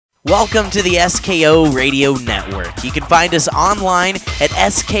Welcome to the SKO Radio Network. You can find us online at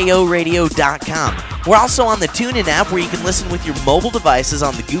skoradio.com. We're also on the TuneIn app where you can listen with your mobile devices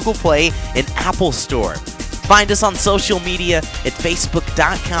on the Google Play and Apple Store. Find us on social media at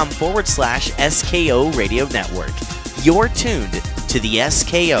facebook.com/SKO Radio Network. You're tuned to the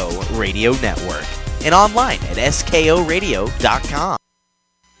SKO Radio Network and online at skoradio.com.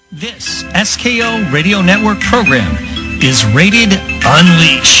 This SKO Radio Network program is rated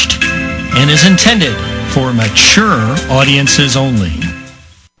Unleashed and is intended for mature audiences only.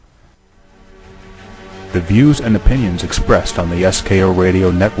 The views and opinions expressed on the SKO Radio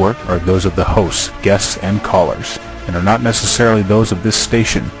Network are those of the hosts, guests, and callers, and are not necessarily those of this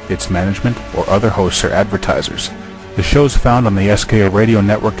station, its management, or other hosts or advertisers. The shows found on the SKO Radio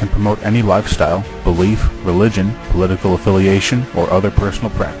Network can promote any lifestyle, belief, religion, political affiliation, or other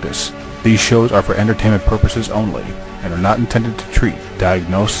personal practice. These shows are for entertainment purposes only and are not intended to treat,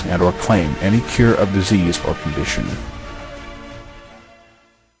 diagnose, and or claim any cure of disease or condition.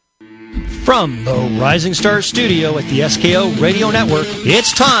 From the Rising Star Studio at the SKO Radio Network,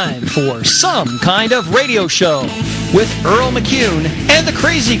 it's time for Some Kind of Radio Show with Earl McCune and the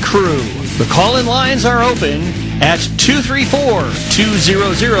Crazy Crew. The call-in lines are open at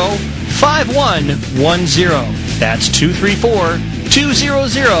 234-200-5110. That's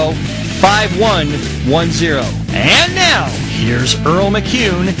 234-200-5110. And now, here's Earl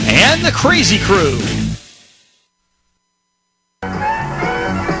McCune and the Crazy Crew.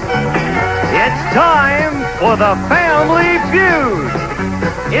 It's time for the Family Feud.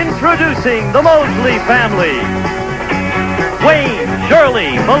 Introducing the Mosley family. Wayne,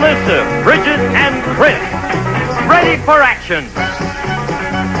 Shirley, Melissa, Bridget, and Chris. Ready for action.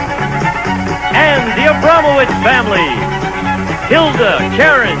 And the Abramowitz family. Hilda,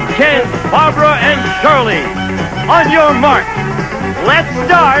 Karen, Ken, Barbara, and Shirley. On your mark, let's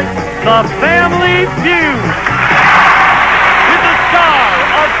start the Family Feud. With the star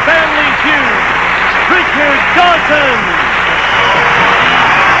of Family Feud, Richard Dawson.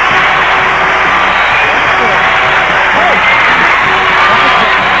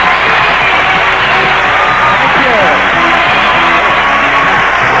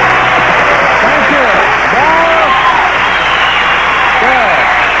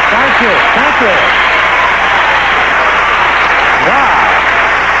 Thank you. Wow.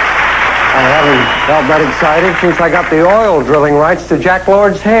 I haven't felt that excited since I got the oil drilling rights to Jack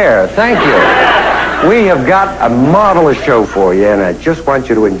Lord's hair. Thank you. We have got a marvelous show for you, and I just want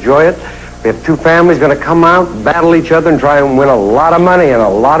you to enjoy it. We have two families going to come out, battle each other, and try and win a lot of money, and a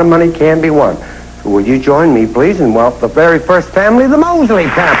lot of money can be won. So will you join me, please, and welcome the very first family, the Mosley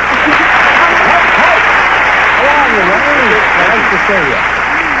family. How are you, man? Nice to see you.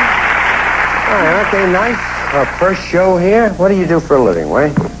 Okay, nice. Our first show here. What do you do for a living,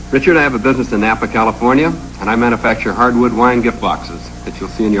 Wayne? Richard, I have a business in Napa, California, and I manufacture hardwood wine gift boxes that you'll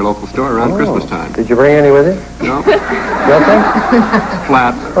see in your local store around Christmas time. Did you bring any with you? No. Nothing?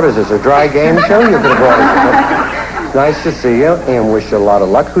 Flat. What is this, a dry game show? You could have brought it. Nice to see you, and wish you a lot of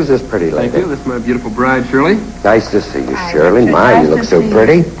luck. Who's this pretty lady? Thank you. This is my beautiful bride, Shirley. Nice to see you, Shirley. My, you look so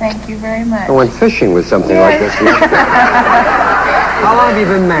pretty. Thank you very much. I went fishing with something like this. How long have you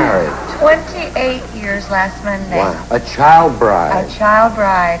been married? 28 years last Monday. Wow. A child bride. A child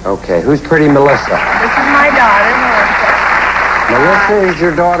bride. Okay, who's pretty Melissa? This is my daughter, Melissa. Melissa is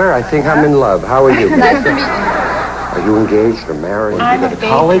your daughter? I think I'm in love. How are you? Nice to meet you. Are you engaged or married? I'm you a go to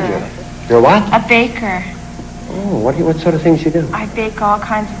baker. college? You're what? A baker. Oh, what sort of things you do? I bake all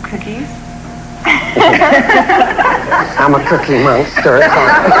kinds of cookies. I'm a cookie monster.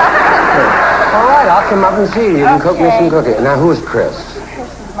 All right, I'll come up and see you. You can cook me some cookies. Now, who is Chris?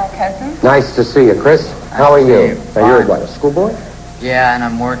 Chris is my cousin. Nice to see you, Chris. How are you? Now, you're what, a schoolboy? Yeah, and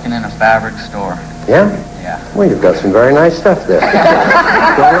I'm working in a fabric store. Yeah? Yeah. Well, you've got some very nice stuff there. Don't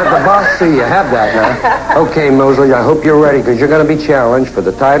let the boss see you have that now. Okay, Mosley, I hope you're ready, because you're going to be challenged for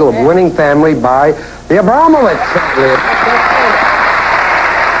the title of Winning Family by the Abramowitz family.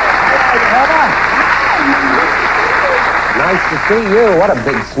 Nice to see you. What a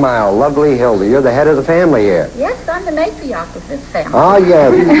big smile. Lovely Hilda. You're the head of the family here. Yes, I'm the matriarch of this family. Oh,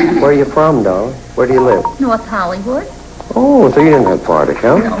 yeah. Where are you from, darling? Where do you live? North Hollywood. Oh, so you didn't have far to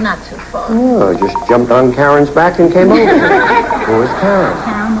come? No, not too far. Oh, just jumped on Karen's back and came over here. Who is Karen?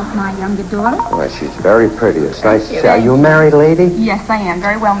 Karen is my younger daughter. Well, she's very pretty. It's nice to see. Are Thank you a married lady? Yes, I am.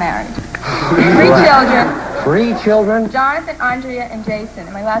 Very well married. 3 children. 3 children? Jonathan, Andrea, and Jason.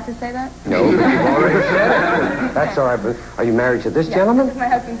 Am I allowed to say that? No, but you've already said it. That's all right. But are you married to this gentleman? This is my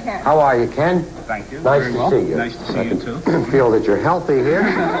husband, Ken. How are you, Ken? Thank you. Nice Very to well. see you. Nice to see you, too. Feel that you're healthy here.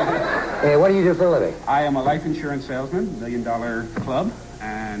 Hey, what do you do for a living? I am a life insurance salesman, $1 Million Club,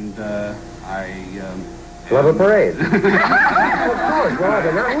 and I... Love a parade. Of course,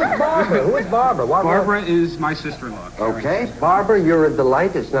 Barbara. Now, who's Barbara? Who is Barbara? Barbara is my sister-in-law. Okay. Barbara, you're a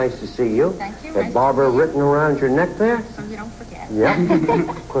delight. It's nice to see you. Thank you. Has Barbara written around your neck there? So you don't forget. Yeah.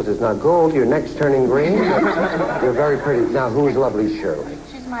 Of course, it's not gold. Your neck's turning green. You're very pretty. Now, who's lovely Shirley?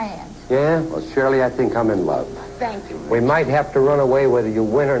 She's my aunt. Yeah? Well, Shirley, I think I'm in love. Thank you. We might have to run away whether you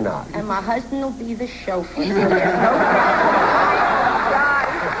win or not. And my husband will be the chauffeur. So there's no problem.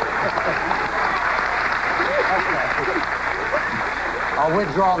 I'll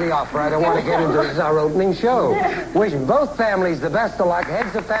withdraw the offer. I don't want to get into this. This is our opening show. Wish both families the best of luck.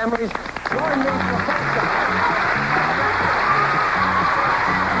 Heads of families, join me for the first time.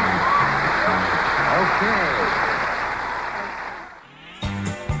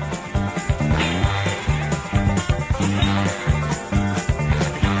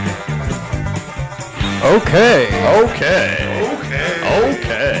 Okay.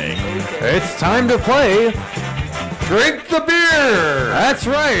 It's time to play Drink the Beer. That's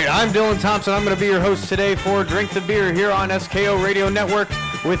right. I'm Dylan Thompson. I'm going to be your host today for Drink the Beer here on SKO Radio Network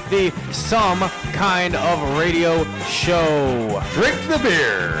with the Some Kind of Radio Show. Drink the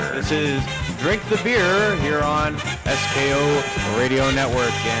Beer. This is Drink the Beer here on SKO Radio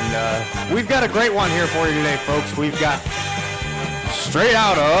Network. And we've got a great one here for you today, folks. We've got straight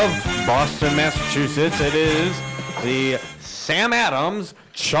out of Boston, Massachusetts. It is the Sam Adams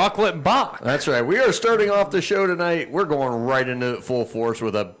Chocolate Bock. That's right. We are starting off the show tonight. We're going right into it full force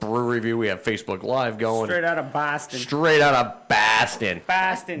with a brew review. We have Facebook Live going. Straight out of Boston. Straight out of Boston.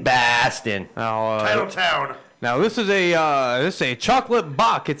 Boston. Titletown. Now this is a chocolate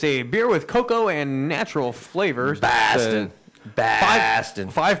bock. It's a beer with cocoa and natural flavors. Boston.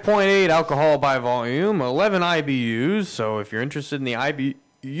 5.8 alcohol by volume, 11 IBUs. So if you're interested in the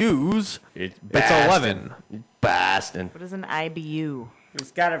IBUs, it's 11. Boston. What is an IBU?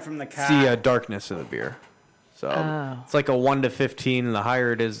 He's got it from the car. It's the darkness of the beer. So it's like a 1 to 15. The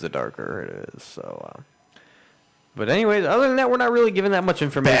higher it is, the darker it is. So, but anyways, other than that, we're not really giving that much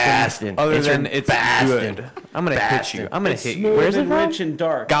information. Boston. Other than it's good. I'm gonna hit you. I'm gonna hit you. Where's it rich and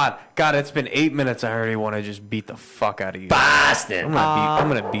dark. God, it's been 8 minutes. I already want to just beat the fuck out of you. Boston. I'm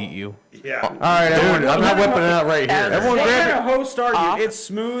gonna beat you. Yeah. All right, everyone. I'm not whipping it out right here. Everyone, grab it. Host argued. It's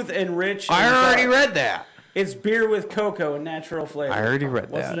smooth and rich. And I already dark. read that. It's beer with cocoa and natural flavor. I already read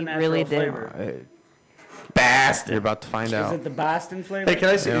What's that. the natural Really flavor? Boston. You're about to find out. Is it the Boston flavor? Hey, can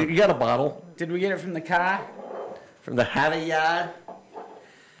I see? You got a bottle? Did we get it from the car? From the Havy Yard?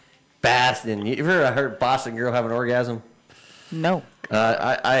 Boston. You ever heard Boston girl have an orgasm? No.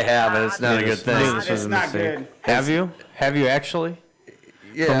 I have, and it's not a good thing. It's not good. Have you? Have you actually?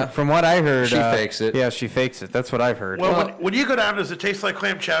 Yeah. From what I heard, she fakes it. Yeah, she fakes it. That's what I've heard. Well, when you go down, does it taste like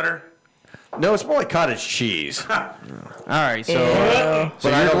clam chowder? No, it's more like cottage cheese. All right, so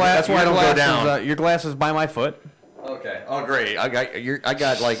that's why I don't go down. Your glass is by my foot. Okay. Oh, great. I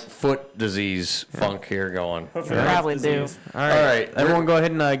got like foot disease funk here going. Probably do. All right. Everyone, go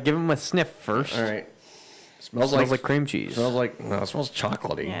ahead and give him a sniff first. All right. Smells like cream cheese. It smells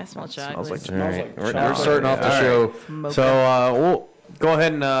chocolatey. Yeah, it smells chocolate. We're starting off the show. So we'll go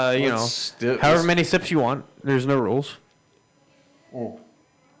ahead and however many sips you want. There's no rules.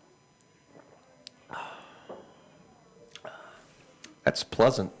 That's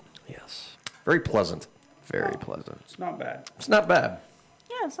pleasant. Yes. Very pleasant. Very pleasant. It's not bad. It's not bad.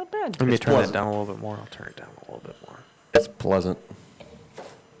 Yeah, it's not bad. Let me turn it down a little bit more. I'll turn it down a little bit more. It's pleasant.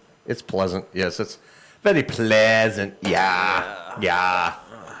 It's pleasant. Yes, it's very pleasant. Yeah.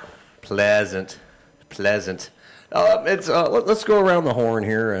 Pleasant. Let's go around the horn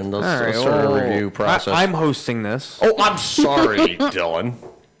here and let's start a review process. I'm hosting this. Oh, I'm sorry, Dylan.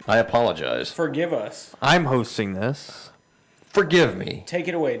 I apologize. Forgive us. I'm hosting this. Forgive me. Take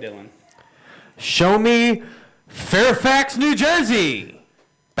it away, Dylan. Show me Fairfax, New Jersey.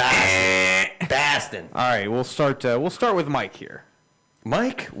 Boston. All right, we'll start with Mike here.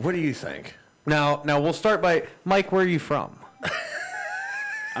 Mike, what do you think? Now we'll start by Mike. Where are you from?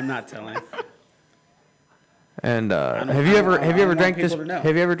 I'm not telling. And have you ever drank this?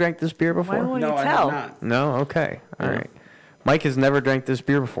 Have you ever drank this beer before? Why won't No, you I tell? have not. No. Okay. All right. Mike has never drank this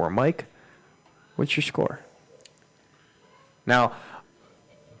beer before. Mike, what's your score? Now,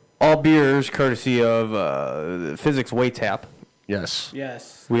 all beers courtesy of Physics Way Tap. Yes.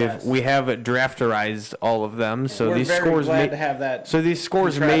 We have drafterized all of them, so We're these very scores glad to have that. So these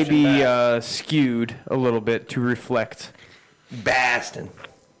scores may be skewed a little bit to reflect. Boston.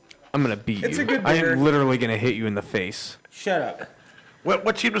 I'm gonna beat It's you. a good I beer. am literally gonna hit you in the face. Shut up.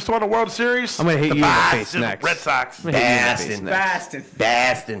 What team just won the World Series? I'm gonna hit you in the face Boston next. Red Sox. I'm gonna hit you in the face Boston. next. Boston.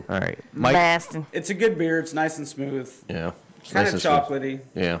 Boston. All right, Mike. Boston. It's a good beer. It's nice and smooth. Yeah. Kind nice of and smooth. chocolatey.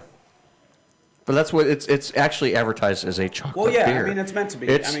 Yeah. But that's what it's actually advertised as a chocolate Well, yeah, beer. I mean, it's meant to be.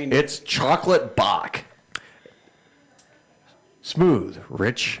 It's chocolate Bach. Smooth,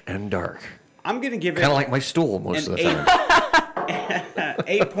 rich, and dark. I'm gonna give it Kind of like my stool most of the time.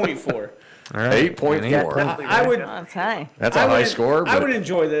 8.4. All right. 8.4. I would. That's high. That's a high score. I But would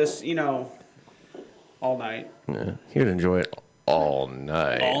enjoy this, all night. yeah, he would enjoy it all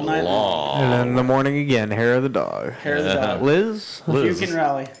night, All night long. And then in the morning again, hair of the dog. Hair of the dog. Liz? You can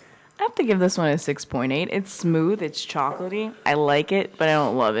rally. I have to give this one a 6.8. It's smooth. It's chocolatey. I like it, but I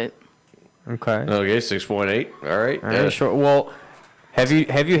don't love it. Okay. Okay, 6.8. All right. All right, sure. Well, have you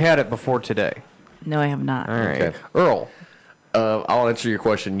had it before today? No, I have not. All right. Okay. Earl, I'll answer your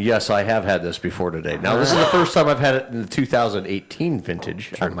question. Yes, I have had this before today. Now, this is the first time I've had it in the 2018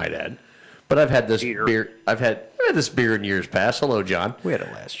 vintage, I might add. But I've had this beer. I've had this beer in years past. Hello, John. We had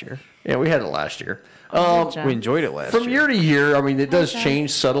it last year. Yeah, we had it last year. We enjoyed it last From year. year to year, I mean, it does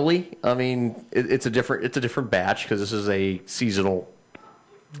change subtly. I mean, it's a different batch because this is a seasonal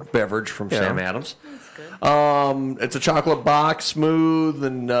beverage from Sam Adams. It's a chocolate box, smooth,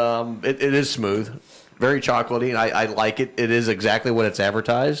 and it is smooth, very chocolatey, and I like it. It is exactly what it's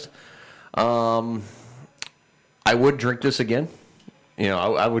advertised. I would drink this again.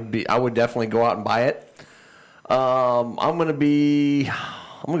 I would definitely go out and buy it. I'm gonna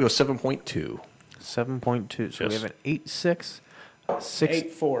go 7.2. 7.2. So we have an 8.6,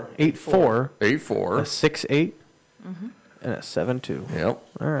 8.4. 8.4, 8.4, a 6.8, and a 7.2. Yep.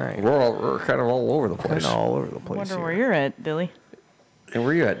 All right. We're kind of all over the place. Kind of all over the I place. wonder here. where you're at, Dilly. And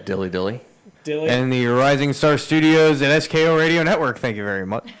where you at, Dilly Dilly? Dilly. And the Rising Star Studios at SKO Radio Network. Thank you very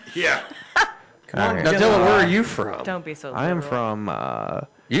much. Yeah. All right. Now, Dylan, where are you from? Don't be so I am literal. from.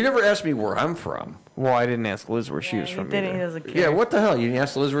 You never asked me where I'm from. Well, I didn't ask Liz where she was He from didn't. He either. doesn't care. Yeah, what the hell? You didn't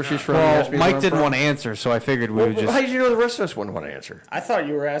ask Liz where she's from? You Well, asked me where Mike I'm didn't from? want to answer, so I figured we would just. How did you know the rest of us wouldn't want to answer? I thought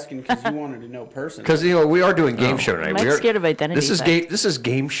you were asking because you wanted to know personally. Because we are doing game show night. Mike's We are, scared of identity This is theft. This is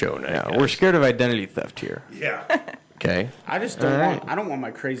game show night. Yeah, guys. we're scared of identity theft here. Yeah. Okay. I just don't want. I don't want my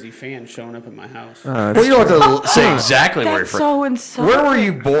crazy fan showing up at my house. Well, you don't have to say exactly where you're That's from. so insulting. Where were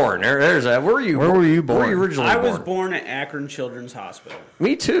you born? There's that. Where were you? Where were you born? Where were you originally I born? was born at Akron Children's Hospital.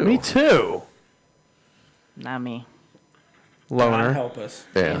 Me too. Me too. Not me. God Loner. help us.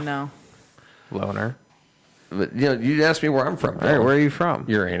 Yeah. No. Loner. But you asked me where I'm from. All right, where are you from?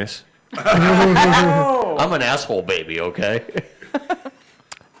 Uranus. I'm an asshole baby. Okay.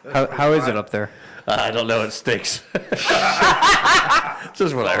 How is it up there? I don't know. It stinks.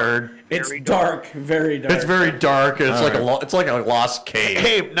 Just what I heard. It's dark, very dark. It's very dark. And it's like a lost cave.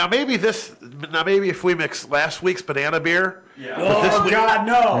 Hey, now maybe if we mix last week's banana beer. Yeah. Oh God,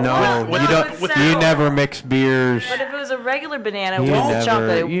 no! No, With you the- don't. with You the- never mix beers. But if it was a regular banana You with never-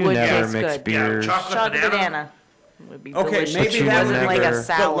 chocolate, it you would never taste mix good. beers. Yeah, chocolate banana would be Okay, delicious. maybe you that wasn't never- like a But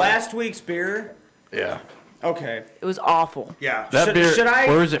sour. last week's beer. Yeah. Okay. It was awful. Yeah. That beer.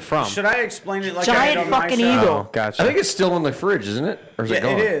 Where is it from? Should I explain it like I Giant did on my fucking show? eagle. Oh, gotcha. I think it's still in the fridge, isn't it? Or is it Yeah,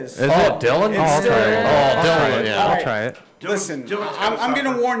 gone? it is. Is Oh, it? Dylan? It's I'll still- try it. Oh, Dylan. Alright. Yeah. I'll try it. Listen, Dylan's I'm gonna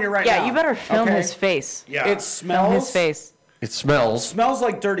going to warn you right now. Yeah, you better film okay? his face. Yeah. It Film his smells. face. It smells. Smells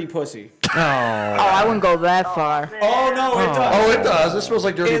like dirty pussy. Oh. Oh, I wouldn't go that far. Oh no, it does. Oh, it does. It smells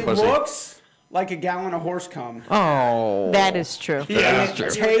like dirty It pussy. looks like a gallon of horse cum. Oh. That is true. Yeah, And that's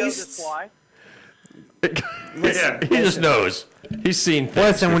it true. tastes. He just knows. He's seen things.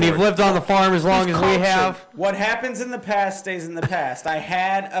 Listen, when before. you've lived on the farm as long as we have. What happens in the past stays in the past. I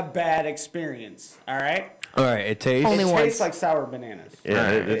had a bad experience. All right. All right, it tastes. Only It once. tastes like sour bananas. Yeah,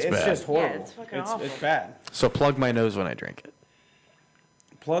 it's bad. just horrible. Yeah, it's fucking awful. It's bad. So plug my nose when I drink it.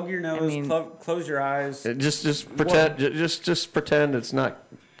 Plug your nose. mean- Close your eyes. Just pretend. Just pretend it's not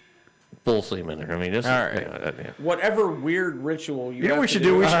bull semen. I mean, just. All right. Yeah. Whatever weird ritual you. You know have what we to should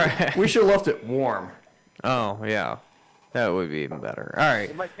do? Alright. We should have left it warm. Oh, yeah. That would be even better. All right.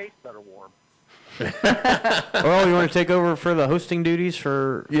 It might taste better warm. Well, you want to take over for the hosting duties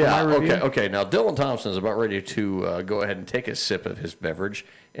for Yeah. my review? Okay. Now, Dylan Thompson is about ready to go ahead and take a sip of his beverage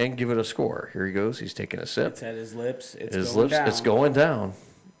and give it a score. Here he goes. He's taking a sip. It's at his lips. It's His going lips. down. It's going down,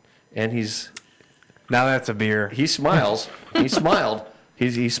 and Now that's a beer. he smiles. He smiled.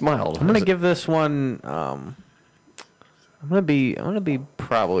 He smiled. I'm gonna give this one. I'm gonna be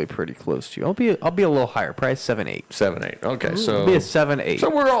probably pretty close to you. I'll be a little higher. Probably 7.8. 7.8. Okay, so It'll be a 7.8. So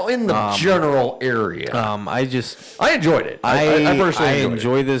we're all in the general area. I enjoyed it. I personally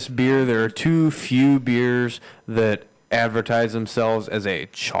enjoy this beer. There are too few beers that advertise themselves as a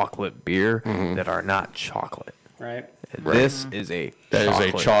chocolate beer that are not chocolate. Right. This is a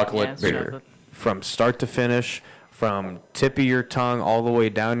chocolate beer. chocolate. From start to finish, from tip of your tongue all the way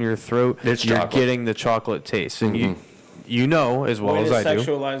down your throat. It's you're chocolate. getting the chocolate taste, and you know as well Way as to I do.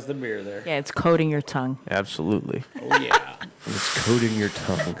 sexualize the beer there. Yeah, it's coating your tongue. Absolutely. Oh yeah. It's coating your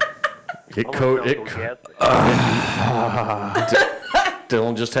tongue.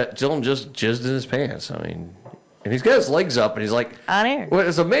 Dylan just jizzed in his pants. I mean, and he's got his legs up, and he's like on air. What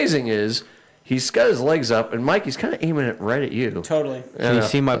is amazing is he's got his legs up, and Mikey's kind of aiming it right at you. Totally. Can you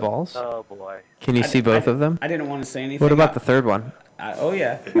see my balls? Oh boy. Can you see both of them? I didn't want to say anything. What about the third one? Oh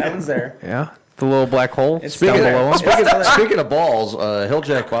yeah, that one's there. Yeah, the little black hole It's down below him. Speaking of balls,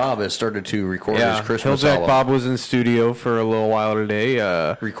 Hilljack Bob has started to record his Christmas Hilljack album. Bob was in studio for a little while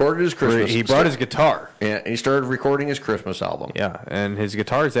today. Recorded his Christmas. He brought his guitar. Yeah, and he started recording his Christmas album. Yeah, and his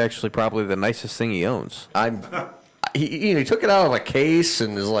guitar is actually probably the nicest thing he owns. He took it out of a case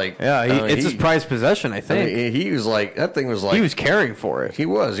and is like, it's his prized possession, I think. I mean, he was like, that thing was like, he was caring for it. He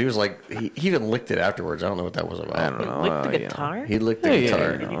was like, he even licked it afterwards. I don't know what that was about. I don't know. Licked the guitar? He licked the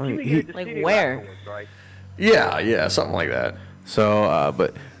guitar. Like where? Yeah, something like that. So,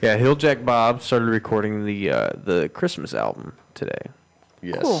 but yeah, Hilljack Bob started recording the Christmas album today.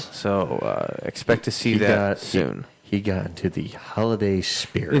 Yes. Cool. So expect to see that soon. He got into the holiday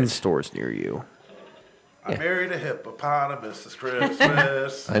spirit in stores near you. I married a hippopotamus this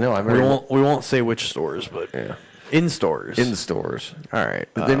Christmas. I know. We won't say which stores, but in stores. In stores. All right.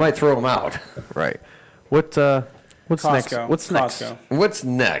 They might throw them out. Right. What's next? Costco. What's next? Costco. What's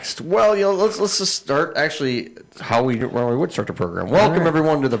next? Well, let's just start actually how we would start the program. Welcome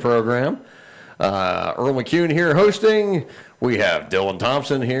everyone to the program. Earl McCune here hosting. We have Dylan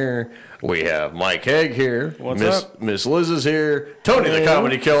Thompson here. We have Mike Haig here. What's up? Miss Liz is here. Tony the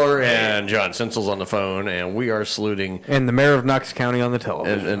Comedy Killer and John Sinsel's on the phone, and we are saluting. And the mayor of Knox County on the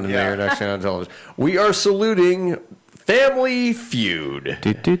television. And the mayor of Knox County on the television. We are saluting Family Feud.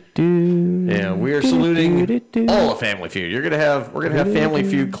 Yeah, we are saluting all of Family Feud. We're gonna have Family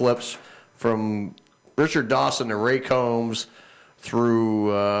Feud clips from Richard Dawson to Ray Combs through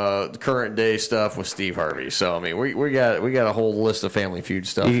the current day stuff with Steve Harvey. So I mean, we got a whole list of Family Feud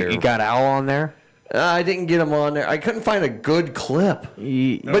stuff here. You got Al on there? I didn't get him on there. I couldn't find a good clip.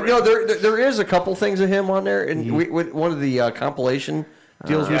 But no, there is a couple things of him on there, and with one of the compilation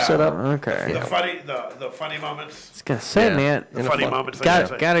deals we set up. Okay. The funny moments. I was gonna say, man, The funny moments.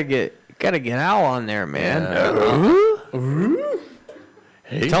 gotta get Al on there, man.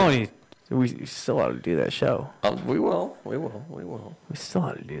 Hey, Tony, we still ought to do that show. We will. We still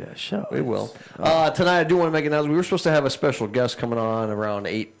ought to do that show. We will. Tonight, I do want to make an announcement. We were supposed to have a special guest coming on around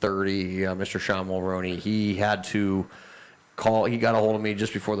 8:30. Mr. Sean Mulroney. He had to call. He got a hold of me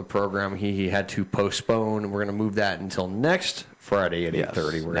just before the program. He had to postpone. We're going to move that until next Friday at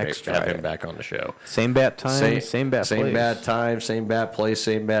 8:30. We're going to have him back on the show. Same bat time, same bat place. Same bat time, same bat place,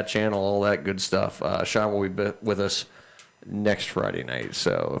 same bat channel, all that good stuff. Sean will be with us next Friday night.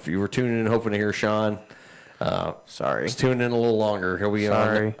 So if you were tuning in hoping to hear Sean, sorry, just tune in a little longer. He'll be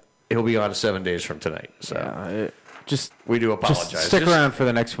on. He'll be on 7 days from tonight. So we do apologize. Just stick around for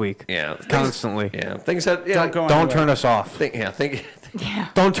the next week. Yeah, constantly. Things that don't turn us off.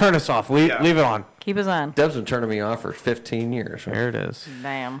 Don't turn us off. Leave it on. Keep us on. Deb's been turning me off for 15 years. Right? There it is.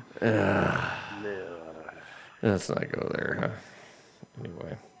 Damn. Let's not go there. Huh?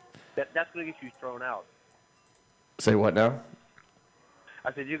 Anyway, that's going to get you thrown out. Say what now?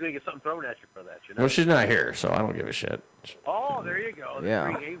 I said you're going to get something thrown at you for that. You know? Well, she's not here, so I don't give a shit. Oh, there you go.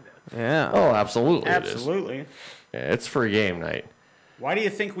 Yeah. Free game then. Yeah. Oh, absolutely. Absolutely. It is. Yeah, it's free game night. Why do you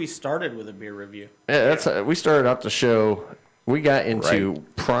think we started with a beer review? Yeah, we started out the show. We got into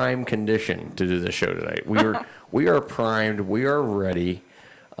prime condition to do the show tonight. We are primed. We are ready.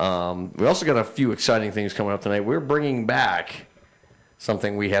 We also got a few exciting things coming up tonight. We're bringing back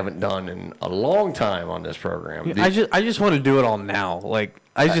something we haven't done in a long time on this program. I just want to do it all now. Like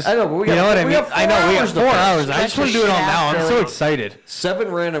I know, but we you know what I mean. I know we got 4 hours. I just want to do it all now. I'm so excited. 7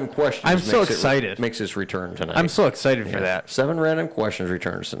 random questions. I'm so excited. Makes its return tonight. I'm so excited for that. 7 random questions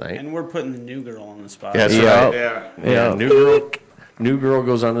returns tonight. And we're putting the new girl on the spot. Yeah, right. Yeah. New girl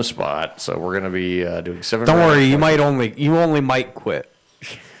goes on the spot. So we're gonna be doing 7. Don't worry. You only might quit.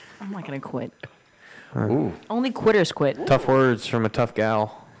 I'm not gonna quit. Ooh. Only quitters quit. Tough words from a tough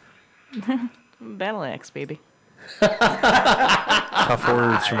gal. Battle axe, baby. Tough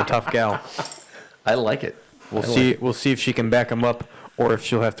words from a tough gal. I like it. We'll see if she can back him up, or if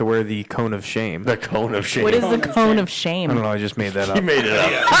she'll have to wear the cone of shame. The cone of shame. What is the cone of shame? I don't know. I just made that up. He made it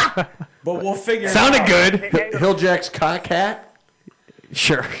up. But we'll figure it Sounded out. good. Hilljack's cock hat.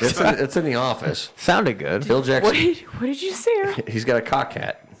 Sure. It's in the office. Sounded good. Hilljack's. What did you say? He's got a cock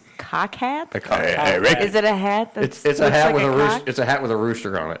hat. Cock hat? A cock hat. Is it a hat? It's a hat with a rooster. It's a hat with a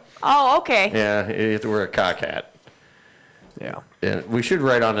rooster on it. Oh, okay. Yeah, you have to wear a cock hat. Yeah. And we should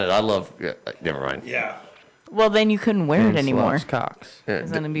write on it. I love. Never mind. Yeah. Well, then you couldn't wear it anymore. Cocks. Yeah,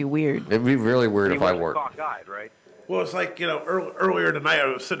 It's gonna be weird. It'd be really weird if I wore it. Cockeyed, right? Well, it's like, earlier tonight I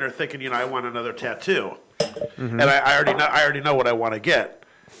was sitting there thinking, I want another tattoo, and I already know what I want to get.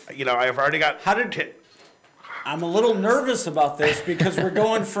 I've already got. I'm a little nervous about this because we're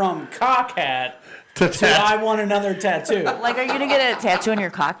going from cock hat to I want another tattoo. Like, are you gonna get a tattoo on your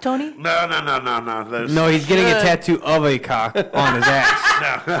cock, Tony? No. No, he's getting a tattoo of a cock on his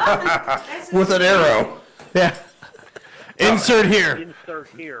ass. With an arrow. Yeah. Insert here. Insert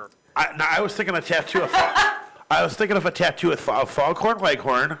here. I was thinking a tattoo of. I was thinking of a tattoo of foghorn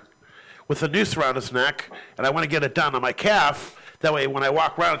leghorn, with a noose around his neck, and I want to get it done on my calf. That way, when I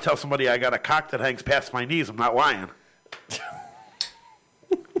walk around and tell somebody I got a cock that hangs past my knees, I'm not lying.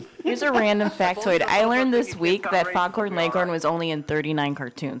 Here's a random factoid. I learned this week that Foghorn Leghorn was only in 39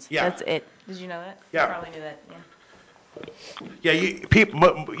 cartoons. Yeah. That's it. Did you know that? Yeah. You probably knew that. Yeah,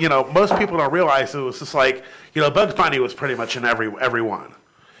 Yeah. most people don't realize it was just like, Bugs Bunny was pretty much in every one.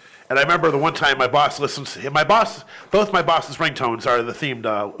 And I remember the one time my boss listens. Both my boss's ringtones are the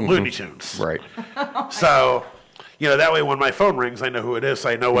themed Looney Tunes. Right. So, that way when my phone rings, I know who it is. So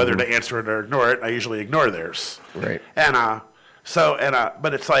I know whether to answer it or ignore it. I usually ignore theirs. Right. And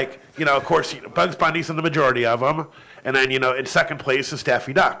but it's like, of course, Bugs Bunny's in the majority of them, and then in second place is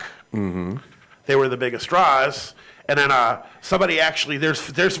Daffy Duck. Mm-hmm. They were the biggest draws. And then somebody actually,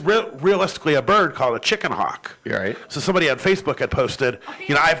 there's realistically a bird called a chicken hawk. Right. So somebody on Facebook had posted,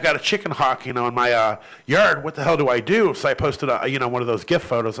 I've got a chicken hawk, in my yard. What the hell do I do? So I posted one of those GIF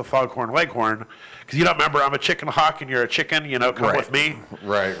photos of Foghorn Leghorn, because you don't remember I'm a chicken hawk and you're a chicken. Come with me.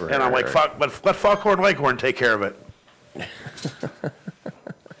 Right. And I'm like, but let Foghorn Leghorn take care of it.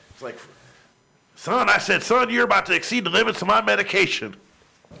 It's like, son, you're about to exceed the limits of my medication.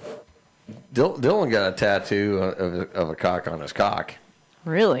 Dylan got a tattoo of a cock on his cock.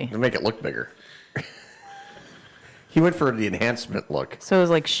 Really? To make it look bigger. He went for the enhancement look. So it was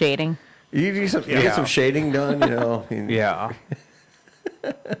like shading? You get some shading done, Yeah.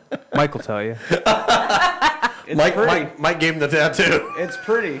 Mike will tell you. Mike gave him the tattoo. It's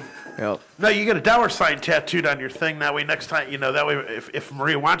pretty. Yep. No, you get a dollar sign tattooed on your thing. That way, next time, that way, if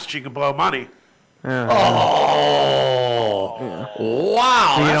Maria wants it, you can blow money. Yeah. Oh, yeah.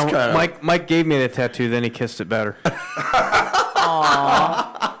 Wow! Mike gave me the tattoo, then he kissed it better.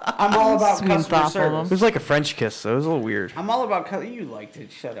 I'm all about customer service. It was like a French kiss, so it was a little weird. I'm all about you liked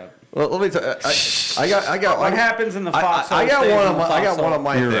it. Shut up. Well, let me tell you, I got what happens in the foxhole. I got one of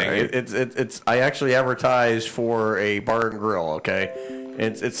my You're thing. right. It's I actually advertised for a bar and grill. Okay,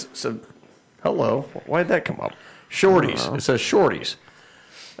 it's hello. Why did that come up? Shorties. It says Shorties.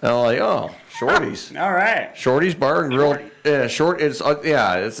 And I'm like, oh, Shorties. All right. Shorties Bar and Grill. Yeah, it's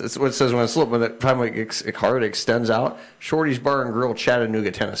what it says when the time it card extends out. Shorties Bar and Grill, Chattanooga,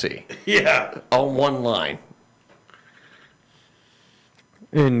 Tennessee. Yeah. On one line.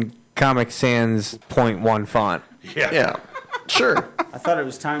 In Comic Sans .1 font. Yeah. Yeah. Sure. I thought it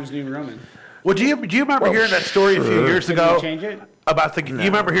was Times New Roman. Well, do you remember hearing that story a few years Did ago? you change it? About you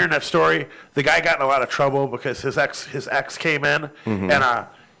remember hearing that story? The guy got in a lot of trouble because his ex came in and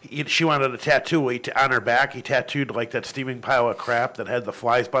she wanted a tattoo on her back. He tattooed like that steaming pile of crap that had the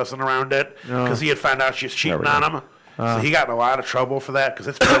flies buzzing around it because he had found out she was cheating on him. So he got in a lot of trouble for that because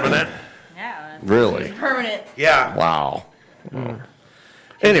it's permanent. Yeah. Really? It's permanent. Yeah. Wow.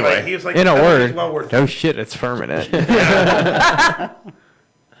 Anyway, he was like, in a word, well worth oh shit, it's permanent.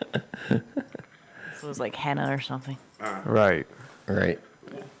 So it was like henna or something. Right. Right.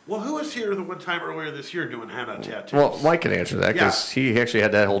 Well, who was here the one time earlier this year doing henna tattoos? Well, Mike can answer that because he actually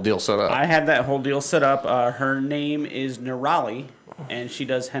had that whole deal set up. I had that whole deal set up. Her name is Nirali, and she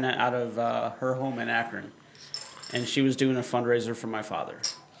does henna out of her home in Akron. And she was doing a fundraiser for my father.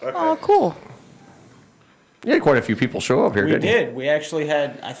 Okay. Oh, cool. You had quite a few people show up here, We didn't you? did. We actually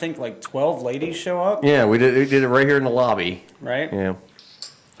had, I think, like 12 ladies show up. Yeah, we did it right here in the lobby. Right? Yeah.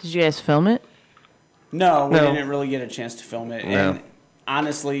 Did you guys film it? No, we No. didn't really get a chance to film it. No. And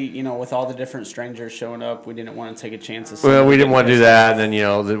honestly, with all the different strangers showing up, we didn't want to take a chance. Well, we didn't want to do that, and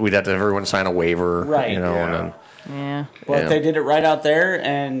then we'd have to have everyone sign a waiver, Right. And then Yeah. But they did it right out there,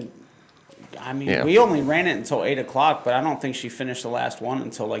 and I mean, we only ran it until 8 o'clock, but I don't think she finished the last one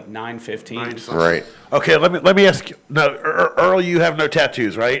until like 9:15. Right. Okay, let me ask you. No, Earl, you have no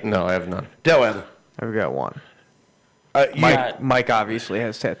tattoos, right? No, I have none. Dylan, I've got one. Mike obviously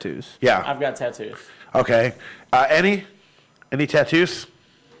has tattoos. Yeah. I've got tattoos. Okay. Any tattoos?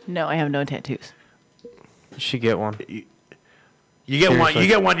 No, I have no tattoos. You should get one. You get one. You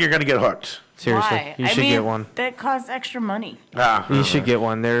get one. You're gonna get hooked. Seriously, Why? you should get one. That costs extra money. You should get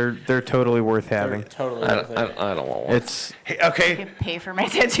one. They're totally worth having. Totally. I don't want one. It's okay. I can pay for my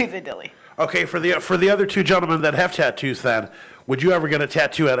tattoo, the dilly. Okay, for the other two gentlemen that have tattoos, then would you ever get a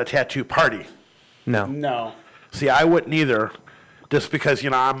tattoo at a tattoo party? No. No. See, I wouldn't either, just because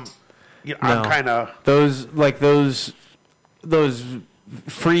I'm kind of those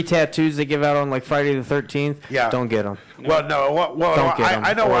free tattoos they give out on like Friday the 13th. Yeah. Don't get them. Well, no. Don't get 'em.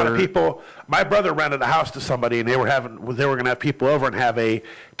 I know a lot of people. My brother rented a house to somebody, and they were going to have people over and have a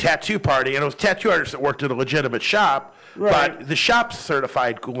tattoo party, and it was tattoo artists that worked at a legitimate shop. Right. But the shop's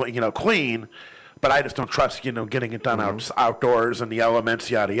certified, clean. But I just don't trust, getting it done outdoors and the elements,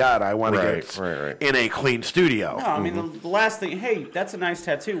 yada yada. I want to get it in a clean studio. No, I mean the last thing. Hey, that's a nice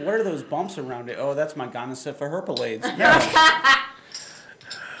tattoo. What are those bumps around it? Oh, that's my gonosypha herpelades.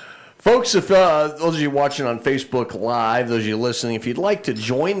 Folks, if those of you watching on Facebook Live, those of you listening, if you'd like to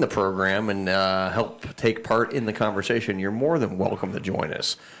join the program and help take part in the conversation, you're more than welcome to join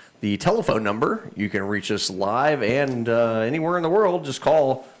us. The telephone number, you can reach us live and anywhere in the world, just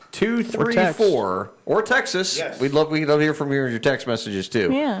call 234 or text us. Yes. We'd love to hear from you in your text messages too.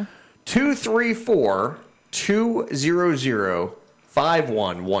 Yeah.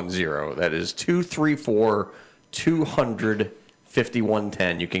 234-200-5110. That is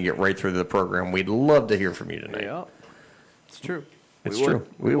 234-200-5110. You can get right through the program. We'd love to hear from you tonight. Yeah, it's true. It's true.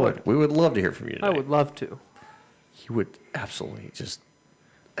 We would. We would love to hear from you tonight. I would love to. You would absolutely just.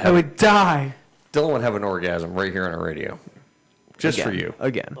 I would die. Dylan would have an orgasm right here on our radio. Just Again. for you.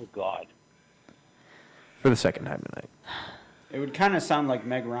 Again. Oh, God. For the second time tonight. It would kind of sound like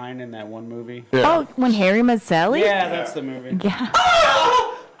Meg Ryan in that one movie. Yeah. Oh, when Harry met Sally? Yeah, that's the movie. Yeah.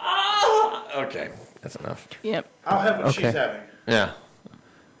 Okay, that's enough. Yep. I'll have what she's having. Yeah.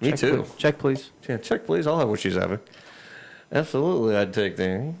 Me Check, too. please. Check, please. Yeah, check, please. I'll have what she's having. Absolutely, I'd take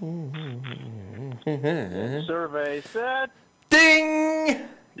the. Survey set. Ding!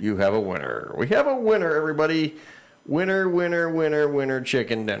 You have a winner. We have a winner, everybody. Winner,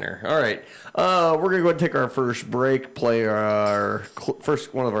 chicken dinner. All right. We're going to go ahead and take our first break, play our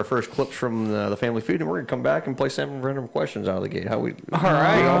one of our first clips from the Family Feud, and we're going to come back and play some random questions out of the gate. How we All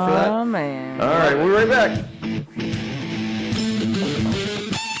right. all for that? Oh, man. All right, we'll be right back.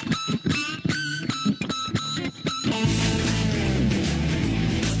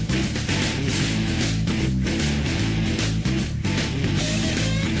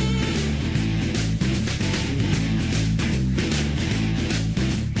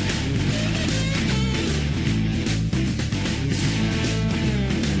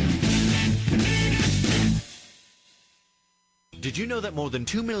 Did you know that more than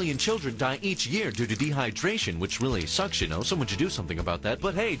 2 million children die each year due to dehydration, which really sucks, Someone should do something about that.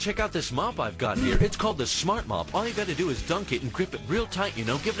 But hey, check out this mop I've got here. It's called the Smart Mop. All you gotta do is dunk it and grip it real tight,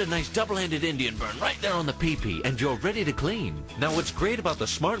 Give it a nice double-handed Indian burn right there on the pee-pee, and you're ready to clean. Now, what's great about the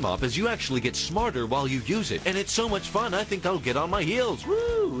Smart Mop is you actually get smarter while you use it, and it's so much fun, I think I'll get on my heels.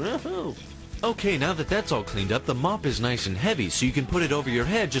 Woo! Okay, now that that's all cleaned up, the mop is nice and heavy, so you can put it over your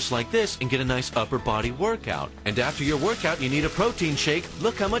head just like this and get a nice upper body workout. And after your workout, you need a protein shake.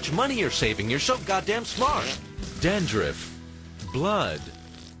 Look how much money you're saving. You're so goddamn smart. Dandruff. Blood.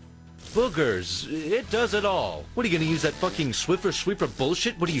 Boogers. It does it all. What, are you going to use that fucking Swiffer Sweeper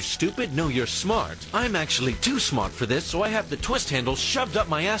bullshit? What, are you stupid? No, you're smart. I'm actually too smart for this, so I have the twist handle shoved up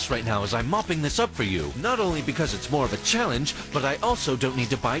my ass right now as I'm mopping this up for you. Not only because it's more of a challenge, but I also don't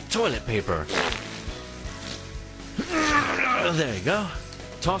need to buy toilet paper. There you go.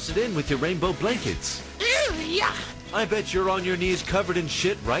 Toss it in with your rainbow blankets. Yeah. I bet you're on your knees covered in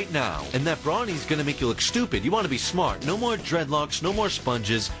shit right now. And that brawny's gonna make you look stupid. You wanna be smart. No more dreadlocks, no more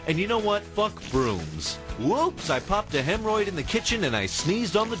sponges. And you know what? Fuck brooms. Whoops, I popped a hemorrhoid in the kitchen and I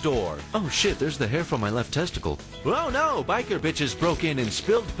sneezed on the door. Oh shit, there's the hair from my left testicle. Oh no, biker bitches broke in and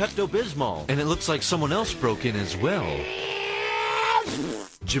spilled Pepto-Bismol. And it looks like someone else broke in as well.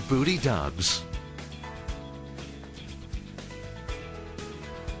 Djibouti dubs.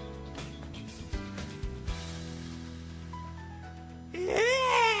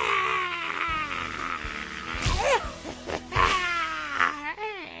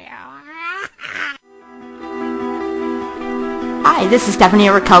 Hi, this is Stephanie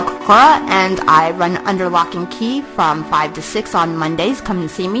Raquel-Kokora, and I run Under Lock and Key from 5 to 6 on Mondays. Come and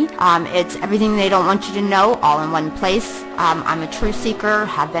see me. It's everything they don't want you to know, all in one place. I'm a truth seeker,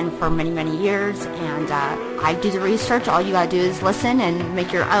 have been for many, many years, and I do the research. All you gotta do is listen and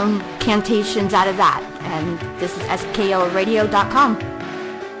make your own cantations out of that. And this is SKORadio.com.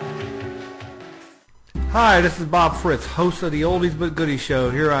 Hi, this is Bob Fritz, host of the Oldies But Goodies show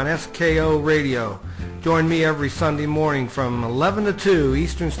here on SKO Radio. Join me every Sunday morning from 11 to 2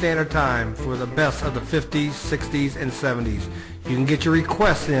 Eastern Standard Time for the best of the 50s, 60s, and 70s. You can get your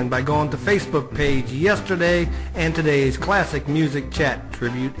requests in by going to Facebook page Yesterday and Today's Classic Music Chat,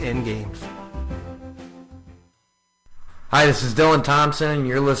 Tribute, and Games. Hi, this is Dylan Thompson, and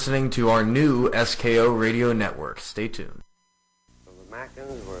you're listening to our new SKO Radio Network. Stay tuned. The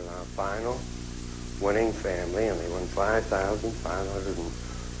McCunes were our final winning family, and they won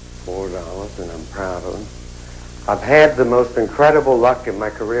 $5,504, and I'm proud of them. I've had the most incredible luck in my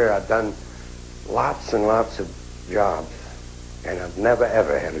career. I've done lots and lots of jobs, and I've never,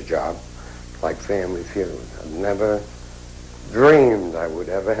 ever had a job like Family Feud. I've never dreamed I would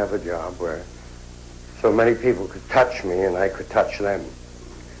ever have a job where so many people could touch me and I could touch them.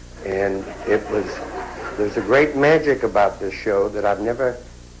 And there's a great magic about this show that I've never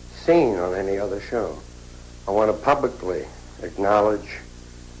seen on any other show. I want to publicly acknowledge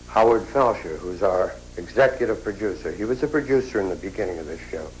Howard Felsher, who's our executive producer. He was a producer in the beginning of this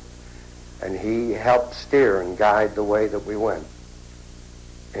show, and he helped steer and guide the way that we went.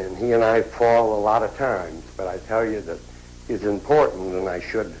 And he and I fall a lot of times, but I tell you that he's important, and I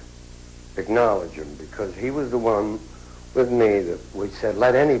should acknowledge him, because he was the one with me that we said,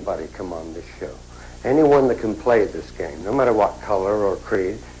 let anybody come on this show. Anyone that can play this game, no matter what color or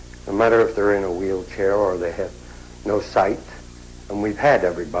creed, no matter if they're in a wheelchair or they have no sight. And we've had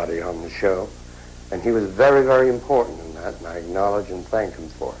everybody on the show. And he was very, very important in that, and I acknowledge and thank him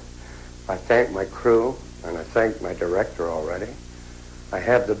for it. I thank my crew, and I thank my director already. I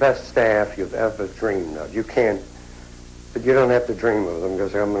have the best staff you've ever dreamed of. You can't, but you don't have to dream of them,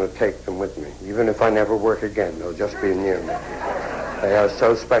 because I'm going to take them with me. Even if I never work again, they'll just be near me. They are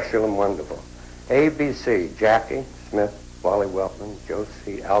so special and wonderful. ABC, Jackie Smith, Wally Weltman,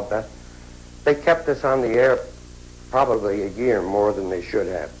 Josie, Albert, they kept us on the air probably a year more than they should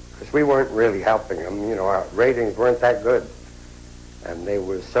have, because we weren't really helping them. You know, our ratings weren't that good, and they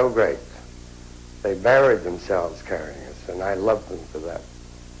were so great. They buried themselves carrying us, and I loved them for that.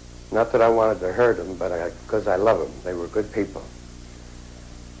 Not that I wanted to hurt them, but because I love them. They were good people.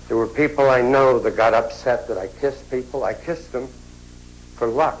 There were people I know that got upset that I kissed people. I kissed them for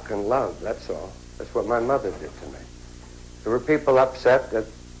luck and love, that's all. That's what my mother did to me. There were people upset that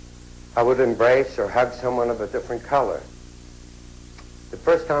I would embrace or hug someone of a different color. The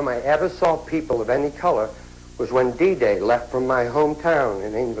first time I ever saw people of any color was when D-Day left from my hometown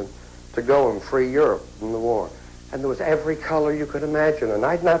in England to go and free Europe from the war. And there was every color you could imagine, and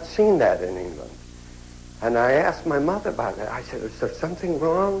I'd not seen that in England. And I asked my mother about it. I said, is there something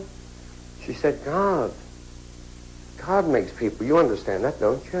wrong? She said, God makes people. You understand that,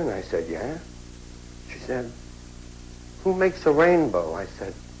 don't you? And I said, yeah. She said, who makes a rainbow? I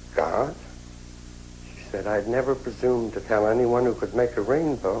said, God. She said, I'd never presumed to tell anyone who could make a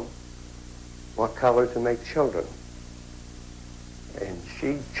rainbow what color to make children. And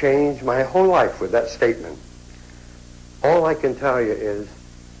she changed my whole life with that statement. All I can tell you is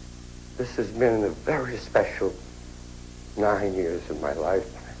this has been a very special 9 years of my life.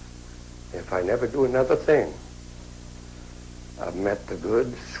 If I never do another thing, I've met the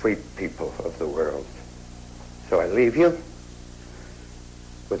good, sweet people of the world. So I leave you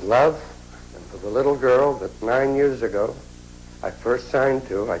with love, and for the little girl that 9 years ago I first signed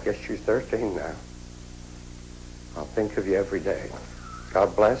to, I guess she's 13 now. I'll think of you every day.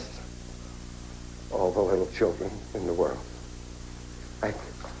 God bless all the little children in the world. Thank you.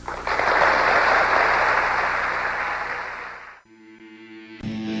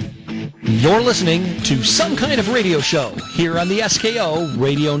 You're listening to Some Kind of Radio Show here on the SKO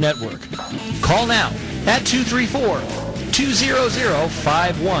Radio Network. Call now at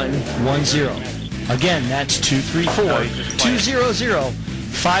 234-200-5110. Again, that's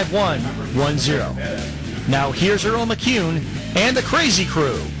 234-200-5110. Now here's Earl McCune and the Crazy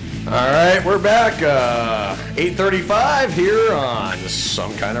Crew. All right, we're back. 8:35 here on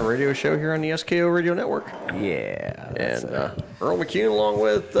Some Kind of Radio Show here on the SKO Radio Network. Yeah. And Earl McCune along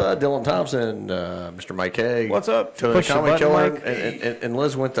with Dylan Thompson, Mr. Mike Haig. What's up? Tony Push the Comic button, Killer, Mike. and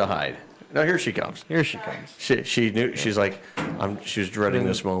Liz went to hide. Now here she comes. Here she comes. She knew. She's like, she's dreading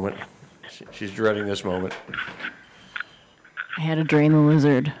this moment. She's dreading this moment. I had to drain the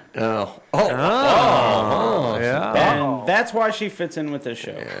lizard. Oh, yeah. And that's why she fits in with this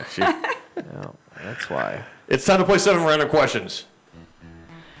show. Yeah, that's why. It's time to play 7 random questions.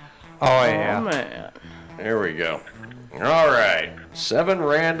 Oh, yeah. Man. There we go. All right. 7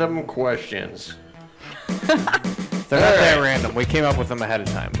 random questions. They're not that random. We came up with them ahead of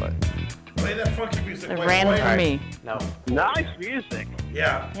time, but... Play that funky music. They're random for me. No. Nice music.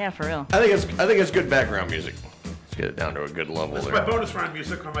 Yeah. Yeah, for real. I think it's good background music. Let's get it down to a good level This is there. my bonus round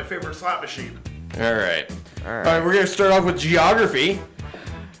music on my favorite slot machine. All right. All right, we're going to start off with geography.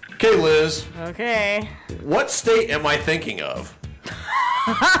 Okay, Liz. Okay. What state am I thinking of?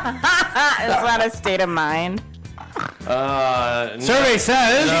 that a state of mind? Survey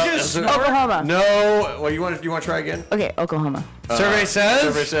says Oklahoma. No. Well, you want to try again? Okay, Oklahoma. Survey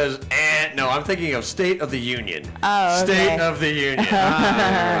says. No. I'm thinking of State of the Union. Oh, okay. State of the Union.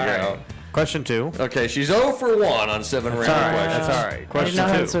 There we go. Question 2. Okay, she's 0 for 1 on 7 random questions. That's all right. I Question didn't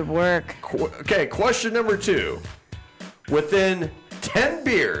know 2. how this would work. Okay, question number 2. Within 10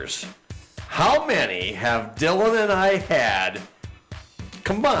 beers, how many have Dylan and I had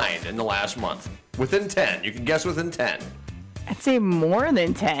combined in the last month? Within 10. You can guess within 10. I'd say more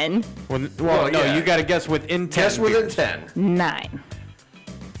than 10. No, you got to guess within 10. Guess within beers. 10. 9.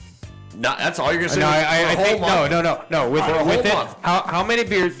 No, that's all you're going to say? No, I think no. Within month. How many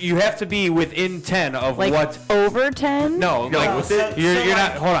beers? You have to be within 10 of Like what? over 10? No, like within. You're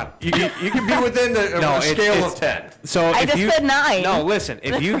not. Hold on. You can be within a scale of 10. So I if just you, said 9. No, listen.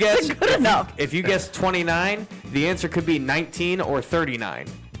 If you guess That's good enough. if you guess 29, the answer could be 19 or 39.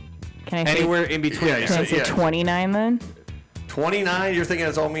 Can I say, Anywhere in between. Yeah, can I say 29 then? 29. You're thinking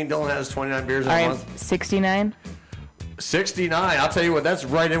it's all mean Dylan has 29 beers in All a right, month? 69. 69. I'll tell you what. That's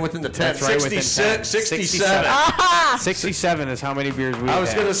right in within the 10. That's right within 10. 67. 67 is how many beers we I was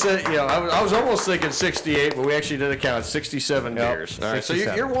had. going to say, I was almost thinking 68, but we actually did a count. 67 beers. All right, so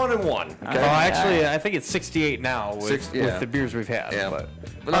 67. you're 1 and 1. Okay? Well, actually, I think it's 68 now with the beers we've had. Yeah. But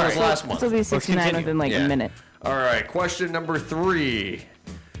that was last month. So it'll be 69 within like a minute. All right, question number 3.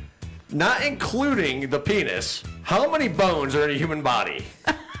 Not including the penis, how many bones are in a human body?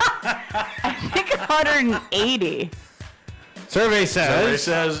 I think 180. Survey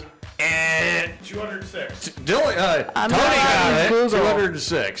says. 206. Dylan, I'm Tony got it. Google.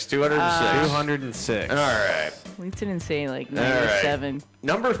 206. 206. 206. All right. At least it didn't say like All right. 97.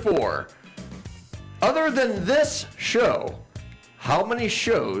 Number 4. Other than this show, how many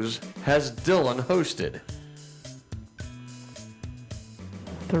shows has Dylan hosted?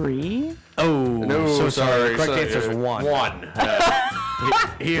 3. Oh, No, so sorry. Correct So- answer is 1. 1.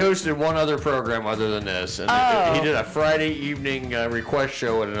 He hosted one other program other than this, and he did a Friday evening request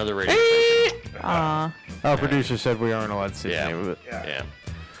show at another radio station. Aw. Our producer said we aren't allowed to say the name of it. Yeah.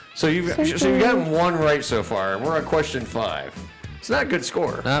 So you've gotten 1 right so far, and we're on question 5. It's not a good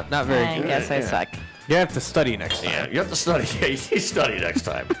score. Not very I good. guess I suck. You have to study next time. Yeah, you have to study. You study next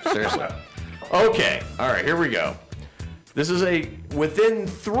time. Seriously. Okay. All right. Here we go. This is a within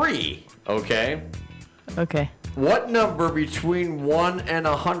 3. Okay. Okay. What number between 1 and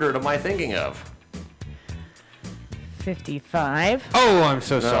 100 am I thinking of? 55. Oh, I'm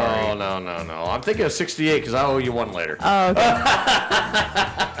so sorry. No. I'm thinking of 68 because I owe you 1 later. Oh, okay.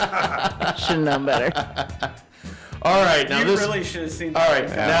 Should have known better. All right. Now You this. really should have seen All that.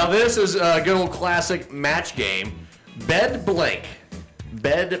 right. Now this is a good old classic match game. Bed blank.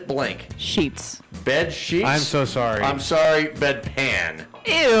 Bed blank. Sheets. Bed sheets. I'm so sorry. I'm sorry. Bed pan.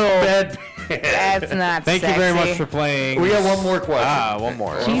 Ew. Bed pan. That's not Thank sexy. you very much for playing. We got one more question. One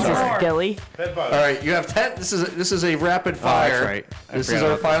more. Jesus, Gilly. All right, you have 10. This is a rapid fire. that's right. This is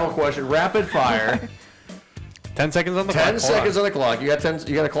our final question. Rapid fire. 10 seconds on the clock. 10 seconds on the clock. You got 10.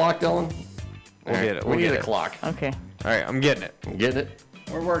 You got a clock, Dylan? We'll get it. We need a clock. Okay. All right, I'm getting it. I'm getting it.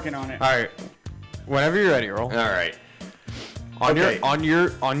 We're working on it. All right. Whenever you're ready, Earl. All right. On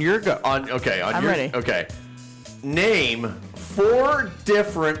your go. I'm ready. Okay. Name 4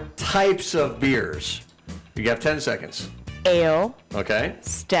 different types of beers. You got 10 seconds. Ale. Okay.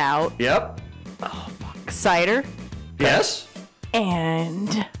 Stout. Yep. Cider. Yes.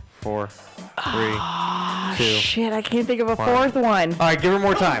 And 4, 3, 2. shit, I can't think of a 1. fourth one. All right, give her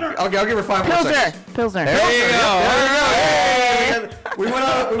more time. I'll give her 5 more seconds. Pilsner. There you go. Hey! We went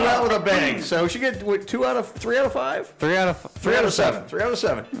out with a bang. So she get 3 out of 5. 3 out of 3 out of 7. 3 out of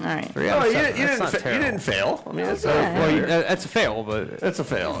 7. All right. 3 out No, of you 7. didn't. That's not You terrible. didn't fail. I mean, that's That's a fail, but it's a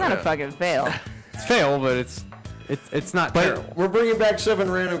fail. It's not a fucking fail. it's fail, but it's not terrible. But we're bringing back 7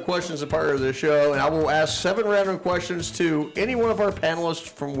 random questions as part of the show, and I will ask 7 random questions to any one of our panelists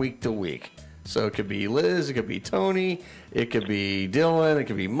from week to week. So it could be Liz, it could be Tony, it could be Dylan, it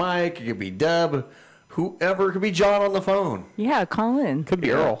could be Mike, it could be Deb, whoever. It could be John on the phone. Yeah, call in. Could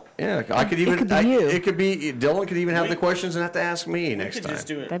be Earl. Yeah, I could even. It could be you. It could be Dylan. Could even have the questions and have to ask me next could time. just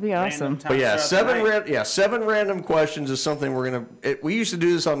do it. That'd be awesome. But yeah, 7 random questions is something we're gonna. We used to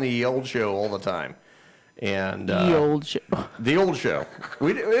do this on the old show all the time, and The old show. the old show.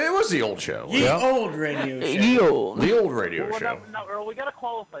 It was the old show. Ye old radio show. The old. The old radio Well, show. no, Earl, we got to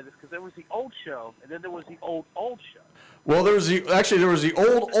qualify this because there was the old show, and then there was the old show. Well, there was the old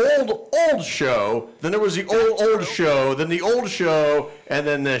show. Then there was the old show. Then the old show, and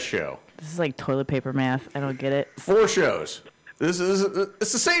then this show. This is like toilet paper math. I don't get it. 4 shows. It's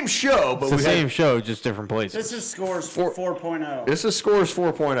the same show, but It's the same show, just different places. This is Scores 4.0. This is Scores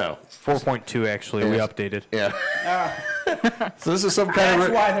 4.0. 4.2 actually. We updated. Yeah. So this is some kind That's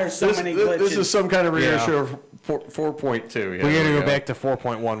of why there's so many glitches. This is some kind of radio Yeah. show 4.2. Yeah, We got to there go back to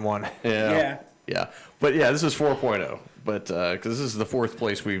 4.11. Yeah. But yeah, this is 4.0. But because this is the fourth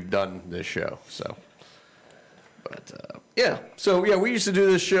place we've done this show, so. But yeah, so yeah, we used to do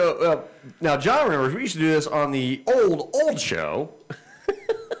this show. Now John remembers we used to do this on the old show.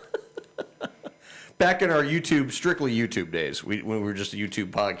 Back in our strictly YouTube days, when we were just a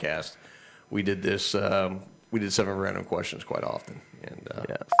YouTube podcast, we did this. We did 7 random questions quite often, and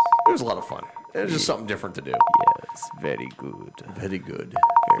it was a lot of fun. It was just something different to do. Yes, very good. Very good.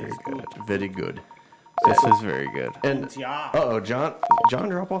 Very good. Very good. This is very good. And John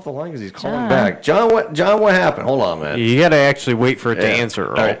drop off the line because he's calling John. back. John, what happened? Hold on, man. You got to actually wait for it to answer,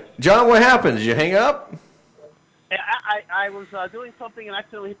 Earl. All right. John, what happened? Did you hang up? I was doing something and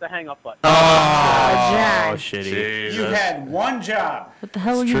accidentally hit the hang up button. Oh, shitty. You had one job. What the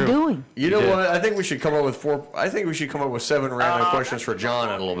hell are you doing? You know what? I think we should come up with 7 random questions for John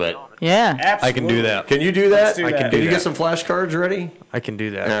in a little bit. Yeah. Absolutely. I can do that. Can you do that? Let's do that. Can you get some flashcards ready? I can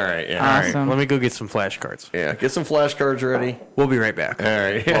do that. All right. Yeah. All right. Let me go get some flashcards. Yeah. Get some flashcards ready. We'll be right back. All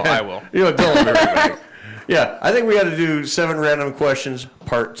right. Well, I will. You know, Dylan will be right back. Yeah. I think we got to do 7 random questions,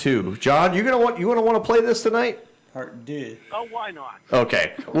 part 2. John, you want to play this tonight? Part 2. Oh, why not?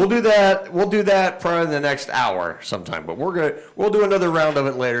 Okay, we'll do that. We'll do that probably in the next hour sometime. But we'll do another round of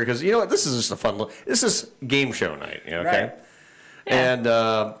it later because you know what? This is just a fun. This is game show night. Okay. Right. And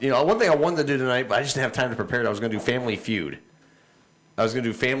one thing I wanted to do tonight, but I just didn't have time to prepare it. I was going to do Family Feud. That's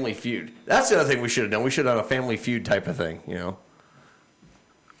the other thing we should have done. We should have done a Family Feud type of thing. You know.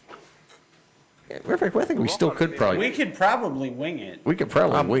 I think we still could probably. We could probably wing it. We could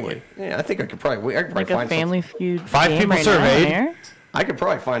probably wing it. Yeah, I think I could probably. I could probably Like a find Family something. Feud 5 game people right now on surveyed. air? I could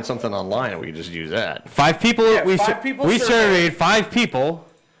probably find something online and we could just use that. 5 people. Yeah, we 5 people we surveyed. surveyed 5 people.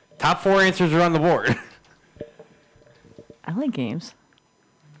 Top 4 answers are on the board. I like games.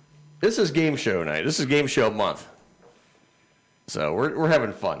 This is game show night. This is game show month. So we're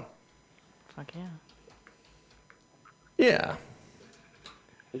having fun. Fuck yeah. Yeah.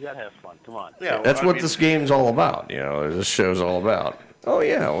 We gotta have fun. Come on. Yeah, That's what this game's all about. You know, this show's all about. Oh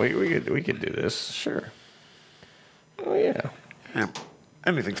yeah, we could do this. Sure. Oh yeah.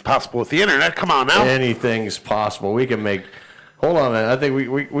 Anything's possible with the internet. Come on now. Anything's possible. We can make. Hold on, man. I think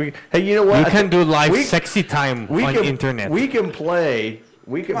we. Hey, you know what? You can do live sexy time on internet. We can play.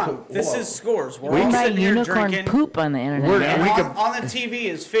 We can. Come on, this is Scores. We're We all got sitting here unicorn drinking. poop on the internet. And we on the TV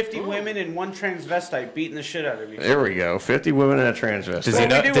is 50 women and 1 transvestite beating the shit out of each other. There we go. 50 women and a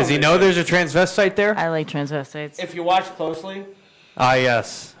transvestite. Does he know there's a transvestite there? I like transvestites. If you watch closely, Ah,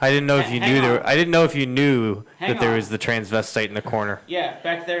 yes. I didn't know if you Hang knew on. I didn't know if you knew Hang that there on. was the transvestite in the corner. yeah,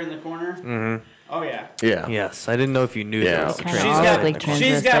 back there in the corner. Mm-hmm. Oh yeah. Yeah. Yes, I didn't know if you knew there was a Kinda transvestite. all got- like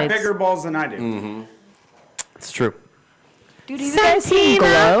She's got transvestites. bigger balls than I do. Mm-hmm. It's true. Dude, have you guys seen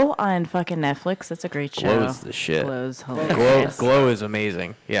Glow on fucking Netflix? That's a great show. Glow's the shit. Glow's Glow, hilarious. Glow is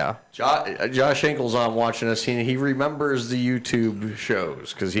amazing. Yeah. Josh Hinkle's on watching us. He remembers the YouTube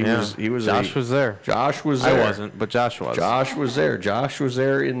shows because he was Josh was there. Josh was I there. wasn't, but Josh was. Josh was there. Josh was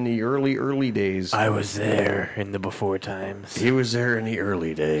there in the early days. I was there in the before times. He was there in the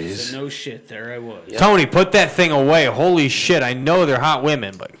early days. So no shit, there I was. Tony, put that thing away. Holy shit! I know they're hot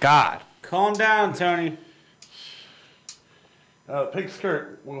women, but God. Calm down, Tony. Pink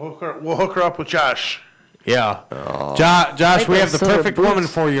skirt. We'll hook her up with Josh. Yeah. Oh. Josh, Like we those have the sort of perfect boots. woman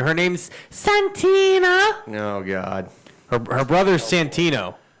for you. Her name's Santina. Oh God. Her brother's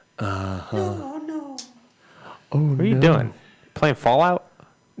Santino. No, no. Oh, What are you doing? Playing Fallout?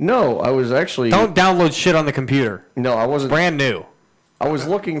 No, I was actually. Don't download shit on the computer. No, I wasn't. Brand new. I was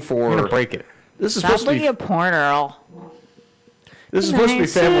looking for. I'm gonna break it. This is Stop supposed to looking be. at porn, Earl. This is supposed to be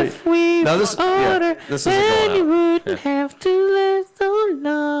family. Now this. Yeah, this isn't going out. Yeah. have to last so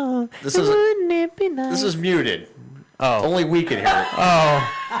long. This is. Wouldn't it be nice? This is muted. Oh. Only we can hear it. Oh.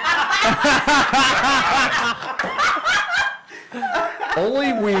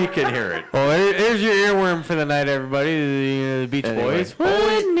 Only we can hear it. Well, here's your earworm for the night, everybody. The Beach Boys.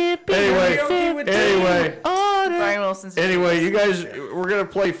 Anyway. Brian Wilson's. Anyway, you guys, we're gonna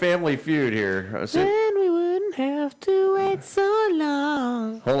play Family Feud here. Then we wouldn't have to wait so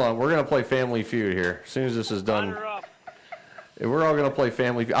long. Hold on, we're gonna play Family Feud here. As soon as this is done, we're all gonna play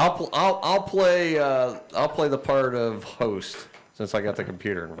Family Feud. I'll play the part of host since I got the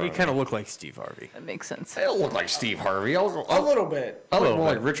computer in front. You of me. kind of look like Steve Harvey. That makes sense. I don't look like Steve Harvey. A little bit. I look more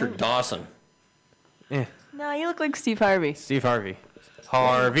like Richard Dawson. Yeah. No, you look like Steve Harvey. Steve Harvey.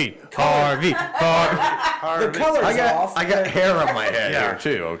 Harvey. The color's off. I got hair on my head here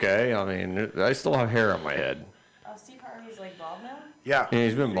too. Okay, I mean, I still have hair on my head. Oh, Steve Harvey's like bald now? Yeah. Yeah,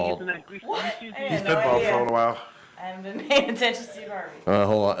 he's been bald. What? He's been bald for a little while. I haven't been paying attention to Steve Harvey.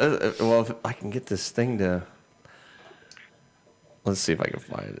 Hold on. Well, if I can get this thing to... Let's see if I can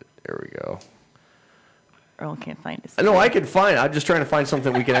find it. There we go. Earl can't find it. No, I can find it. I'm just trying to find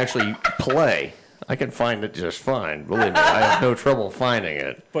something we can actually play. I can find it just fine. Believe me, I have no trouble finding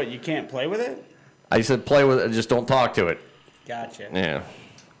it. But you can't play with it? I said play with it, just don't talk to it. Gotcha. Yeah.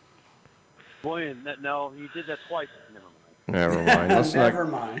 Boy, no, he did that twice. Never mind. Never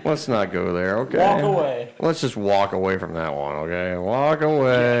mind. Let's not go there, okay? Walk away. Let's just walk away from that one, okay? Walk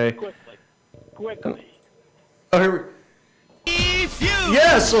away. Quickly. Oh, here we...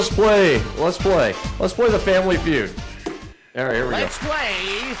 Yes, let's play. Let's play the Family Feud. All right, here we Let's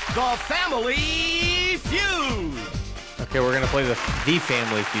play the Family Feud. Okay, we're going to play the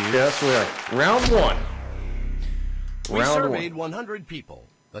Family Feud. Yes, we are. Round one. We surveyed 100 people.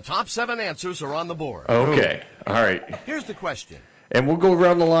 The top 7 answers are on the board. Okay, all right. Here's the question. And we'll go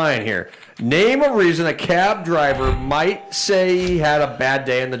around the line here. Name a reason a cab driver might say he had a bad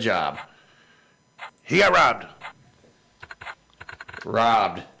day in the job. He got robbed.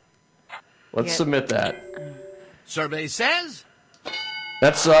 Robbed. Let's submit that. Survey says...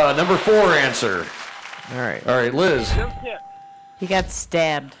 That's number 4 answer. All right. All right, Liz. He got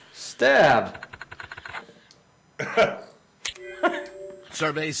stabbed. Stabbed.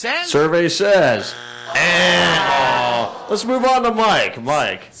 Survey says... Survey says... let's move on to Mike.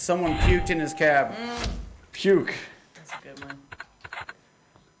 Mike. Someone puked in his cab. Puke. That's a good one.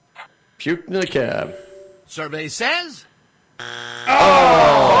 Puke in the cab. Survey says...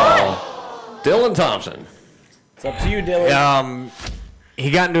 Oh! Dylan Thompson. It's up to you, Dylan. He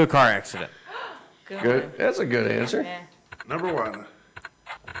got into a car accident. Good. That's a good answer. Yeah. Number 1.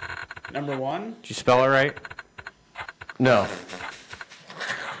 Number 1? Did you spell it right? No.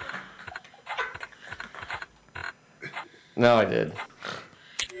 No, I did.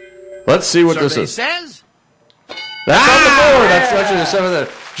 Let's see what this is. Says... That's on the board. That's actually the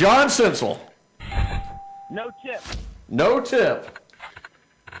 7th. John Sinsel. No tip. No tip.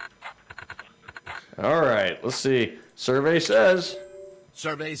 All right. Let's see. Survey says.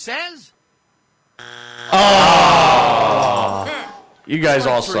 Survey says... Oh! You guys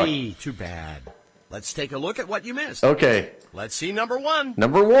all suck. Too bad. Let's take a look at what you missed. Okay. Let's see number 1.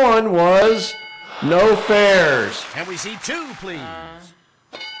 Number 1 was no fares. And we see 2, please.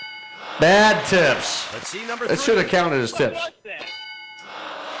 Bad tips. Let's see number 3. That should have counted as tips.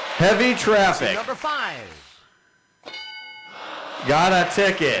 Heavy traffic. See number 5. Got a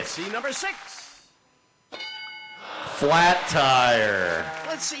ticket. See number 6. Flat tire.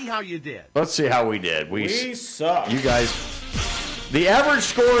 Let's see how you did. Let's see how we did. We suck. You guys. The average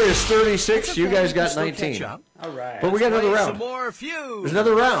score is 36. You guys got 19. All right. But we got another round. Some more Feud. There's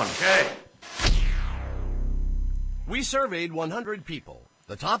another round. Okay. We surveyed 100 people.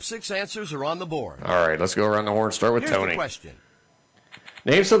 The top 6 answers are on the board. All right, let's go around the horn. Start with Here's Tony. The question.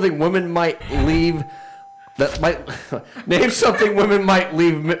 Name something women might leave. Name something women might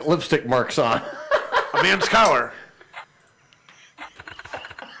leave lipstick marks on. A man's collar.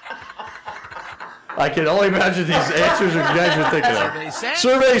 I can only imagine these answers you guys are thinking of.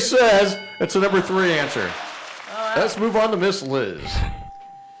 Survey says it's a number 3 answer. Let's move on to Miss Liz.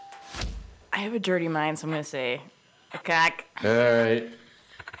 I have a dirty mind, so I'm going to say a cock. All right.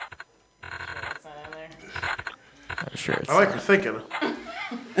 That's not on there. I'm sure it's I like your thinking.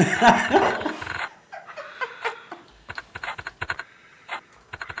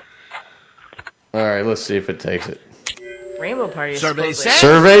 All right, let's see if it takes it. Rainbow Party. Survey says.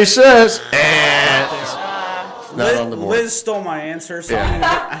 Survey says. And not on the board. Liz stole my answer, so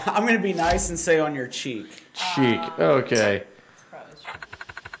I'm going to be nice and say on your cheek. Cheek. Okay.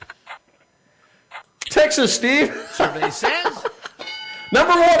 Texas, Steve. Survey says.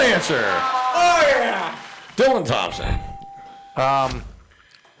 Number 1 answer. Oh, yeah. Dylan Thompson.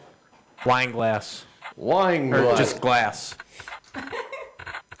 Wine glass. Wine Or glass. just glass.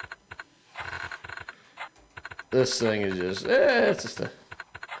 This thing is just, it's just a...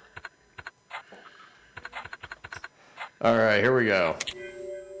 All right, here we go.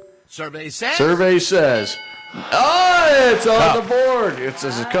 Survey says. Survey says. Oh, it's on the board. It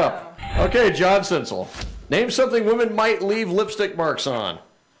says a cup. Okay, John Sinsel. Name something women might leave lipstick marks on.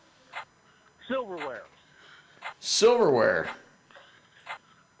 Silverware. Silverware.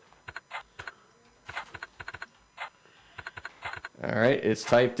 All right, it's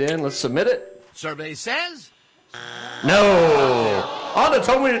typed in. Let's submit it. Survey says. No. On to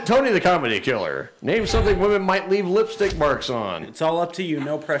Tony the Comedy Killer. Name something women might leave lipstick marks on. It's all up to you.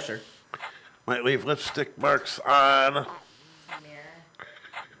 No pressure. Might leave lipstick marks on.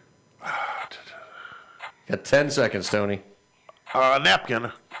 Got 10 seconds, Tony.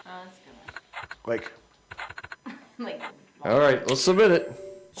 Napkin. Like. All right, let's submit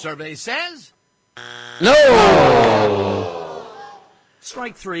it. Survey says no.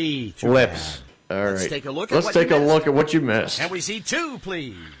 Strike 3. Lips. All right. Let's take a look at Let's what take you a missed. look at what you missed. Can we see 2,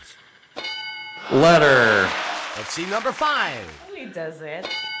 please? Letter. Let's see number 5. He does it.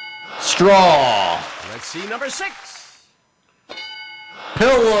 Straw. Let's see number 6.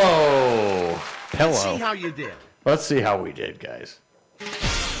 Pillow. Let's see how you did. Let's see how we did, guys.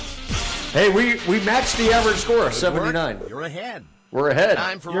 Hey, we matched the average score of 79. You're ahead. We're ahead.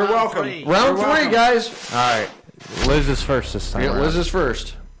 Time for You're round welcome. 3. Round You're 3, welcome. guys. All right. Liz is first this time. Yeah, around. Liz is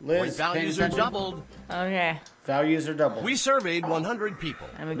first. Point Liz, values paying are attention? doubled. Okay. Values are double. We surveyed 100 people.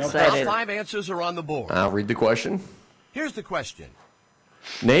 I'm Top excited. 5 answers are on the board. I'll read the question. Here's the question.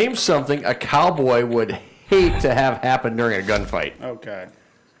 Name something a cowboy would hate to have happen during a gunfight. Oh, God.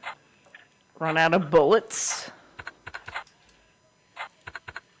 Run out of bullets.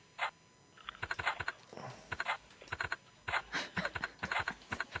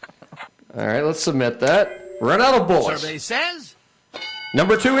 All right, let's submit that. Run out of bullets. Survey says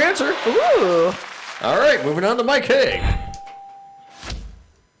Number 2 answer. Ooh. All right, moving on to Mike Haig.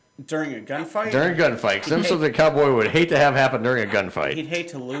 During a gunfight? During a gunfight. Name something a cowboy would hate to have happen during a gunfight. He'd hate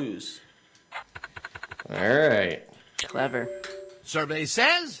to lose. All right. Clever. Survey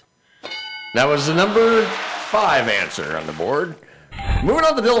says That was the number 5 answer on the board. Moving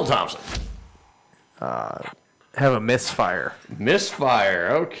on to Dylan Thompson. Have a misfire. Misfire.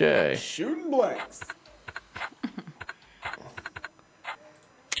 Okay. Shooting blanks.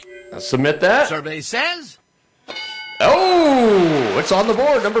 Let's submit that. Survey says Oh, it's on the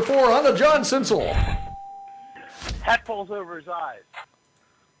board. Number 4 on the John Sinsel. Hat falls over his eyes.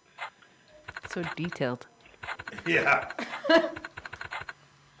 So detailed. Yeah.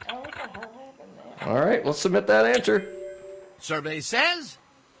 All right, let's submit that answer. Survey says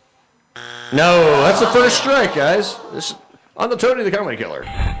No, that's the first strike, guys. This on the Tony the Comedy Killer.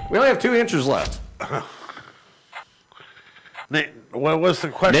 We only have 2 answers left. What was the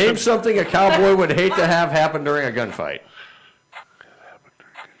question? Name something a cowboy would hate to have happen during a gunfight.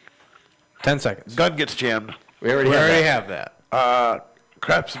 10 seconds. Gun gets jammed. We already have that.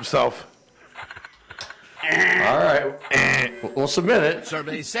 Craps himself. All right, we'll submit it.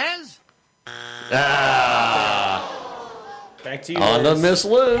 Survey says Back to you, On to Liz. Miss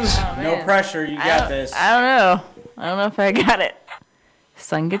Liz. No pressure. You got this. I don't know. I don't know if I got it.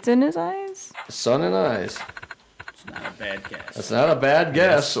 Sun gets in his eyes. Sun and eyes. It's not a bad guess. That's not a bad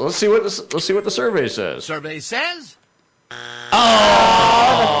guess. So let's see what the survey says. Survey says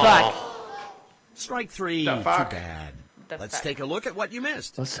Oh, the fuck. strike 3. The fuck? Too bad. The Let's fuck. take a look at what you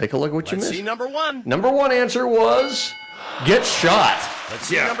missed. Let's take a look at what you Let's missed. see number 1. Number 1 answer was get shot. Let's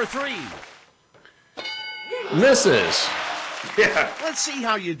see number 3. Misses. Yeah. Let's see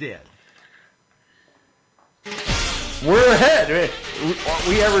how you did. We're ahead.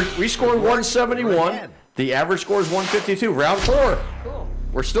 We scored 171. We're ahead. The average score is 152. Round 4. Cool.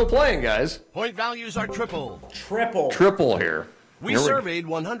 We're still playing, guys. Point values are tripled. Triple here. We surveyed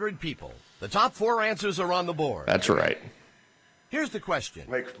 100 people. The top 4 answers are on the board. That's right. Here's the question.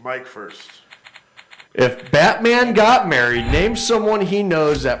 Mike first. If Batman got married, name someone he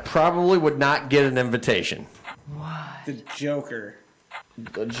knows that probably would not get an invitation. The Joker.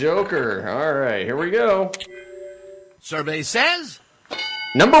 The Joker. All right, here we go. Survey says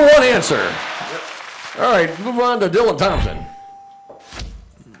Number 1 answer. All right, move on to Dylan Thompson.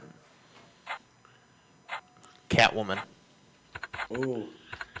 Catwoman. Ooh.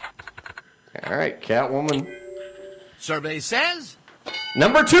 All right, Catwoman. Survey says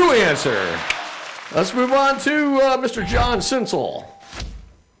Number 2 answer. Let's move on to Mr. John Sinsel.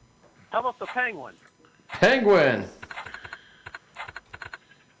 How about the Penguin? Penguin.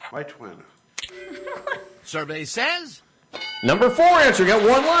 My twin. Survey says Number 4 answer. Got 1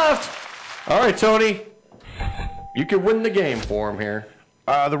 left. All right, Tony. You could win the game for him here.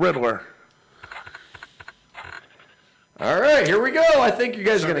 The Riddler. All right, here we go. I think you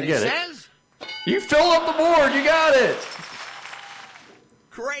guys are going to get says it. You fill up the board. You got it.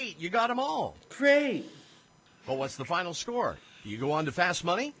 great, you got them all. Great. But what's the final score? Do you go on to fast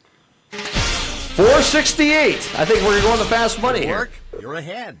money? 468. I think we're going to fast money Good here. work. You're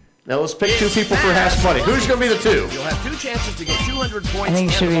ahead. Now let's pick 2 people for fast money. Who's going to be the 2? You'll have 2 chances to get 200 points. I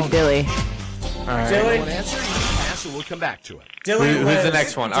think it should be Billy. All right. Dilly. One answer, you can pass, and we'll come back to it. Who's the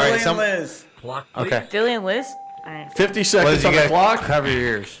next one? All right, Dilly and Liz. Okay. Dilly and Liz? 50 seconds on the clock. Cover your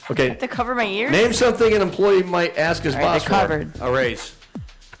ears. Okay. I have to cover my ears? Name something an employee might ask his All right, boss they're for. covered. A raise.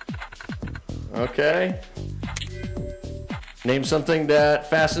 Okay. Name something that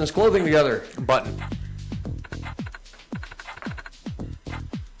fastens clothing together. A button.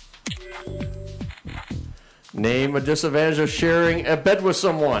 Name a disadvantage of sharing a bed with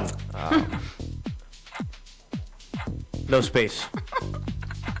someone. No space.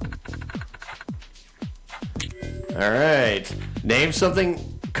 All right. Name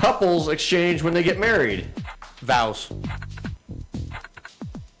something couples exchange when they get married. Vows.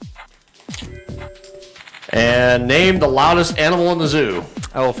 And name the loudest animal in the zoo.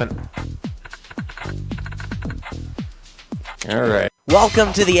 Elephant. All right.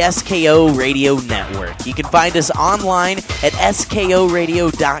 Welcome to the SKO Radio Network. You can find us online at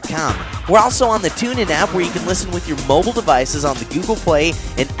skoradio.com. We're also on the TuneIn app where you can listen with your mobile devices on the Google Play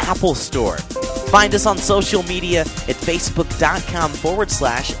and Apple Store. Find us on social media at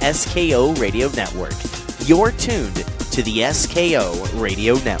facebook.com/SKO Radio Network. You're tuned to the SKO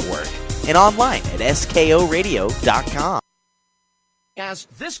Radio Network and online at skoradio.com. Ask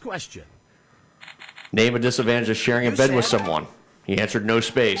this question. Name a disadvantage of sharing a bed with someone. He answered no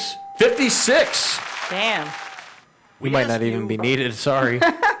space. 56. Damn. We might not even be needed. Sorry.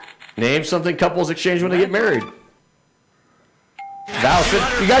 Name something couples exchange when they get married. Vows.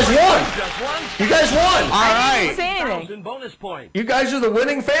 You guys won. You guys won. All right. Say anything. Bonus point. You guys are the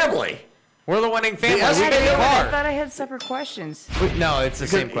winning family. We're the winning family. The We made a I car. thought I had separate questions. No, it's the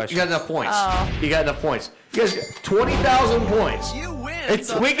same question. You got enough points. Oh. You got enough points. You guys got 20,000 points. You win.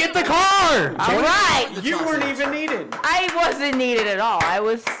 We get the car. All right. You weren't even needed. I wasn't needed at all. I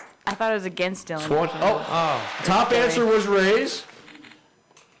thought I was against Dylan. Top answer was raise.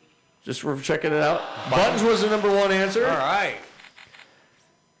 Just for checking it out. Buttons was the number one answer. All right.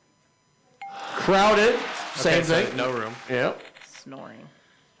 Crowded. Same Okay, so thing. no room. Yep. Snoring.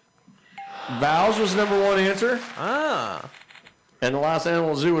 Vows was the number one answer. Ah. And the last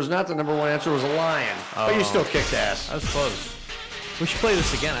animal zoo was not the number one answer, was a lion. But you still kicked ass. That was close. We should play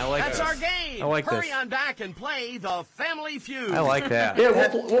this again. I like That's this. our game. I like Hurry this. on back and play the Family Feud. I like that. Yeah,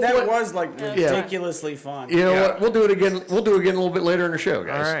 That was like ridiculously fun. You know what? We'll do it again. We'll do it again a little bit later in the show,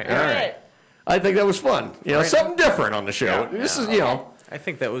 guys. All right. All right. I think that was fun. You know, Right. something different on the show. Yeah. This is, you know, I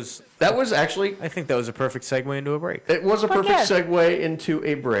think that was actually. I think that was a perfect segue into a break. It was a perfect segue into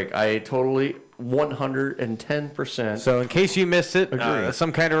a break. I totally 110%. So in case you missed it, Agree.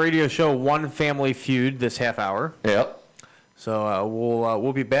 some kind of radio show, One Family Feud this half hour. Yep. So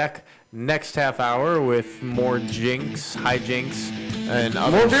we'll be back next half hour with more jinx, hijinks, and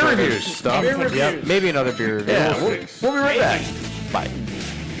other More beer sort of reviews. stuff. Beer Yep, reviews. maybe another beer review. Yeah, We'll we'll be right back. Bye.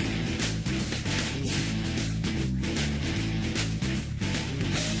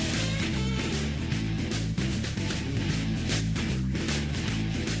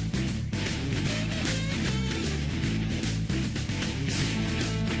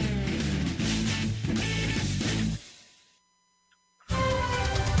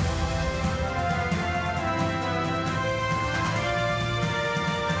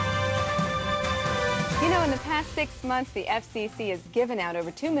 You know, in the past 6 months, the FCC has given out over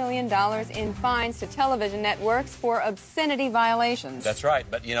 $2 million in fines to television networks for obscenity violations. That's right.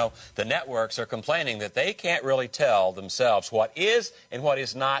 But, you know, the networks are complaining that they can't really tell themselves what is and what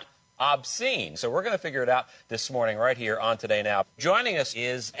is not obscene. So we're going to figure it out this morning right here on Today Now. Joining us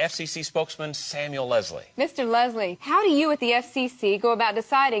is FCC spokesman Samuel Leslie. Mr. Leslie, how do you at the FCC go about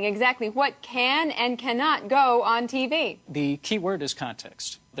deciding exactly what can and cannot go on TV? The key word is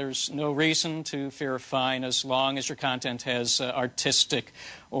context. There's no reason to fear a fine as long as your content has artistic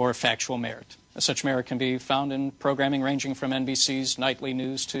or factual merit. Such merit can be found in programming ranging from NBC's nightly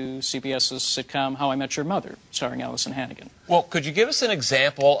news to CBS's sitcom How I Met Your Mother, starring Allison Hannigan. Well, could you give us an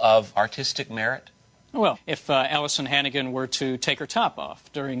example of artistic merit? Well, if Allison Hannigan were to take her top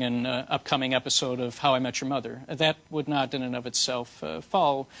off during an upcoming episode of How I Met Your Mother, that would not in and of itself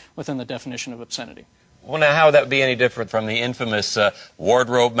fall within the definition of obscenity. Well, now, how would that be any different from the infamous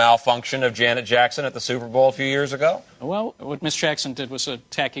wardrobe malfunction of Janet Jackson at the Super Bowl a few years ago? Well, what Miss Jackson did was a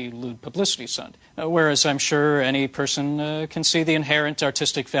tacky, lewd publicity stunt. Whereas I'm sure any person can see the inherent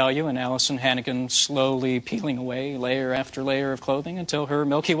artistic value in Allison Hannigan slowly peeling away layer after layer of clothing until her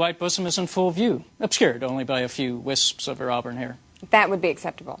milky white bosom is in full view, obscured only by a few wisps of her auburn hair. That would be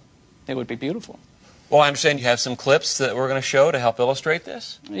acceptable. It would be beautiful. Well, I understand you have some clips that we're going to show to help illustrate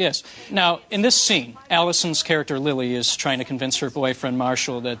this. Yes. Now, in this scene, Allison's character Lily is trying to convince her boyfriend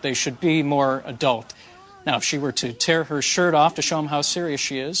Marshall that they should be more adult. Now, if she were to tear her shirt off to show him how serious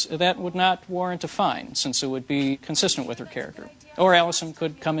she is, that would not warrant a fine, since it would be consistent with her character. Or Allison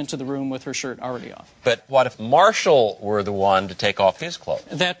could come into the room with her shirt already off. But what if Marshall were the one to take off his clothes?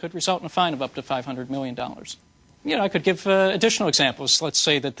 That could result in a fine of up to $500 million. You know, I could give additional examples. Let's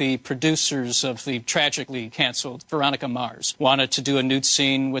say that the producers of the tragically canceled Veronica Mars wanted to do a nude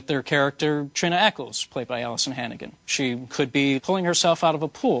scene with their character, Trina Eccles, played by Allison Hannigan. She could be pulling herself out of a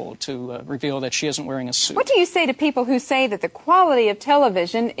pool to reveal that she isn't wearing a suit. What do you say to people who say that the quality of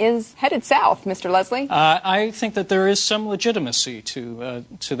television is headed south, Mr. Leslie? I think that there is some legitimacy to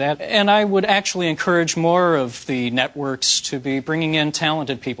that, and I would actually encourage more of the networks to be bringing in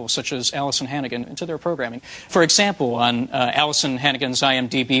talented people such as Allison Hannigan into their programming. For example, on Allison Hannigan's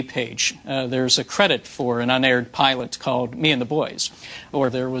IMDb page, there's a credit for an unaired pilot called Me and the Boys. Or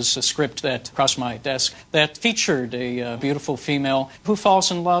there was a script that crossed my desk that featured a beautiful female who falls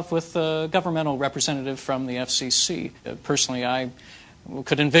in love with a governmental representative from the FCC. Personally, I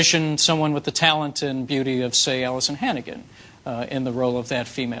could envision someone with the talent and beauty of, say, Allison Hannigan in the role of that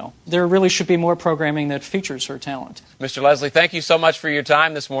female. There really should be more programming that features her talent. Mr. Leslie, thank you so much for your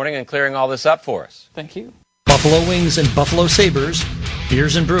time this morning and clearing all this up for us. Thank you. Buffalo Wings and Buffalo Sabres,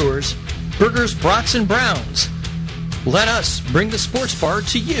 beers and brewers, burgers, brats, and browns. Let us bring the sports bar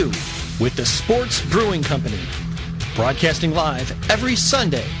to you with the Sports Brewing Company. Broadcasting live every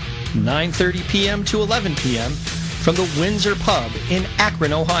Sunday, 9:30 p.m. to 11 p.m. from the Windsor Pub in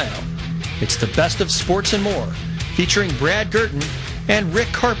Akron, Ohio. It's the best of sports and more, featuring Brad Gurton and Rick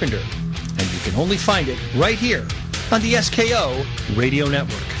Carpenter. And you can only find it right here on the SKO Radio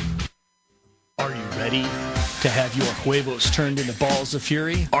Network. Are you ready to have your huevos turned into balls of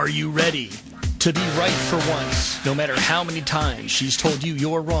fury? Are you ready to be right for once, no matter how many times she's told you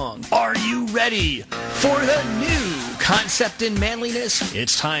you're wrong? Are you ready for the new concept in manliness?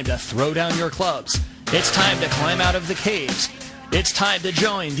 It's time to throw down your clubs. It's time to climb out of the caves. It's time to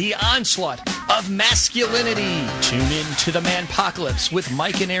join the onslaught of masculinity. Tune in to the Manpocalypse with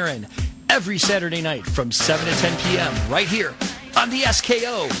Mike and Aaron every Saturday night from 7 to 10 p.m. right here on the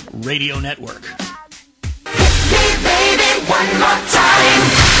SKO Radio Network. Baby, one more time.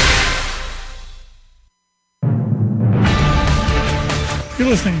 You're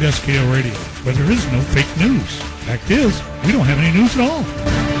listening to SKO Radio, but there is no fake news. Fact is, we don't have any news at all.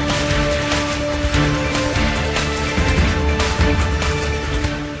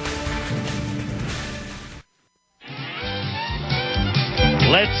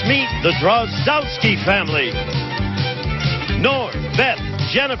 Let's meet the Drozdowski family. Norm, Beth,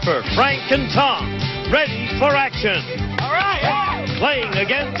 Jennifer, Frank, and Tom. Ready for action. All right. Playing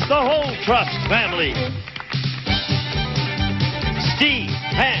against the whole Trust family. Steve,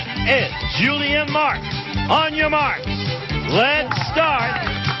 Pam, Ed, Julie, and Mark. On your marks. Let's start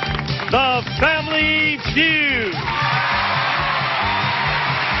the Family Feud.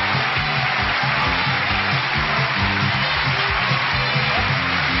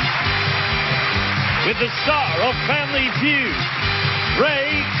 With the star of Family Feud,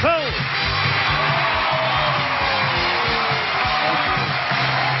 Ray Cohn.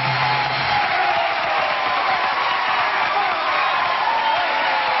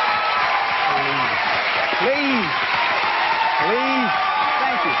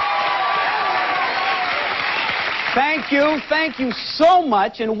 Thank you so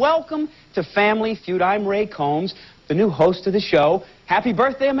much, and welcome to Family Feud. I'm Ray Combs, the new host of the show. Happy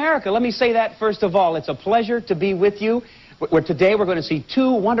birthday, America. Let me say that first of all. It's a pleasure to be with you. Today we're going to see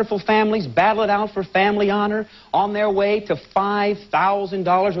two wonderful families battle it out for family honor on their way to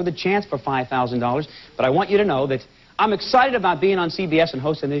 $5,000, or the chance for $5,000. But I want you to know that I'm excited about being on CBS and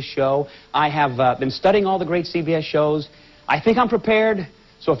hosting this show. I have been studying all the great CBS shows. I think I'm prepared.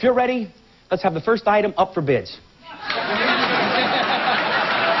 So if you're ready, let's have the first item up for bids.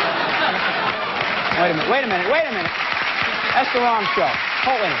 Wait a minute. That's the wrong show.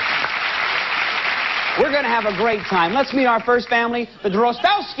 Hold on. We're going to have a great time. Let's meet our first family, the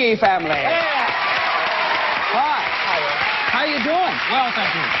Drozdowski family. Yeah. Hi. How are you doing? Well,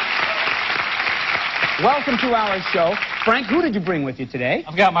 thank you. Welcome to our show. Frank, who did you bring with you today?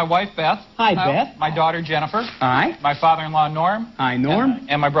 I've got my wife, Beth. Hi, Beth. My daughter, Jennifer. Hi. My father-in-law, Norm. Hi, Norm.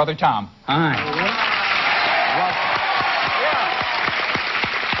 And my brother, Tom. Hi.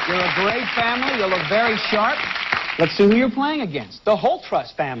 You're a great family. You look very sharp. Let's see who you're playing against. The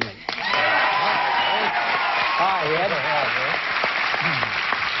Holtrust family. Hi, Ed.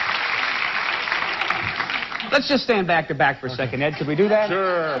 Let's just stand back to back for a second, Ed. Could we do that?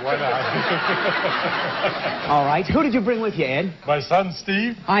 Sure, why not? All right. Who did you bring with you, Ed? My son,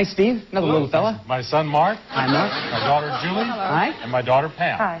 Steve. Hi, Steve. Another little fella. My son, Mark. Hi, Mark. My daughter, Julie. Hi. And my daughter,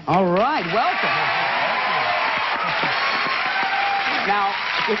 Pam. Hi. All right. Welcome. Now,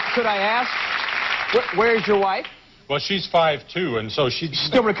 could I ask, where's your wife? Well, she's 5'2", and so she's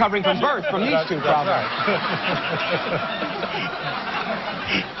Still recovering from birth from these two problems.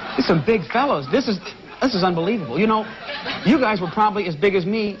 These are some big fellows. This is unbelievable. You know, you guys were probably as big as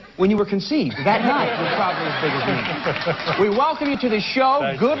me when you were conceived. That night, you were probably as big as me. We welcome you to the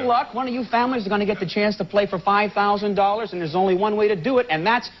show. Good luck. One of you families is going to get the chance to play for $5,000, and there's only one way to do it, and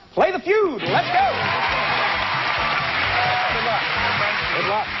that's play the feud. Let's go. Good luck. Good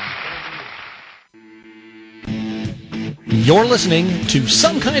luck. You're listening to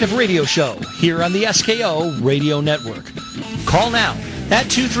Some Kind of Radio Show here on the SKO Radio Network. Call now at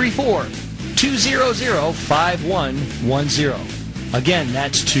 234-200-5110. Again,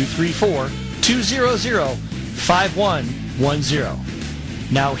 that's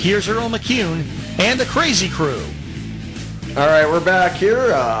 234-200-5110. Now here's Earl McCune and the Crazy Crew. All right, we're back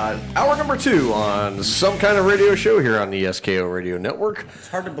here. Hour number 2 on Some Kind of Radio Show here on the SKO Radio Network. It's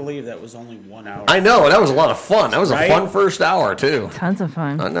hard to believe that was only 1 hour. I know, that was a lot of fun. That was a fun first hour, too. Tons of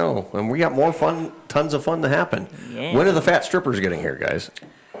fun. I know, and we got more fun, tons of fun to happen. Yeah. When are the fat strippers getting here, guys?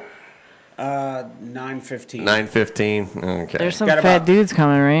 9:15. 9:15. Okay. There's some fat dudes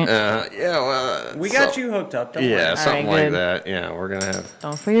coming, right? Yeah, well... we got you hooked up, don't worry. Something All right, like good. that. Yeah, we're going to have...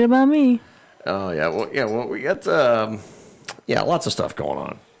 Don't forget about me. Oh, yeah. Well, we got... lots of stuff going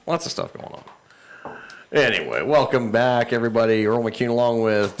on. Anyway, welcome back, everybody. Earl McCune along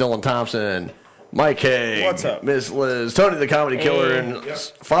with Dylan Thompson, Mike Hay. What's up? Miss Liz, Tony the Comedy Killer, and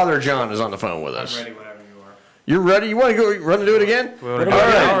Father John is on the phone with us. I'm ready whenever you are. You're ready? You want to go run and do it again? Do we want to do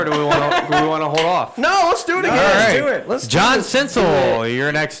it now, or do we want to hold off? No, let's do it again. Let's do it. Let's John do it. Sinsel,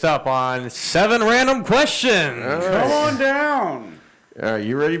 you're next up on 7 Random Questions. Right. Come on down. All right,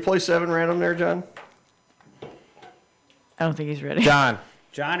 you ready to play 7 random there, John? I don't think he's ready. John.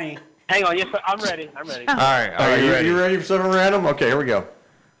 Johnny. Hang on, yes, sir. I'm ready. I'm ready. All right, are you ready? You ready for 7 random? Okay, here we go.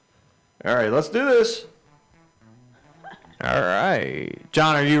 All right, let's do this. All right.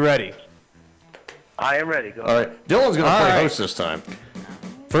 John, are you ready? I am ready. Go All right, Dylan's going to play host this time.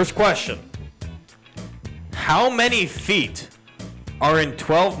 First question. How many feet are in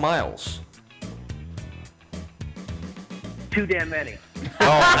 12 miles? Too damn many.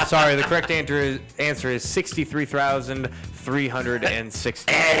 Oh, I'm sorry. The correct answer is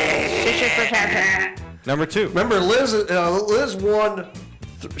 63,360. Number 2. Remember, Liz won.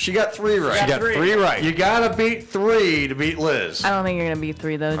 She got 3 right. She got 3 right. You got to beat 3 to beat Liz. I don't think you're going to beat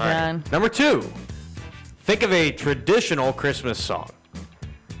 3, though, John. Right. Number 2. Think of a traditional Christmas song.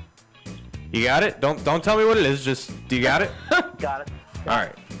 You got it? Don't tell me what it is. Just, do you got it? Got it. All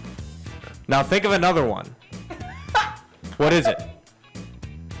right. Now think of another one. What is it?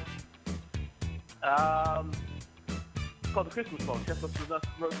 It's called the Christmas song. Chestnuts was us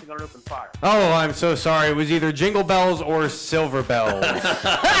roasting on an open fire. Oh, I'm so sorry. It was either Jingle Bells or Silver Bells.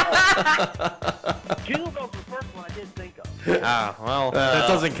 Jingle Bells was the first one I did think of. Well, that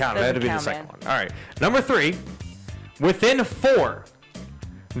doesn't count. That had to be the second one. All right. Number 3. Within 4,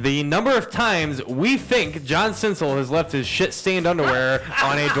 the number of times we think John Sinsel has left his shit-stained underwear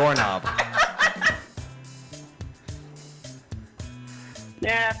on a doorknob.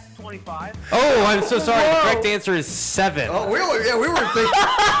 Yeah, 25. Oh, I'm so sorry. The correct answer is 7. Oh, we were thinking.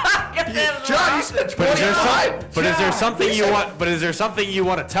 John, you said 25. But is there something you want? But is there something you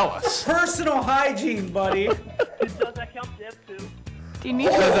want to tell us? Personal hygiene, buddy. Does that count to F2? Do you need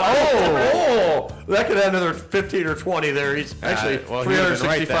that could add another 15 or 20 there. He's actually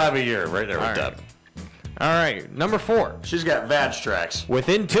 365 a year right there with that. All right, number 4. She's got vag tracks.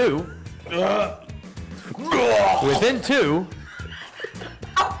 Within 2. Within 2.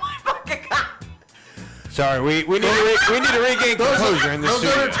 Oh my fucking God. Sorry, we need to regain composure in this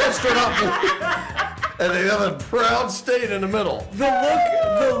studio. Those are textured up, and they have a proud stain in the middle.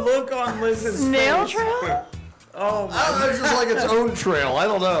 The look on Liz's Snail face. trail? Oh my! It's just like its own trail. I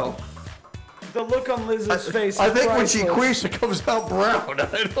don't know. The look on Liz's face. I is think when she priceless. queefs, it comes out brown.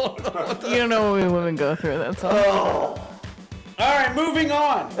 I don't know. You don't know what we women go through, that's all. Oh. All right, moving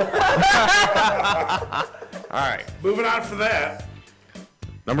on. All right, Moving on for that.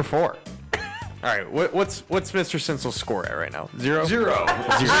 number 4. All right, what's Mr. Sinsel's score at right now? 0? 0.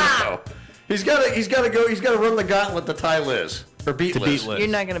 He's got to run the gauntlet to tie Liz or beat Liz. You're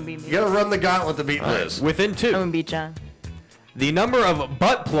not going to beat me. You got to run the gauntlet to beat Liz. Within 2. I'm going to beat John. The number of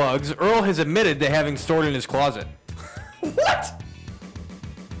butt plugs Earl has admitted to having stored in his closet. What?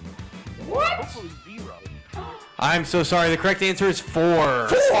 Hopefully 0. I'm so sorry. The correct answer is 4. 4.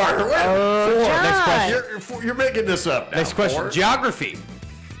 4. Next question. You're making this up now. Next question. 4. Geography.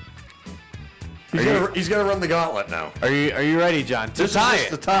 He's gonna run the gauntlet now. Are you ready, John? To This tie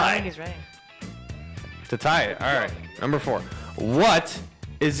is it. the I tie. think he's ready. To tie it. All right. Number 4. What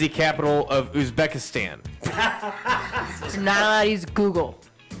is the capital of Uzbekistan? You're not allowed to use Google.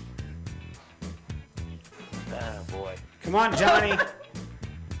 Oh, boy. Come on, Johnny.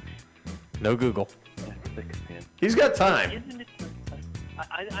 No Google. He's got time. Isn't it,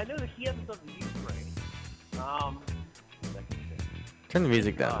 I know that he hasn't done the Ukraine. Turn the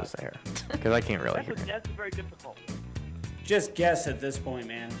music down just there, because I can't really hear. That's very difficult. Just guess at this point,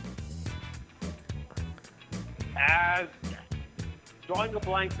 man. Drawing a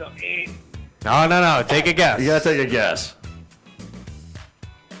blank, though. No. Take a guess. You gotta take a guess.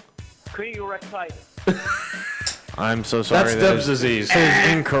 Craniorectitis. I'm so sorry. That's Deb's disease. That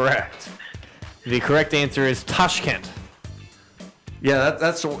is incorrect. The correct answer is Tashkent. Yeah,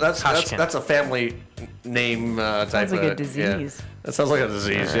 that's a family name type. Sounds like of a disease. Yeah. That sounds like a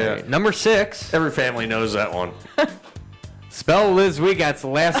disease. All right. Yeah. Number 6. Every family knows that one. Spell Liz Zwegat's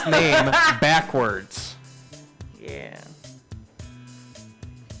last name backwards. Yeah.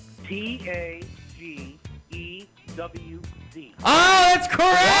 Tagewz. Oh, that's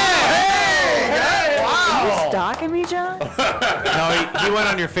correct! Hey! Are you Wow! stalking me, John? No, he went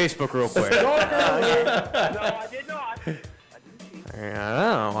on your Facebook real quick. No, I did not.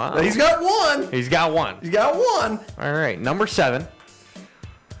 Oh, wow. He's got one. He's got one. He's got one. All right, number 7.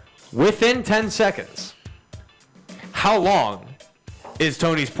 Within 10 seconds, how long is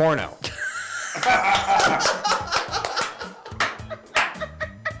Tony's porno?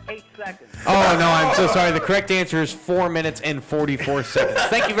 8 seconds. Oh, no, I'm so sorry. The correct answer is 4 minutes and 44 seconds.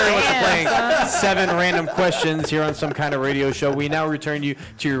 Thank you very much for playing 7 random questions here on Some Kind of Radio Show. We now return you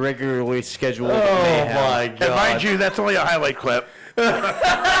to your regularly scheduled mayhem. My God. And mind you, that's only a highlight clip. Our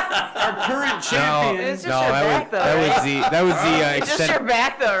current champion. It's just your back, though, that right? was the It's just your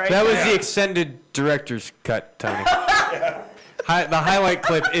back, though, right? That was the extended director's cut, Tony. The highlight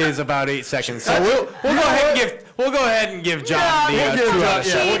clip is about 8 seconds, so we'll go ahead and give John the 2 out of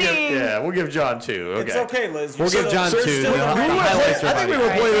 7. We'll give John 2. Okay. It's okay, Liz. We'll give John 2. The highlights are I think we about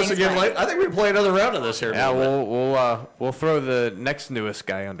would play this again. I think we play another round of this here. Yeah, we'll throw the next newest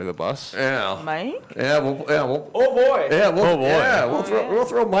guy under the bus. Yeah. Mike? Yeah, we'll Oh boy. Yeah, Oh, boy. Yeah, we'll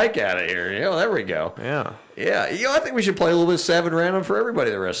throw Mike at it here. Yeah, there we go. Yeah. Yeah, I think we should play a little bit of 7 random for everybody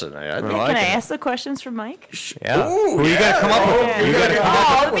the rest of the night. Can I ask the questions for Mike? Yeah. Ooh, Well, you gotta come up with them. You gotta come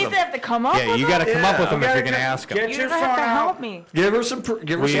up Oh, with we them. have to come up with Yeah, you them? gotta come up with them if you're gonna ask them. Get You're your going to have phone to out. help me. Give her some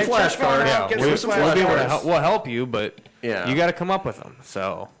flashcards. Yeah, Get we'll some be able to flashcards. we'll help you, but Yeah. you gotta come up with them.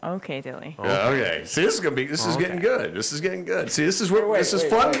 So Okay, Dilly. Yeah, okay. See, this is getting good. This is getting good. See, this is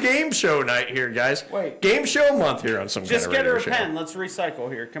fun game show night here, guys. Wait. Game show month here on Some Just Kind get of her a Radio Show. pen. Let's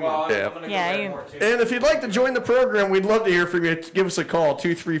recycle here. Come on. Yeah. And if you'd like to join the program, we'd love to hear from you. Give us a call,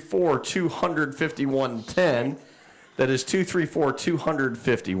 234-200-5110. That is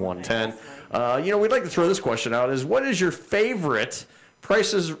 234-200-5110. We'd like to throw this question out: what is your favorite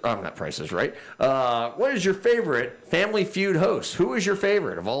not Prices Right? What is your favorite Family Feud host? Who is your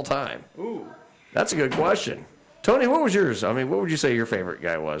favorite of all time? Ooh. That's a good question. Tony, what was yours? I mean, what would you say your favorite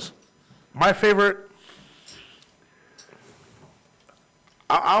guy was? My favorite.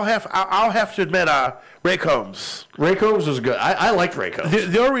 I'll have to admit, Ray Combs. Ray Combs was good. I liked Ray Combs.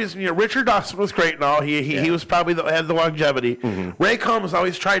 The only reason, Richard Dawson was great and all. He was probably had the longevity. Mm-hmm. Ray Combs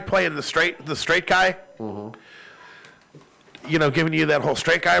always tried playing the straight guy. Mm-hmm. Giving you that whole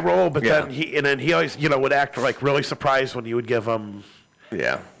straight guy role, but then he always would act like really surprised when you would give him.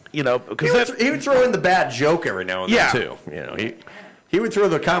 Yeah. Because he would throw in the bad joke every now and then too. He would throw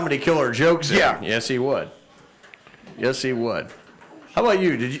the comedy killer jokes in. Yeah. Yes, he would. Yes, he would. How about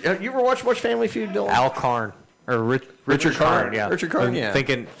you? Did you ever watch much Family Feud, Dylan? Al Karn or Richard Karn. Yeah. Richard Karn. Yeah.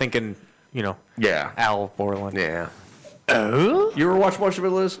 Thinking. Yeah. Al Borland. Yeah. Oh. You ever watch much of it,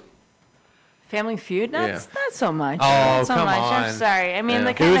 Liz? Family Feud? Not so much. Oh, Not so come much. on. I'm sorry. I mean, Yeah. the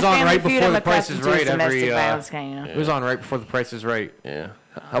It kind was of on Family right Feud before I'm The Price is accustomed to Right. is domestic violence kind. It was on right before The Price is Right. Yeah.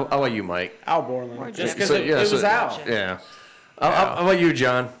 How about you, Mike? Al Borland. Just because it was Al. Yeah. How about you,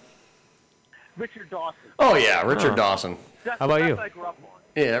 John? Richard Dawson. Oh yeah, Richard Dawson. How about you? I grew up on.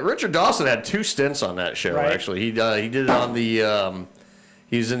 Yeah, Richard Dawson had 2 stints on that show. Right. Actually, he did it on the.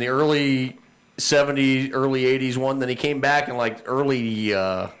 He was in the early '70s, early '80s one. Then he came back in like early.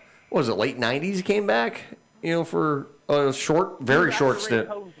 What was it? Late '90s. He came back. For a very short stint.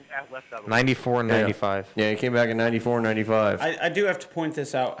 94 and 95. Yeah, he came back in 94 and 95. I do have to point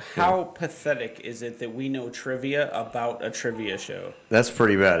this out. How pathetic is it that we know trivia about a trivia show? That's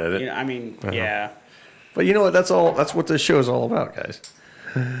pretty bad, isn't it? Yeah. But you know what? That's what this show is all about, guys.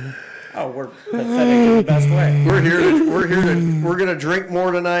 Oh, we're pathetic in the best way. We're gonna drink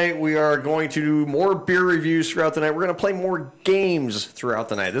more tonight. We are going to do more beer reviews throughout the night. We're gonna play more games throughout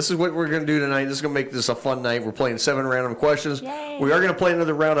the night. This is what we're gonna do tonight. This is gonna make this a fun night. We're playing 7 random questions. Yay. We are gonna play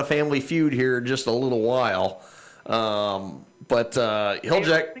another round of Family Feud here in just a little while. But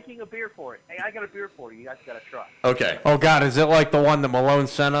Hilljack. Thinking a beer for it. Hey, I got a beer for you. You guys got to try. Okay. Oh God, is it like the one that Malone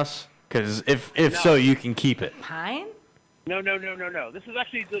sent us? Because if so, you can keep it. Pine? No. This is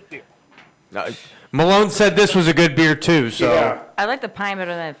actually a good beer. No, Malone said this was a good beer too. So I like the pine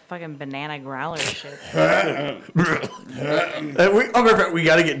better than that fucking banana growler shit. We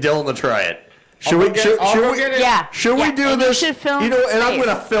got to get Dylan to try it. Should we do And this? You should film and I'm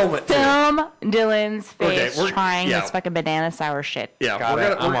going to film it too. Film Dylan's face trying yeah. this fucking banana sour shit. Yeah,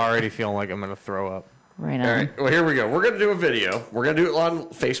 I'm already feeling like I'm going to throw up. Right on. All right, well, here we go. We're going to do a video. We're going to do it on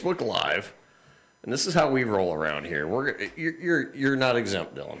Facebook Live. And this is how we roll around here. You're not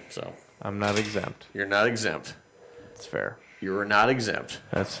exempt, Dylan. So I'm not exempt. You're not exempt. That's fair. You are not exempt.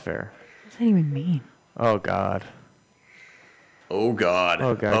 That's fair. What does that even mean? Oh God. Oh God.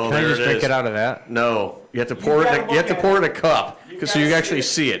 Oh God. Oh, Can I there just drink is. it out of that? No. You have to pour it. You have to pour it in a cup so you actually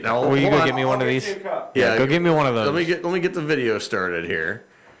see it. Now, will you hold go on. get me one of these? Yeah, go get me one of those. Let me get the video started here.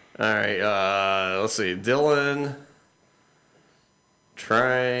 All right. Let's see. Dylan.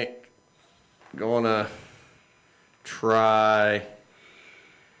 Gonna try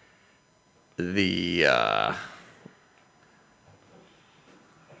the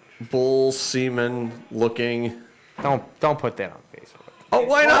bull semen looking. Don't put that on Facebook. Oh,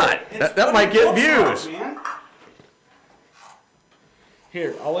 why not? That might get views.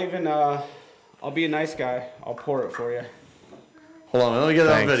 Here, I'll be a nice guy. I'll pour it for you. Hold on, let me get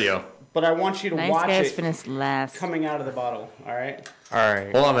it on video. But I want you to Nice watch guys it finish last. coming out of the bottle. All right. All right.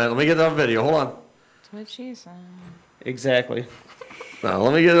 Hold on, man. Let me get it on video. Hold on. That's what she said. Exactly. Now,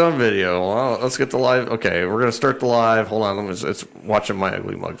 let me get it on video. Well, let's get the live. Okay, we're going to start the live. Hold on. It's watching my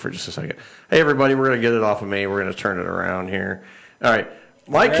ugly mug for just a second. Hey, everybody, we're going to get it off of me. We're going to turn it around here. All right.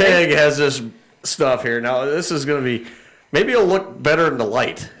 My keg has this stuff here. Now, this is going to be, maybe it'll look better in the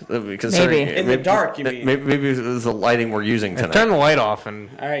light. Maybe. In the dark, you mean? Maybe it's the lighting we're using tonight. Turn the light off and.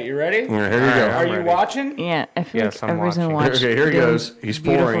 All right, you ready? All right, here we go. Are you watching? Yeah, I feel Yes, like I'm everybody's gonna watch. watching. Okay, here he Dylan's goes. He's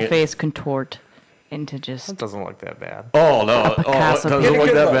pouring beautiful it. face contort into just. That doesn't look that bad. Oh, no. A Picasso Doesn't Get a look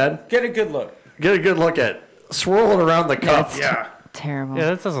good that look. bad? Get a good look. Get a good look at it. Swirl it around the cup. Yeah. Terrible. Yeah,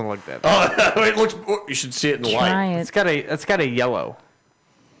 that doesn't look that bad. Oh, it looks. You should see it in the light. Try it. It's got a yellow.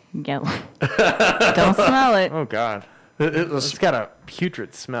 Yellow. Don't smell it. Oh God. It's got a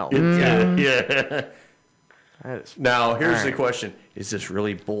putrid smell. Yeah. That is, Now, here's all the right. question. Is this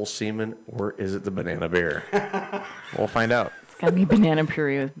really bull semen or is it the banana beer? We'll find out. It's gotta be banana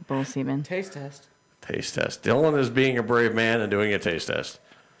puree with bull semen. Taste test. Taste test. Dylan is being a brave man and doing a taste test.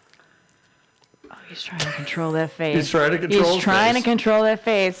 Oh, he's trying to control that face. He's trying to control He's his trying face. to control that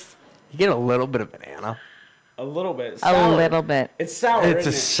face. You get a little bit of banana. A little bit. A little bit. It's sour. It's a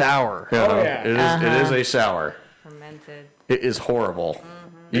isn't it? sour. Oh, yeah. It is a sour. Fermented. It is horrible.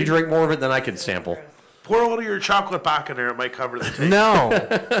 You drink more of it than I can sample. Pour a little of your chocolate back in there. It might cover the taste. No.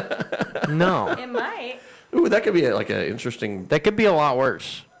 No. It might. Ooh, that could be like an interesting. That could be a lot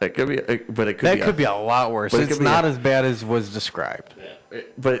worse. That could be, but it could That be. could be a lot worse. but it It's could be not as bad as was described.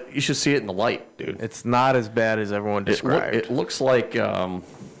 But you should see it in the light, dude. It's not as bad as everyone described. It looks like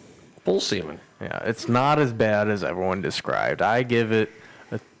bull semen. Yeah, it's not as bad as everyone described. I give it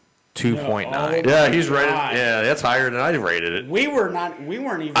a 2.9. Yeah, he's rated. God. Yeah, that's higher than I rated it. We weren't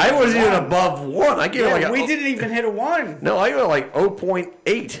even. I wasn't even one. above 1. I gave it like we didn't even hit a 1. No, I gave it like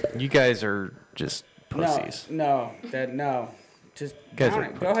 0.8. You guys are just pussies. No. Just Guys count are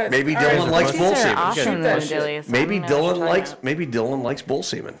it. Go ahead. Maybe All Dylan likes bull These are semen. awesome, though, Dilly, so Maybe I don't know what Dylan you're likes. talking Maybe Dylan likes bull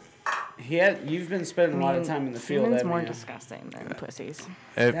semen. You've been spending a lot of time in the field. Semen's haven't more you? disgusting than pussies.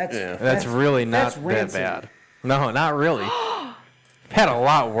 That's really not that rancid. bad. No, not really. I've had a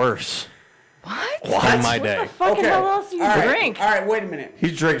lot worse. What? In my day. What the fucking hell else do you drink? All right, wait a minute.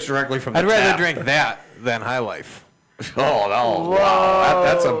 He drinks directly from the I'd rather tap. drink that than High Life. Oh, no. Wow.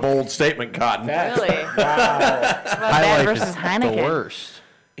 That's a bold statement, Cotton. Really? Wow. Bad versus is Heineken. the worst.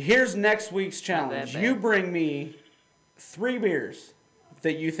 Here's next week's challenge. that bad. You bring me 3 beers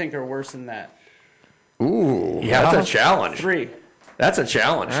that you think are worse than that. Ooh, yeah, that's a challenge. 3. That's a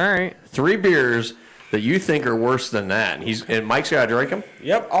challenge. All right. 3 beers that you think are worse than that. And Mike's got to drink them?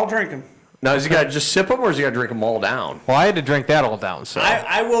 Yep, I'll drink them. Now, is he got to just sip them or is he got to drink them all down? Well, I had to drink that all down, so.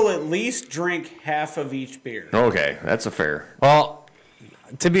 I will at least drink half of each beer. Okay, that's a fair. Well,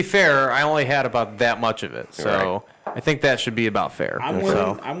 to be fair, I only had about that much of it, so. I think that should be about fair.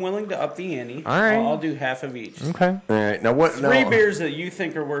 I'm willing to up the ante. All right. I'll do half of each. Okay. All right. Now what? Three beers that you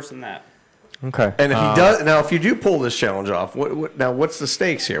think are worse than that. Okay. And if he does, now if you do pull this challenge off, what's the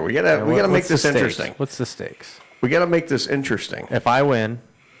stakes here? We gotta make this interesting. What's the stakes? We gotta make this interesting. If I win,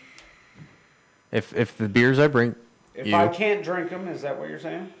 if the beers I bring, If I can't drink them, is that what you're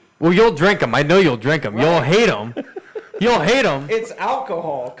saying? well, you'll drink them. I know you'll drink them. You'll hate them. You'll hate them. It's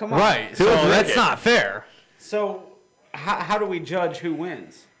alcohol. Come on. Right. So that's not fair. So how do we judge who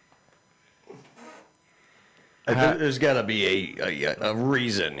wins? There's got to be a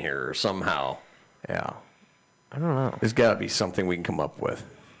reason here somehow. Yeah. I don't know. There's got to be something we can come up with.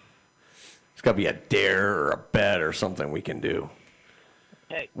 There's got to be a dare or a bet or something we can do.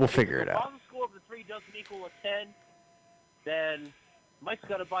 Hey, We'll figure it If out. the score of the 3 doesn't equal a 10, then Mike's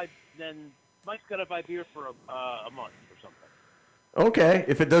got to buy beer for a month or something. Okay,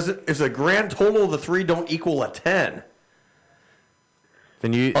 if the grand total of the 3 don't equal a 10,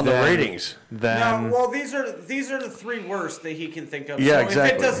 then you on the ratings. Then No, well, these are the 3 worst that he can think of. Yeah, so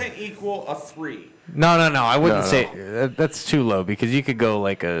exactly. if it doesn't equal a 3, no. I wouldn't No, say that's too low because you could go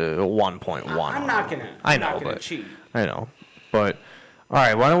like a 1.1. I'm not gonna. I I'm know, not gonna but cheat. I know, but all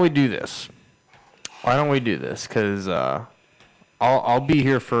right. Why don't we do this? Because I'll be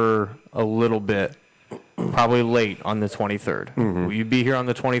here for a little bit, probably late on the 23rd. Will you be here on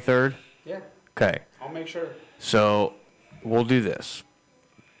the 23rd? Yeah. Okay. I'll make sure. So we'll do this.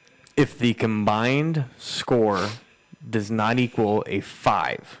 If the combined score does not equal a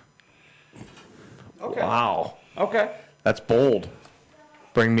 5. Okay. Wow. Okay. That's bold.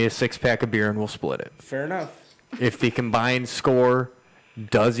 Bring me a 6-pack of beer and we'll split it. Fair enough. If the combined score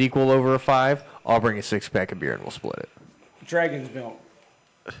does equal over a 5, I'll bring a 6-pack of beer and we'll split it. Dragon's milk.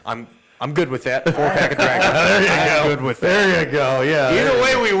 I'm good with that. 4-pack of Dragon. There you I'm go. good with that. There you go. Yeah. Either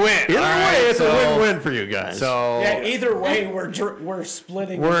way, we win. Either All way, right, it's a so- win-win for you guys. So Yeah. Either way, we're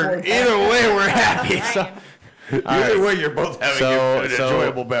splitting. either way, we're happy. So, either way, you're both having an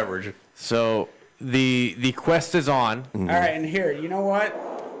enjoyable beverage. So the quest is on. All right, and here, you know what?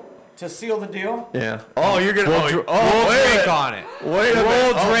 To seal the deal. Yeah. Oh, you're gonna. We'll drink on it. Wait a minute.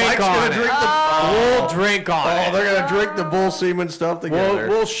 We'll drink Mike's on gonna it. drink We'll drink on it. Oh, they're gonna drink the bull semen stuff together.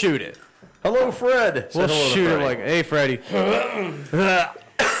 We'll shoot it. Hello, Fred. We'll Say hello to shoot it Freddie. like, hey, Freddie. And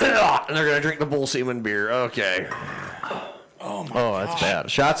they're gonna drink the bull semen beer. Okay. Oh my. Oh, that's bad.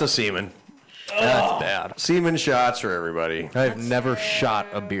 Shots of semen. That's bad. Semen shots for everybody. I've never shot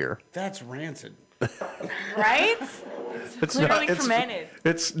a beer. That's rancid. Right? It's Clearly not, fermented.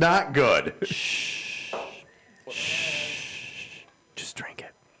 It's not good. Just drink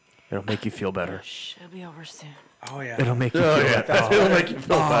it. It'll make you feel better. Shh, it'll be over soon. Oh yeah. It'll make you Oh, feel yeah. better. It'll make you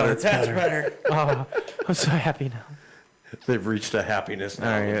feel better. That's better. Oh, I'm so happy now. They've reached a happiness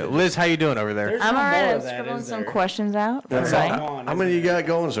now. All right, Liz, how you doing over there? There's I'm no all right. more I'm of that, scribbling is some there? questions out. That's Right. all. How many you got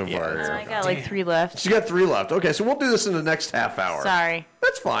going so far? I got like 3 left. So you got 3 left. Okay, so we'll do this in the next half hour. Sorry.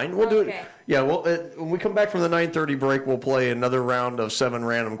 That's fine. We'll do it. Okay. Yeah, well, when we come back from the 9:30 break, we'll play another round of 7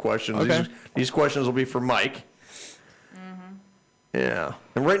 random questions. Okay. These questions will be for Mike. Yeah.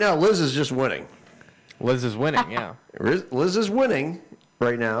 And right now, Liz is just winning. Liz is winning, yeah. Liz is winning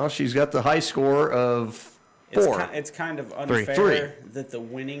right now. She's got the high score of 4. It's kind of Three. unfair that the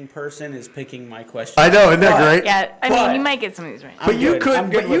winning person is picking my question. I know, isn't that great? Yeah, I mean, you might get some of these right. But you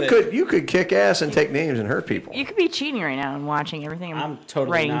good. you could kick ass and take names and hurt people. You could be cheating right now and watching everything. I'm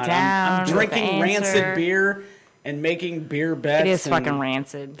totally writing not. down. I'm drinking the answer. rancid beer and making beer bets. It is and- fucking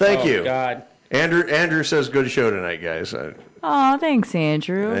rancid. Thank Oh, you. God. Andrew says good show tonight, guys. Oh, thanks,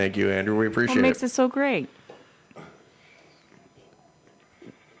 Andrew. Thank you, Andrew. We appreciate What makes it. it so great?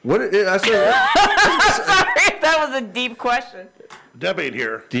 What? Sorry, that was a deep question. Deb ain't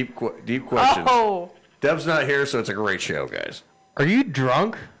here. Deep questions. Oh. Deb's not here, so it's a great show, guys. Are you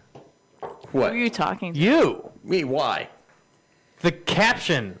drunk? What? Who are you talking to? You. Me? Why? The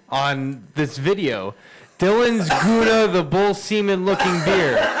caption on this video, Dylan's Gouda, the bull semen looking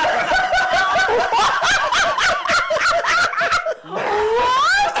beer.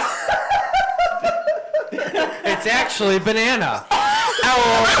 It's actually banana.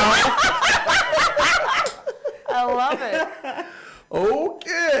 I love it.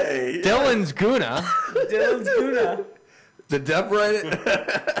 Okay. Dylan's Gouda. Dylan's Gouda. Did Deb write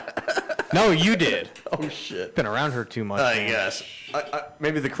it? No, you did. Oh shit. Been around her too much. I man. guess.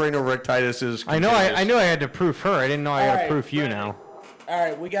 Maybe the cranial rectitis is. I know I had to proof her. I didn't know I All got to right, proof you now. All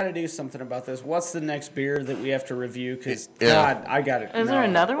right, we got to do something about this. What's the next beer that we have to review? Because Yeah. God, I got it. Is there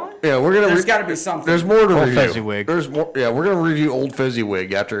another one? Yeah, we're gonna. There's got to be something. There's more to Old review. Fezziwig. There's more. Yeah, we're gonna review Old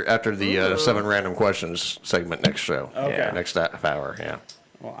Fezziwig after the 7 random questions segment next show. Okay. Yeah, next half hour. Yeah.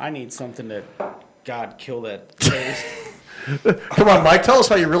 Well, I need something to God, kill that taste. Come on, Mike. Tell us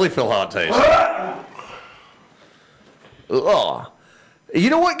how you really feel how it tastes. Ugh. You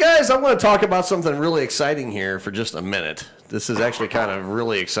know what, guys? I want to talk about something really exciting here for just a minute. This is actually kind of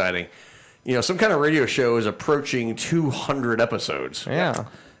really exciting. You know, Some Kind of Radio Show is approaching 200 episodes. Yeah.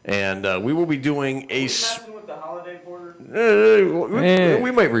 And we will be doing a... with the holiday border?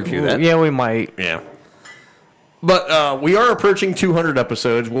 We might review that. Yeah, we might. Yeah. But we are approaching 200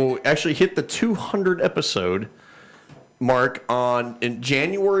 episodes. We'll actually hit the 200 episode mark in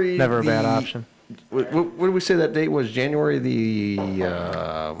January. Never a bad option. What did we say that date was? January the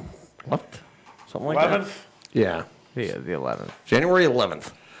what? Something like 11th? that. Yeah. Yeah, the 11th. January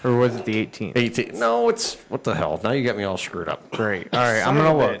 11th. Or was it the 18th? 18th. No, it's what the hell? Now you got me all screwed up. Great. All right, I'm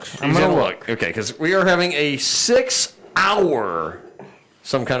gonna look. I'm gonna look. Okay, because we are having a 6-hour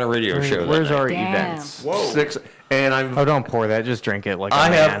Some Kind of Radio show. Where's our Damn. events? Whoa. Oh, don't pour that. Just drink it like I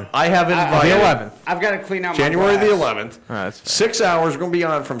a have man. I have invited the 11th. I've got to clean out January my the glass. 11th. 6 hours. We're going to be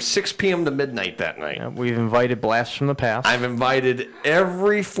on from 6 p.m. to midnight that night. Yeah, we've invited blasts from the past. I've invited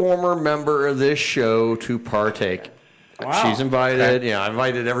every former member of this show to partake. Wow. She's invited. Okay. Yeah, I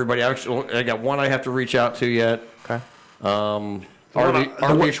invited everybody. Actually, I got one I have to reach out to yet. Okay.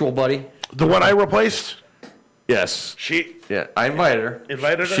 Our mutual buddy. The one I replaced? Yes. Yeah, I invited her.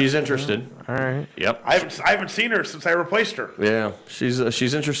 Invited her? She's interested. All right. Yep. I haven't seen her since I replaced her. Yeah, she's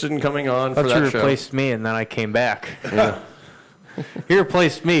interested in coming on I for thought that you show. replaced me, and then I came back. Yeah. You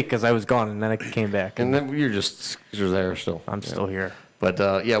replaced me because I was gone, and then I came back. And then you're there still. I'm still here.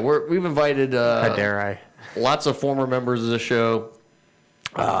 But yeah, we've invited. How dare I? Lots of former members of the show.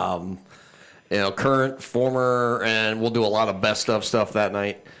 Current, former, and we'll do a lot of best of stuff that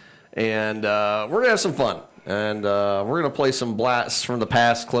night. And we're gonna have some fun. And we're gonna play some blasts from the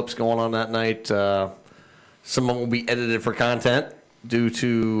past, clips going on that night. Some of them will be edited for content due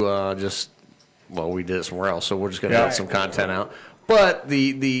to we did it somewhere else, so we're just gonna get some content out. But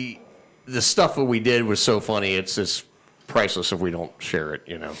the stuff that we did was so funny, it's just priceless if we don't share it,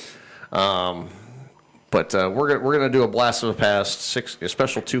 you know. But we're gonna do a blast of the past, a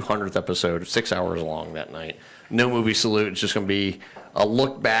special 200th episode, 6 hours long that night. No movie salute. It's just gonna be a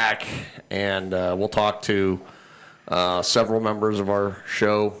look back, and we'll talk to several members of our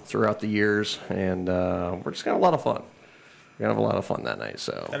show throughout the years, and we're just gonna have a lot of fun. We're gonna have a lot of fun that night.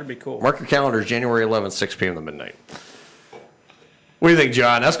 So That'd be cool. Mark your calendars, January 11th, 6 p.m. to midnight. What do you think,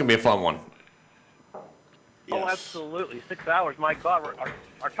 John? That's gonna be a fun one. Oh, absolutely. 6 hours. My God,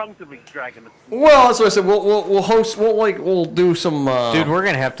 our tongues will be dragging. Well, that's what I said. We'll host. We'll do some. Dude, we're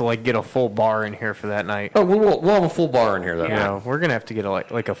gonna have to get a full bar in here for that night. Oh, we'll have a full bar in here that night. Yeah, we're gonna have to get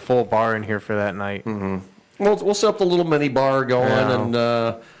a full bar in here for that night. Mm-hmm. We'll set up the little mini bar going,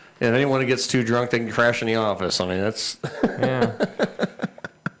 Yeah. and anyone who gets too drunk, they can crash in the office. I mean, that's. Yeah.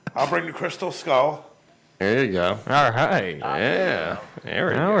 I'll bring the crystal skull. There you go. All right. Yeah. There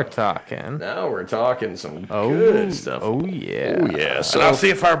we Now go. we're talking. Now we're talking some good stuff. Oh yeah. Oh yeah. So And I'll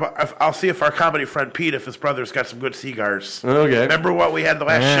see if our comedy friend Pete, if his brother's got some good cigars. Okay. Remember what we had the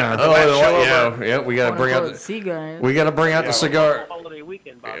last Yeah. show? The last show yeah. over? Yeah. We got to bring out. Cigars. We got to bring out the cigar. Holiday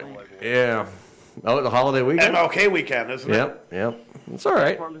weekend, by the way. Yeah. Oh, the holiday weekend. MLK weekend, isn't it? Yep. It's all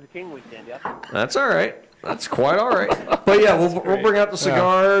right. Martin Luther King weekend, yeah. That's all right. That's quite all right. But yeah, we'll bring out the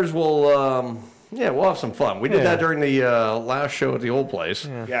cigars. We'll have some fun. We did that during the last show at the old place.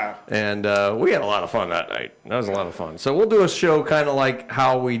 Yeah. And we had a lot of fun that night. That was a lot of fun. So we'll do a show kind of like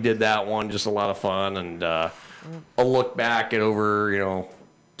how we did that one, just a lot of fun, and a look back at over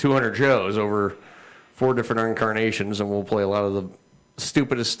 200 shows over 4 different incarnations, and we'll play a lot of the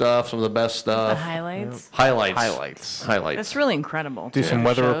stupidest stuff, some of the best stuff. The highlights? Highlights. That's really incredible. Do some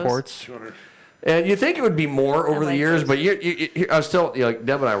weather Shows. reports. And you think it would be more over the like years, those. but I was telling,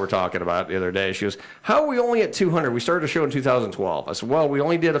 Deb and I were talking about it the other day. She goes, "How are we only at 200? We started a show in 2012." I said, "Well, we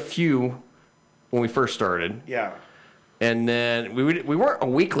only did a few when we first started, Yeah. and then we weren't a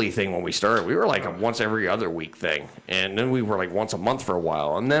weekly thing when we started. We were like a once every other week thing, and then we were like once a month for a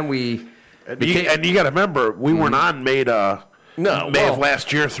while, and then we And you got to remember, we weren't on May of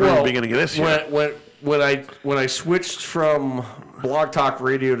last year through the beginning of this year. When I switched from Blog Talk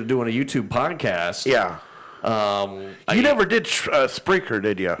Radio to doing a YouTube podcast, Yeah. You never did Spreaker,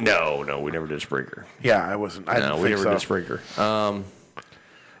 did you? No, we never did Spreaker. Yeah, I wasn't. I didn't we think never so. did Spreaker.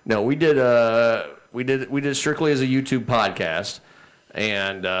 No, we did strictly as a YouTube podcast,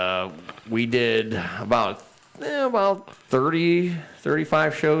 and we did about 30,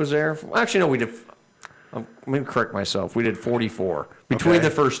 35 shows there. Actually, no, we did. Let me correct myself. We did 44 between the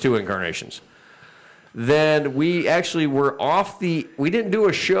first 2 incarnations. Then we actually were off we didn't do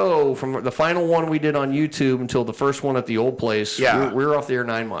a show from the final one we did on YouTube until the first one at the old place. Yeah. We were off the air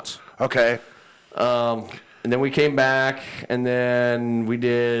 9 months. Okay. And then we came back, and then we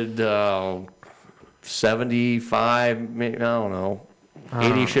did 75, maybe, I don't know,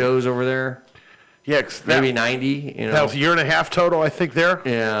 80 shows over there. Yeah, maybe 90. You know, that was a year and a half total, I think. There.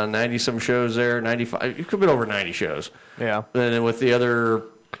 Yeah, 90-some shows there. 95. It could have been over 90 shows. Yeah. And then with the other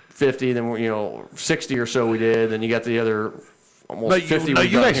 50, then 60 or so we did. Then you got the other almost 50.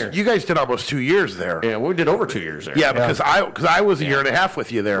 You guys did almost 2 years there. Yeah, we did over 2 years there. Yeah, because I was a year and a half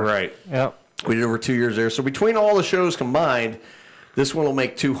with you there. Right. Yep. We did over 2 years there. So between all the shows combined, this one will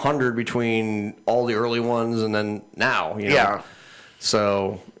make 200 between all the early ones and then now. Yeah.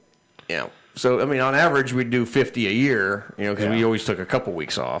 So, So, I mean, on average, we'd do 50 a year, because we always took a couple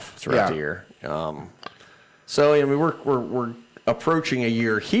weeks off throughout the year. So, I mean, we're approaching a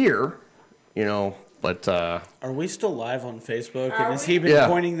year here, but... Are we still live on Facebook? And has he been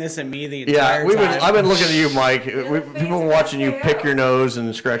pointing this at me the entire time? I've been looking at you, Mike. People have been watching you pick your nose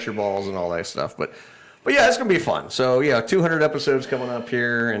and scratch your balls and all that stuff. But yeah, it's going to be fun. So, 200 episodes coming up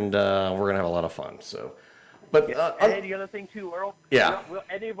here, and we're going to have a lot of fun. So, but and the other thing too, Earl. Yeah.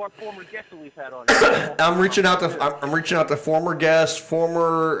 Any of our former guests that we've had on. I'm reaching out to former guests,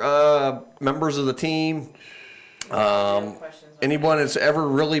 former members of the team. Anyone that's ever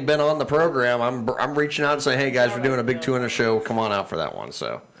really been on the program, I'm reaching out and saying, hey guys, we're doing a big 200 show. Come on out for that one.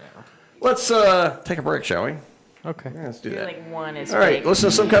 So let's take a break, shall we? Okay. Yeah, let's do that. Like one is all right, listen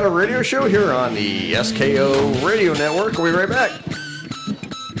to some kind of radio show here on the SKO Radio Network. We'll be right back.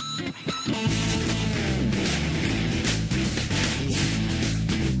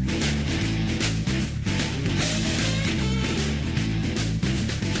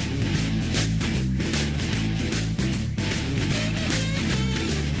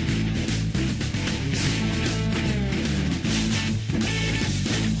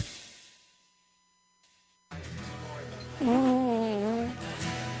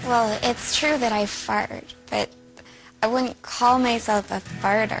 Well, it's true that I fart, but I wouldn't call myself a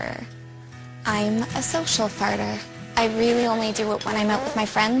farter. I'm a social farter. I really only do it when I'm out with my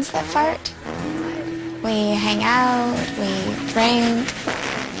friends that fart. We hang out, we drink,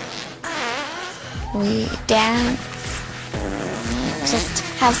 we dance, just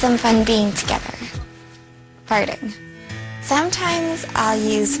have some fun being together. Farting. Sometimes I'll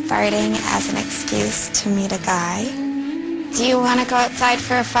use farting as an excuse to meet a guy. Do you want to go outside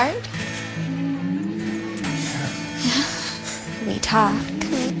for a fart? We talk.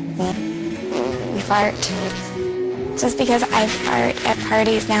 We fart. Just because I fart at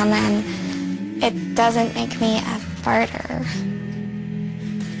parties now and then, it doesn't make me a farter.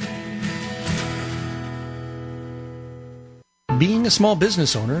 Being a small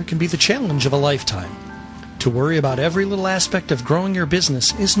business owner can be the challenge of a lifetime. To worry about every little aspect of growing your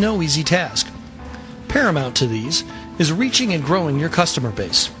business is no easy task. Paramount to these is reaching and growing your customer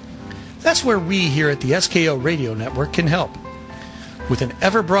base. That's where we here at the SKO Radio Network can help. With an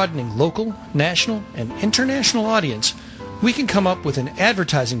ever-broadening local, national, and international audience, we can come up with an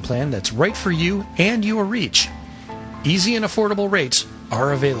advertising plan that's right for you and your reach. Easy and affordable rates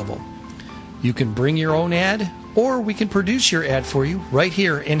are available. You can bring your own ad, or we can produce your ad for you right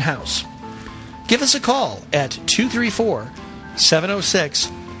here in-house. Give us a call at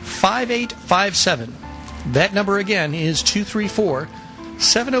 234-706-5857. That number again is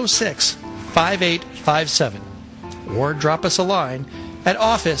 234-706-5857. Or drop us a line at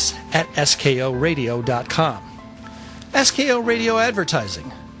office@skoradio.com. SKO Radio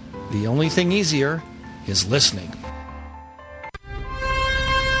Advertising. The only thing easier is listening.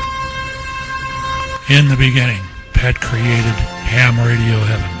 In the beginning, Pat created ham radio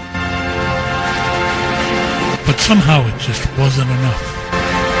heaven. But somehow it just wasn't enough.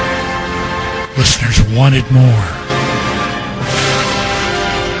 Listeners wanted more.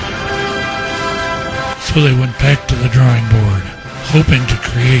 So they went back to the drawing board, hoping to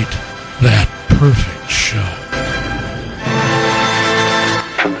create that perfect show.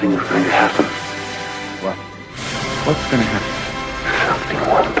 Something's going to happen. What? What's going to happen? Something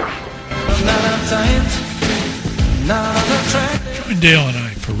wonderful. Join Dale and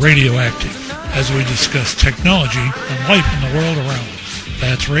I for Radioactive as we discuss technology and life in the world around us.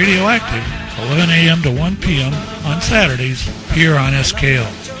 That's Radioactive, 11 a.m. to 1 p.m. on Saturdays here on SKO.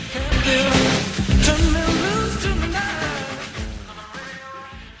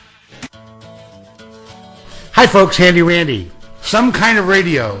 Hi folks, Handy Randy. Some Kind of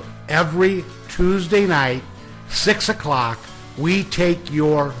Radio. Every Tuesday night, 6 o'clock, we take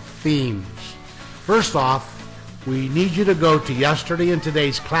your themes. First off, we need you to go to Yesterday and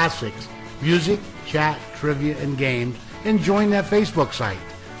Today's Classics, music, chat, trivia, and games, and join that Facebook site.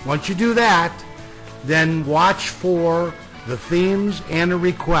 Once you do that, then watch for the themes and the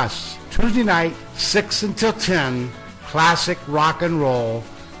requests. Tuesday night, 6 until 10, classic rock and roll.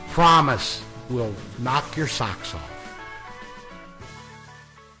 Promise will knock your socks off.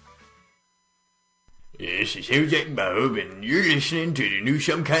 This is Heydon Bob, and you're listening to the new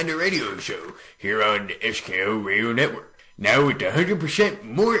Some Kind of Radio show here on the SKO Radio Network. Now with 100%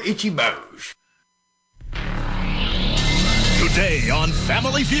 more itchy bows. Today on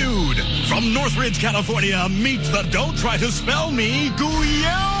Family Feud, from Northridge, California, meet the Don't Try to Spell Me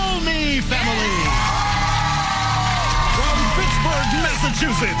Guglielmi family. From Pittsburgh,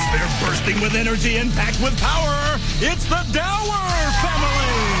 Massachusetts, they're bursting with energy and packed with power. It's the Dower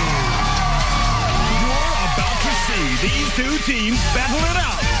family. You're about to see these two teams battle it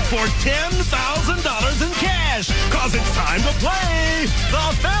out for $10,000 in cash, cause it's time to play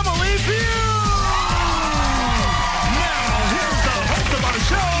the Family Feud. Of our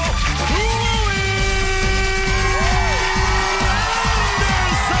show,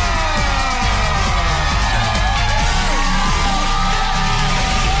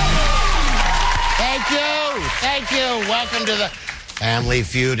 Thank you. Welcome to the Family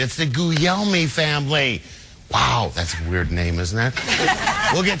Feud. It's the Guglielmi family. Wow, that's a weird name, isn't it?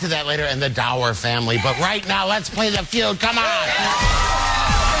 We'll get to that later, and the Dower family. But right now, let's play the feud. Come on.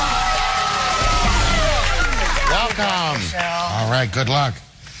 Welcome. All right, good luck.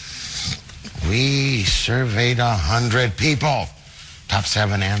 We surveyed 100 people. Top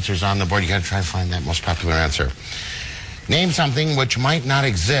 7 answers on the board. You got to try to find that most popular answer. Name something which might not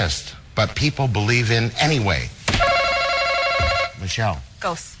exist, but people believe in anyway. Michelle.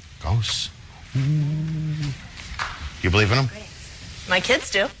 Ghosts. Ghosts. You believe in them? My kids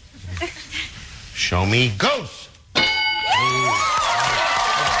do. Show me ghosts.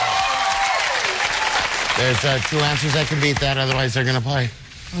 There's 2 answers that can beat that, otherwise they're going to play. I'm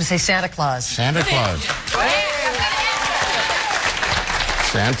going to say Santa Claus. Santa Claus.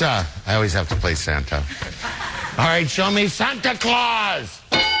 Santa. I always have to play Santa. All right, show me Santa Claus.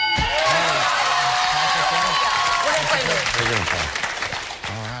 We're going to play.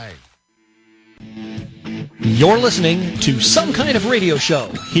 All right. You're listening to Some Kind of Radio Show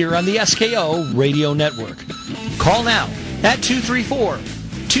here on the SKO Radio Network. Call now at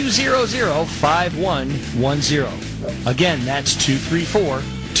 234-200-5110. Again, that's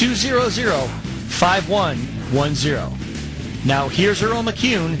 234-200-5110. Now here's Earl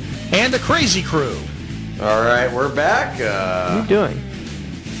McCune and the Crazy Crew. All right, we're back. What are you doing?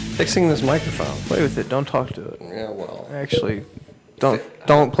 Fixing this microphone. Play with it. Don't talk to it. Yeah, well. Actually,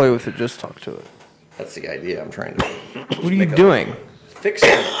 don't play with it. Just talk to it. That's the idea I'm trying to. What are you doing? Fixing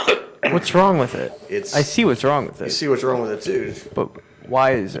it. What's wrong with it? I see what's wrong with it. You see what's wrong with it too. But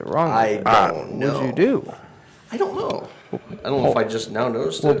why is it wrong? I don't know. What did you do? I don't know. I don't know if I just now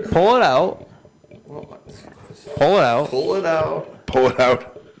noticed it. Pull it out. Pull it out. Pull it out. Pull it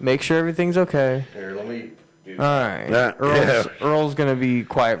out. Make sure everything's okay. Here, let me do All right. Earl's going to be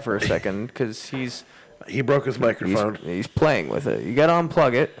quiet for a second because he broke his microphone. He's playing with it. You got to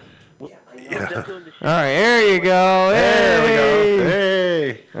unplug it. Yeah. All right, there you go. There we go.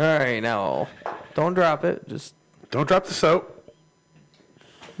 Hey. All right, now don't drop it. Just don't drop the soap.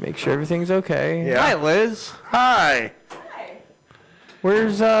 Make sure everything's okay. Yeah. Hi, Liz. Hi.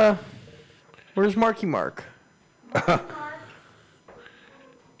 Where's Marky Mark?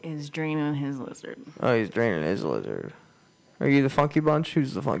 Is draining his lizard. Oh, he's draining his lizard. Are you the Funky Bunch?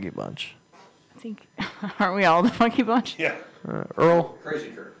 Who's the Funky Bunch? I think, aren't we all the Funky Bunch? Yeah. Earl? Crazy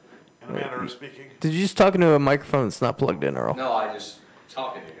Kurt. In a manner of speaking. Did you just talk into a microphone that's not plugged in, Earl? No, I just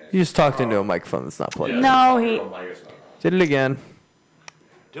talking to you guys. You just talked into a microphone that's not plugged in. No, he... Did it again.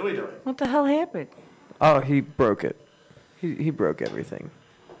 Do we do it? What the hell happened? Oh, he broke it. He broke everything.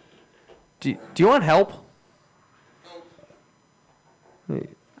 Do you want help? I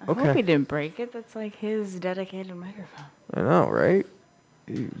hope he didn't break it. That's like his dedicated microphone. I know, right?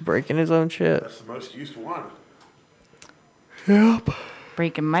 He's breaking his own shit. That's the most used one. Yep.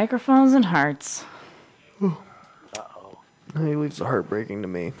 Breaking microphones and hearts. Uh-oh. He leaves the heart breaking to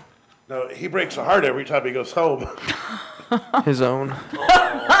me. No, he breaks a heart every time he goes home. His own.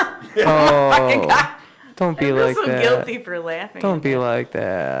 Oh, don't be like I feel so that. guilty for laughing. Don't be like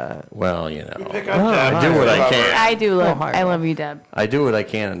that. Well, you know. Pick on Deb. I do what I can. I do love. hi, I love you, Deb. I do what I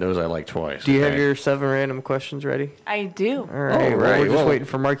can, and those I like twice. Do you have your 7 random questions ready? I do. All right. Oh, Well, right. we're just Well- waiting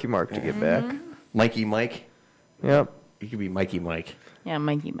for Marky Mark to get back. Mikey Mike? Yep. You could be Mikey Mike. Yeah,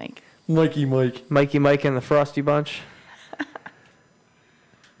 Mikey Mike. Mikey Mike. Mikey Mike and the Frosty Bunch.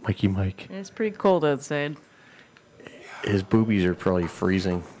 Mikey Mike. It's pretty cold outside. His boobies are probably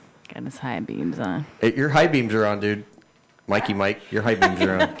freezing. Got his high beams on. Hey, your high beams are on, dude. Mikey Mike, your high beams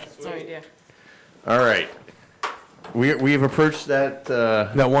are on. That's what we do. All right. We've approached that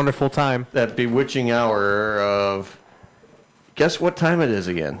that wonderful time, that bewitching hour of. Guess what time it is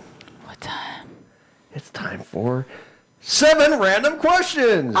again? What time? It's time for 7 random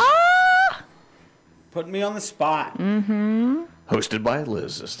questions. Putting me on the spot. Mm-hmm. Hosted by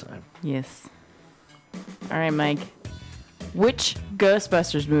Liz this time. Yes. All right, Mike. Which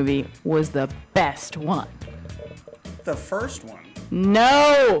Ghostbusters movie was the best one? The first one.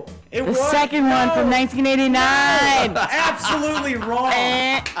 No! It the was- second one from 1989! Absolutely wrong.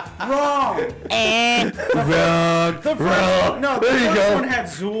 Wrong. Wrong. The first, no, the There you first go. one had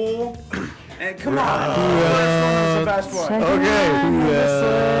Zool. And come on. The first one was the best one.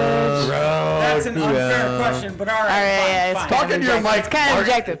 That's an unfair question, but all right. All right, yeah, fine, it's fine. Talk into your mic. It's kind of Mark.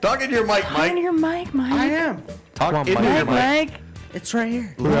 objective. Talk into your mic, Talk Mike. into your mic, Mike. I am. Talk into Mike, your mic. Mike. It's right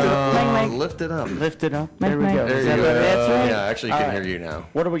here. Lift it up. Mike. Lift it up. Lift it up. Mike, There we Mike. go. There Is you that go. better? That's right. Yeah, actually, you All can right. hear you now.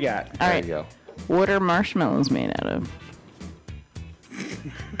 What do we got? All There right. you go. What are marshmallows made out of?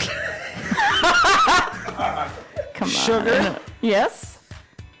 Come on. Sugar. Yes.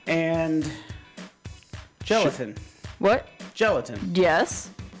 And gelatin. What? Gelatin. Yes.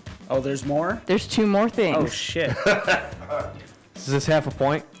 Oh, there's more? There's 2 more things. Oh, shit. Is this half a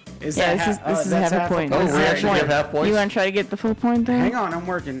point? Is Yeah, that this is that's half a point. Oh, This is we half a actually point. give half points? You want to try to get the full point there? Hang on, I'm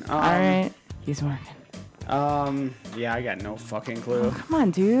working. All right. He's working. Yeah, I got no fucking clue. Come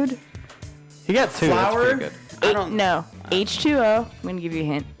on, dude. He got 2. That's Flour? pretty good. I don't No. H2O. I'm going to give you a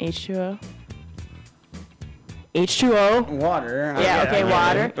hint. H2O. H2O. Water. Yeah, okay,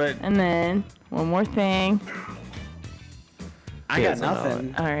 water. But And then one more thing. I got doesn't know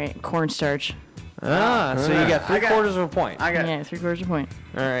nothing. All right, cornstarch. So you got I got- 3/4 of a point. I got Yeah, 3/4 of a point.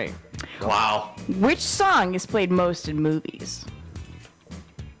 All right. Wow. Which song is played most in movies?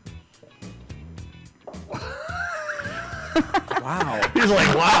 wow. He's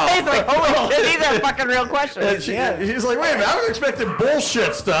like, wow. He's like, holy shit, these are fucking real questions. And he's like, wait a minute, I was expecting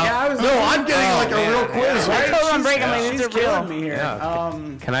bullshit stuff. Yeah, I was no, like, I'm getting like a real quiz. I Right? told him I'm breaking my She's these are killing real. me here.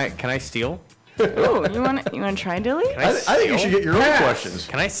 Yeah. Can I steal? Ooh, you want to try, Dilly? I think you should get your own questions.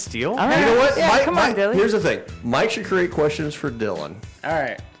 Can I steal? All right. You know what? Yeah, Mike, come on, Dilly. Here's the thing. Mike should create questions for Dylan. All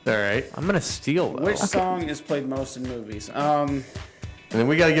right. All right. I'm gonna steal though. Which song is played most in movies? And then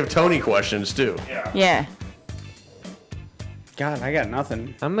we got to give Tony questions too. Yeah. God, I got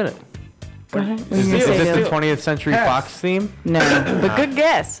nothing. I'm gonna. Go ahead. What are Is you gonna say, this the Dilly? 20th Century Pass. Fox theme? No, but good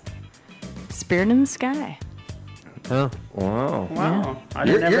guess. Spirit in the Sky. Oh. Wow. Wow. I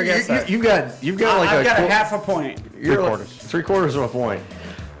didn't ever guess that. You've got like I've got a a half a point. You're like 3/4 of a point.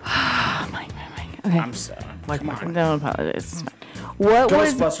 Mike. Okay. I'm sorry. Mike. Don't apologize. It's fine. What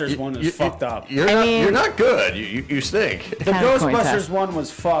was... Ghostbusters one is fucked up. You're not good. You stink. The Kind of coin Ghostbusters toss. one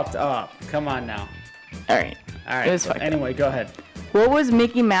was fucked up. Come on now. All right. All right. It was fucked up. Anyway, go ahead. What was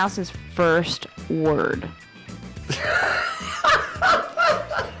Mickey Mouse's first word?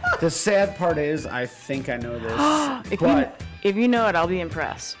 The sad part is, I think I know this, but If you know it, I'll be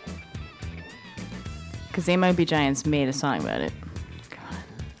impressed. Because They Might Be Giants made a song about it. Come on.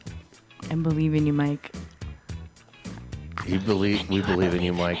 I believe in you, Mike. We believe in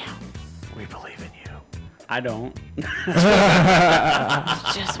you, Mike. We believe in you. I don't.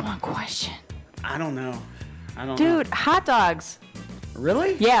 Just one question. I don't know. I don't Dude, hot dogs. know.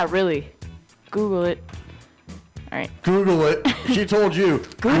 Really? Yeah, really. Google it. All right. Google it. She told you.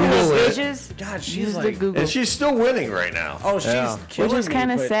 Google it. it, bitches. God, she's Use the like, Google. And she's still winning right now. oh, she's killing Which is me,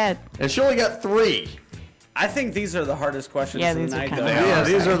 kind of but sad. And she only got 3. I think these are the hardest questions Yeah, of the these are night. kinda though. hard. Yeah,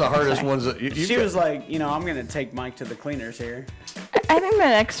 these sorry. are the hardest Sorry. ones that you She was like, you know, I'm gonna take Mike to the cleaners here. I think the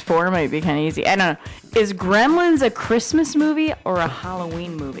next 4 might be kind of easy. I don't know. Is Gremlins a Christmas movie or a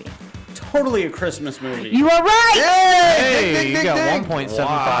Halloween movie? Totally a Christmas movie. You are right! Hey, you got 1.75.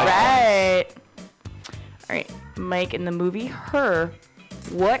 Right. All right. Mike, in the movie Her,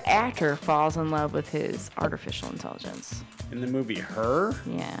 what actor falls in love with his artificial intelligence? In the movie Her?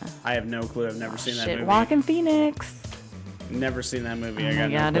 Yeah. I have no clue. I've never seen that Shit, movie. Walking Phoenix. Never seen that movie. Oh I my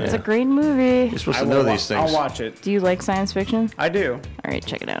got god, no it's clue. a great movie. You're supposed I to will know these things. I'll watch it. Do you like science fiction? I do. All right,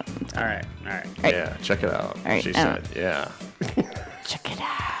 check it out. All right. All right. Right. Yeah, check it out. All right, She I said, yeah. Check it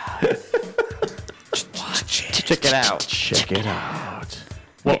out. Check it out. Check it out.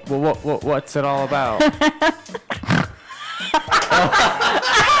 What's it all about?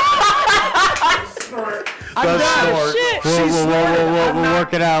 Snort. Shit. We'll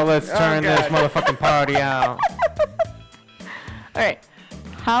work it out. Let's turn this God. motherfucking party out. All right.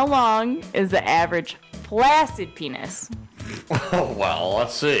 How long is the average flaccid penis? Oh, well,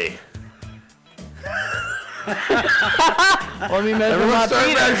 let's see. Let me measure Everyone my start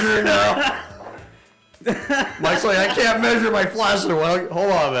penis. measuring now. Mike's like, I can't measure my flaccid. Well,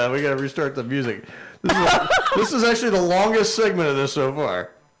 hold on, man. We got to restart the music. This is actually the longest segment of this so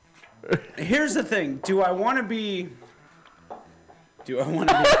far. Here's the thing. Do I want to be... You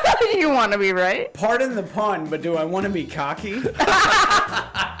want to be right? Pardon the pun, but do I want to be cocky?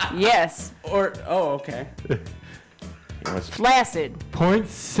 Yes. Or... Oh, okay. Flaccid.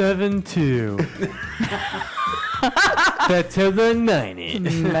 0.72. That's to the 90.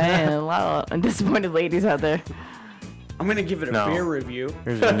 Man, a lot of disappointed ladies out there. I'm going to give it a beer review.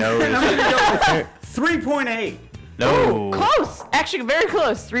 There's a no. And I'm going to go 3.8. No. Ooh, close. Actually, very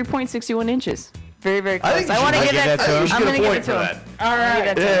close. 3.61 inches. Very, very close. I think I want to you give should that give that to him. I'm going to give it You should to get a him. point for All right.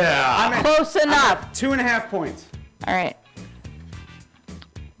 Give that to him. Yeah. Close enough. 2.5 points. All right.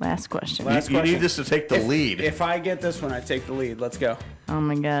 Last question. You need this to take the lead. If I get this one, I take the lead. Let's go. Oh,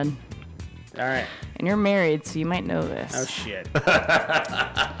 my God. All right. And you're married, so you might know this. Oh, shit.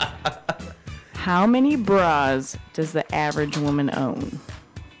 How many bras does the average woman own?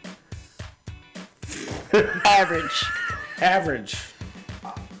 Average. Average.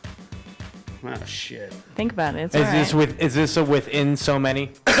 Oh, shit. Think about it. It's Is all this right. is this a within so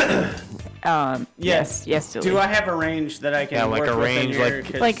many? Yes, Dilly. Do I have a range that I can Yeah, like work a range, within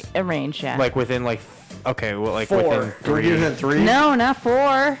here? Like a range, yeah. Like within like okay, well like 4. within Can we 3. give it 3? No, not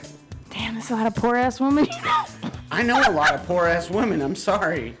 4. Damn, that's a lot of poor ass women. I know a lot of poor ass women. I'm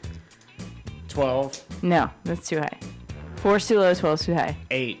sorry. 12. No, that's too high. 4's too low, 12's too high.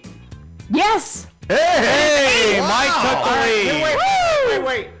 8. Yes! Hey, Mike took the lead.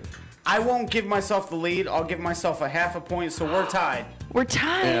 Wait. I won't give myself the lead. I'll give myself a half a point, so we're tied. We're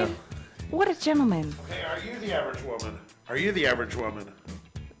tied. Yeah. What a gentleman. Okay, are you the average woman? Are you the average woman?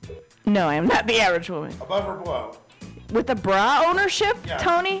 No, I am not the average woman. Above or below? With the bra ownership, Yeah.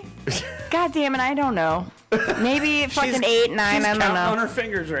 Tony? God damn it, I don't know. Maybe fucking She's- 8, 9, She's I don't counting on know. her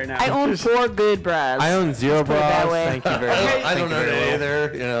fingers right now. I own 4 good bras. I own 0 Let's put it that bras. way. Thank you very much. I don't know that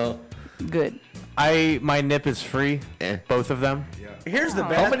either, you know. Good. My nip is free. Both of them. Here's the How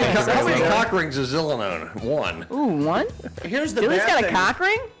bad many, thing. how many cock rings does Zillin own? 1. Ooh, 1? Here's the Dilly's bad got thing. a cock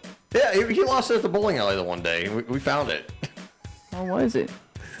ring? Yeah, he lost it at the bowling alley the one day. We found it. What was it?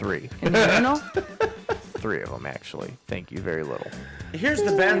 3. In the urinal? 3 of them actually. Thank you very little. Here's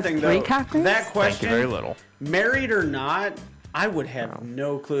the bad thing, though. 3 cock rings? That Thank question, you very little. married or not, I would have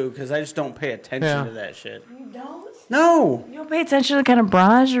no clue because I just don't pay attention Yeah. to that shit. You don't? No. You don't pay attention to the kind of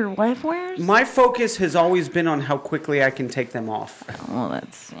bras your wife wears? My focus has always been on how quickly I can take them off. Well,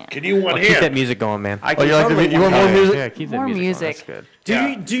 that's... Yeah. Can you one Keep that hand? music going, man. I can you like totally you want one- more music? Yeah, keep that More music. music. Going.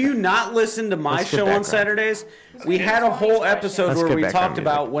 That's good. Do you not listen to my That's good show on background. Saturdays? We had a whole episode That's where good we background talked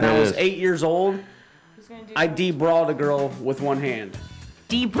music. about when It I was is. 8 years old, I de-brawled a girl with one hand.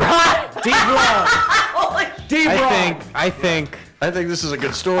 D-bra? De-brawled. De-brawled. I think I think this is a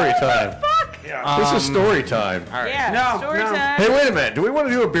good story time. This is story time. Yeah, No, story no. time. Hey, wait a minute. Do we want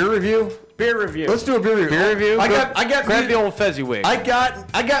to do a beer review? Beer review. Let's do a beer review. beer review. I got grab mu- the old Fezziwig. I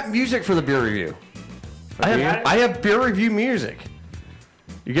got music for the beer review. I have beer review music.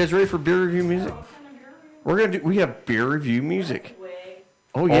 You guys ready for beer review music? We have beer review music.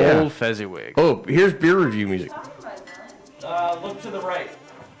 Oh yeah. Old Fezziwig. Oh, here's beer review music. Look to the right.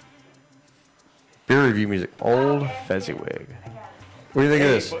 Beer review music. Old Fezziwig. What do you think of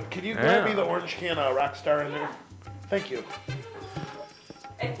this? But can you grab me the orange can Rockstar in there? Thank you.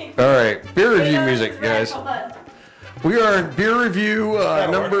 All right, beer review music, guys. We are in beer review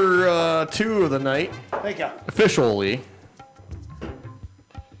number 2 of the night, Thank you. officially.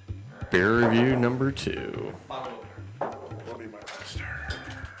 Beer review number 2. Let me my Rockstar.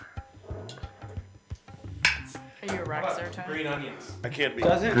 Are you a rock star, Tony? Green onions. I can't be.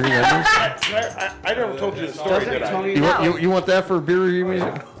 Doesn't Green onions. I never told you the story, did I? Tony? You want that for beer review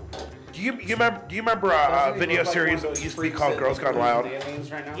music? Do you remember a video series that used to be called Girls Gone Wild?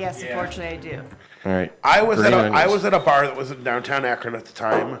 Yes, unfortunately I do. All right. I was Green at onions. a bar that was in downtown Akron at the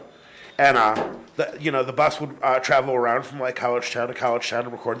time, and the bus would travel around from like college town to college town to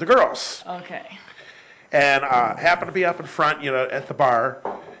record the girls. Okay. And happened to be up in front, at the bar,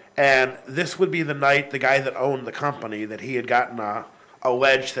 and this would be the night the guy that owned the company that he had gotten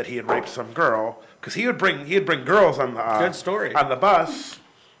alleged that he had raped some girl because he'd bring girls on the Good story. on the bus,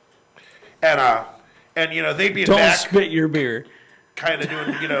 and they'd be in Don't back, spit your beer. kind of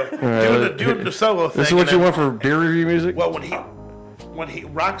doing the solo thing. This is what and you then- want for beer review music? Well, when he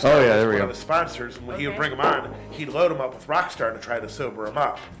Rockstar Oh, yeah, there was we one go. of the sponsors, and when he would bring them on, he'd load them up with Rockstar to try to sober them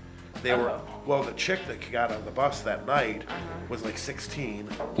up. They were the chick that got on the bus that night was like 16.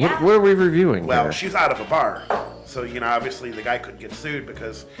 What are we reviewing? Well, here? she's out of a bar, so obviously the guy couldn't get sued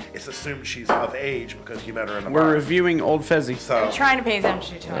because it's assumed she's of age because you met her in a bar. We're reviewing Old Fezzy. So I'm trying to pay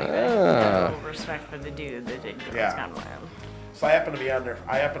attention to Tony, but I have no respect for the dude that did Girls Yeah. Gone Wild. So I happened to be on there.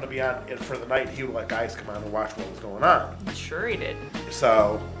 I happened to be on it for the night. He would let guys come on and watch what was going on. Sure he did.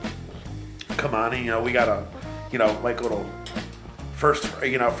 So come on, and, we got a, like a little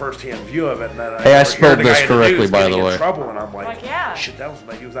first-hand view of it. And then I spelled this correctly, by the way. In trouble, and I'm like, Like, yeah. shit, that was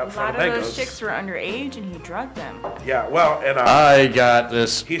like he was out A front lot of of those Megos. chicks were underage and he drugged them. Yeah, well, and I got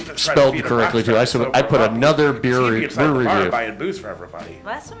this he's been trying to spelled feed him correctly too. rock I put another beer He'd be inside the bar review. buying booze for everybody.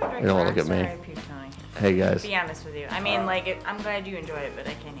 Last time I drank You don't look at me. I puked, Tony. Hey guys. To be honest with you. I mean, I'm glad you enjoyed it, but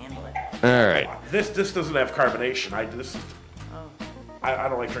I can't handle it. All right. This doesn't have carbonation. I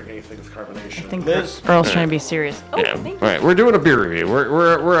don't like drinking anything with carbonation. I think Earl's trying to be serious. Oh, Yeah. thank you. All right, we're doing a beer review.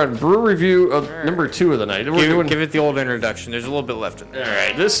 We're on brew review of number 2 of the night. Give it the old introduction. There's a little bit left in there. All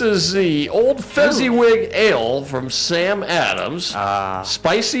right, this is the Old Fezziwig Ale from Sam Adams.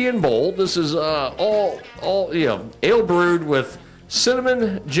 Spicy and bold. This is all ale brewed with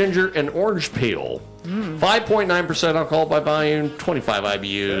cinnamon, ginger, and orange peel. 5.9% alcohol by volume, 25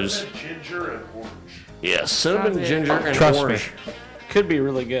 IBUs. Ginger and orange. Yes, cinnamon, ginger, and Trust orange. me. Could be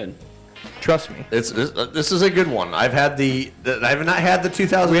really good. Trust me. This is a good one. I have not had the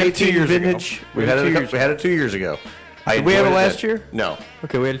 2018 vintage. We had it 2 years ago. Did we have it last year? No.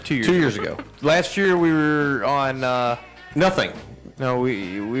 Okay, we had it 2 years. 2 years ago. Last year we were on nothing. No,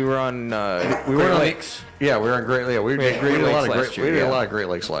 we were on we were on Lakes. Yeah, we were on Great Lakes. We did a lot of Great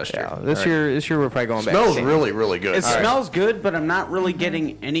Lakes last year. This year we're probably going back. Smells really, really good. It smells good, but I'm not really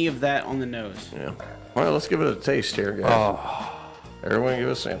getting any of that on the nose. Yeah. All right, let's give it a taste here, guys. Oh. Everyone give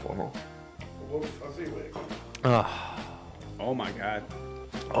a sample. Oh my god.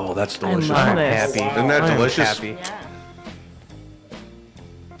 Oh, that's I delicious. love I'm this. happy. Wow. Isn't that I'm delicious? happy.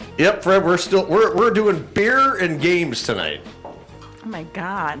 Yep, Fred, we're doing beer and games tonight. Oh my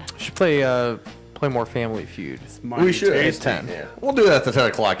god. Should play more Family Feud. We should. It's 10. Yeah. We'll do that at the 10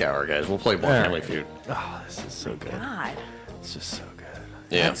 o'clock hour, guys. We'll play more All right. Family Feud. Oh, this is so good. God. It's just so good.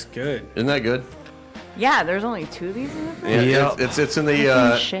 Yeah. That's good. Isn't that good? Yeah, there's only 2 of these in the fridge? Yeah, it's in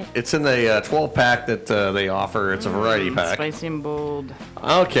the Shit. it's in the 12 pack that they offer. It's a variety pack. Spicy and bold.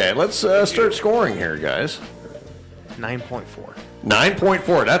 Okay, let's start scoring here, guys. 9.4.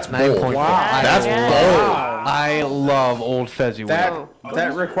 9.4. That's bold. 9.4. Wow. That's bold. I love Old Fezziwig.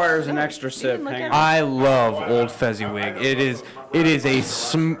 That requires an extra sip. Hang on. I love Old Fezziwig. It is a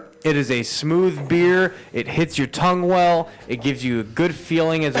smooth beer. It hits your tongue well. It gives you a good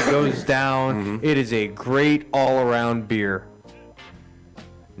feeling as it goes down. It is a great all-around beer.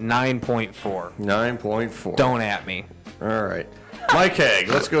 9.4. 9.4. Don't at me. All right. Mike Haig,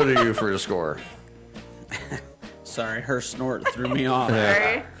 let's go to you for the score. Sorry, her snort threw me off.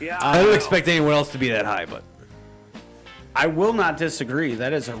 I don't expect anyone else to be that high, but I will not disagree.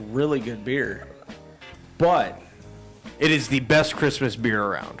 That is a really good beer. But it is the best Christmas beer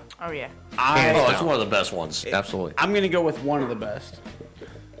around. Oh, yeah. It's one of the best ones. Absolutely. I'm going to go with one of the best.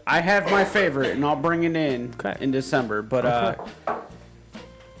 I have my favorite, and I'll bring it in December. But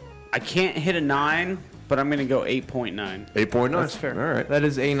I can't hit a 9, but I'm going to go 8.9. 8.9. That's fair. All right. That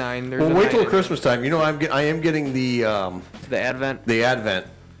is a 9. There's Well, a wait 9 till in Christmas time. You know, I am getting the Advent. The Advent.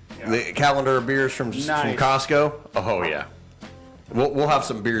 The calendar of beers from Costco. Oh yeah. We'll have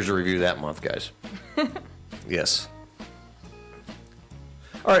some beers to review that month, guys. Yes.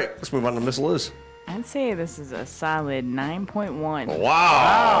 All right, let's move on to Miss Liz. I'd say this is a solid 9.1.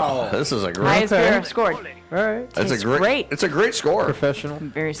 Wow. This is a great highest beer I've scored. All right. That's a great. It's a great score. Professional.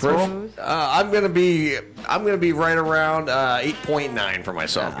 Very smooth. I'm gonna be right around 8.9 for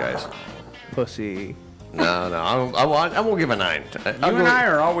myself, guys. Pussy. No, I won't give a 9. You and I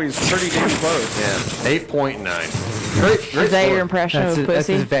are always pretty damn close. Yeah, 8.9. Great Is that score. your impression of That's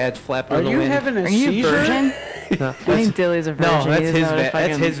pussy? his vag flapping Are in the you wind. having a Are you a seizure? virgin? No, I think Dilly's a virgin. no, He that's doesn't his know what a vag. That's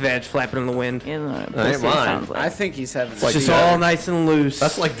fucking- his vag flapping in the wind. He doesn't know what a That ain't pussy mine. sounds like. I think he's having It's just all nice and loose.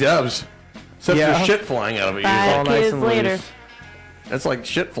 That's like Debs. Except Yeah. there's shit flying out of it. 5 usually. nice kids and later. loose. That's like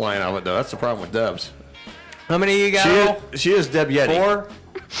shit flying out of it, though. That's the problem with Debs. How many you got? She is Deb Yeti. 4?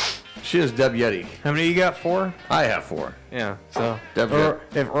 She is Deb Yeti. How many you got? 4? I have 4. Yeah. So Deb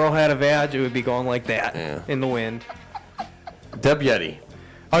if Earl had a vag, it would be going like that in the wind. Deb Yeti.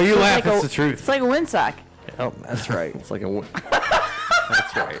 Oh, you It's laugh. like It's a- the truth. It's like a windsock. Oh, that's right. It's like a.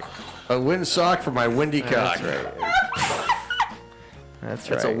 That's right. A wind sock for my windy cock. That's right. That's right.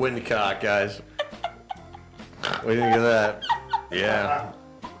 That's a wind cock, guys. What do you think of that? Yeah.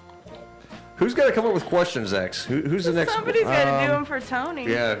 Who's got to come up with questions, X? Who's the next? Somebody's got to do them for Tony.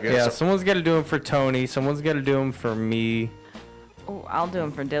 Yeah, someone's got to do them for Tony. Someone's got to do them for me. Oh, I'll do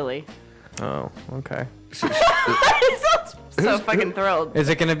them for Dilly. Oh, okay. He sounds so fucking thrilled. Is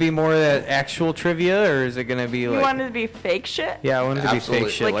it going to be more of that actual trivia, or is it going to be You like... want it to be fake shit? Yeah, I want it to be fake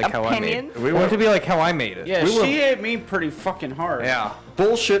shit, like how I made it. opinions? I want it to be like how I made it. Yeah, she hit me pretty fucking hard. Yeah.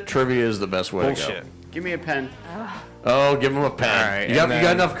 Bullshit trivia is the best way to Bullshit. go. Give me a pen. Oh, give him a pen. All right, you got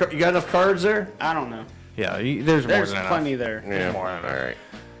enough? You got enough cards there? I don't know. Yeah, there's more than enough. plenty there. Yeah. More than enough. All right.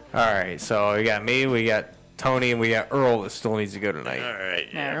 All right, so we got me, we got Tony, and we got Earl that still needs to go tonight. All right.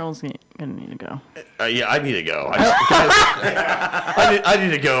 Yeah, Earl's gonna need to go. Yeah, I need to go. I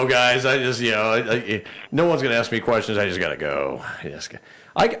need to go, guys. I just, no one's gonna ask me questions. I just gotta go.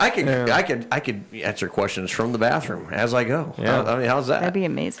 I can answer questions from the bathroom as I go. Yeah. I mean, how's that? That'd be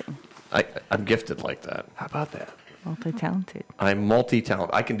amazing. I'm gifted like that. How about that? Multi-talented. I'm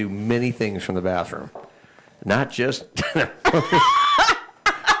multi-talented. I can do many things from the bathroom, not just.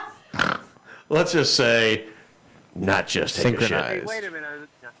 Let's just say, not just take a shit. Hey, wait a minute.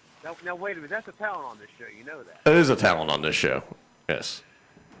 Now, wait a minute. That's a talent on this show. You know that. It is a talent on this show. Yes.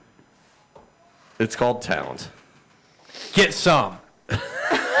 It's called talent. Get some.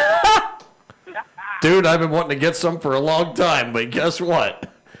 Dude, I've been wanting to get some for a long time, but guess what?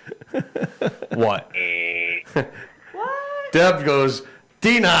 What? Deb goes,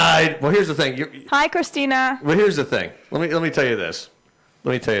 denied. Well, here's the thing. Hi, Christina. Well, here's the thing. Let me tell you this.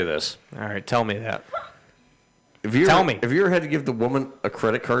 All right, tell me that. Tell me. Have you ever had to give the woman a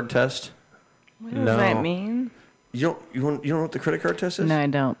credit card test? What does that mean? You don't know what the credit card test is? No, I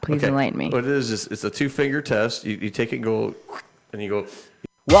don't. Please enlighten me. What it is it's a 2-finger test. You take it and go, and you go.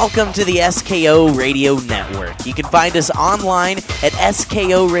 Welcome to the SKO Radio Network. You can find us online at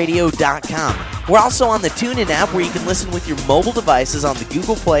skoradio.com. We're also on the TuneIn app where you can listen with your mobile devices on the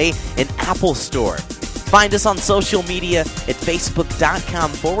Google Play and Apple Store. Find us on social media at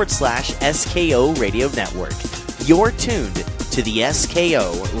facebook.com/SKO Radio Network. You're tuned to the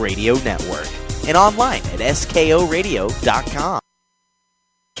SKO Radio Network and online at skoradio.com.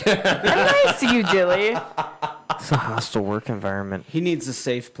 Nice to you, Dilly. It's a hostile work environment. He needs a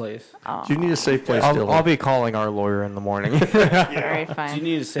safe place. Do you need a safe place, Dylan? I'll be calling our lawyer in the morning. Very fine. Do you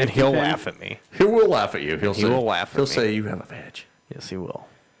need a safe And he'll pen? laugh at me. He will laugh at you. He'll He'll say you have a badge. Yes, he will.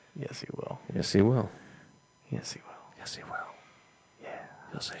 Yes, he will. Yes, he will. Yes, he will. Yes, he will. Yeah.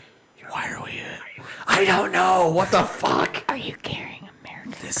 He'll say, why are we here? I don't know. What the fuck? Are you carrying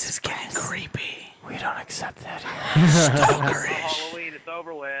American This is getting creepy. We don't accept that here. Stalkerish. Halloween, it's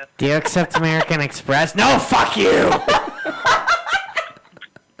over with. Do you accept American Express? No, fuck you!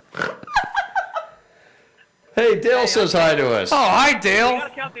 Hey, Dale says hi to us. Oh, hi, You Dale.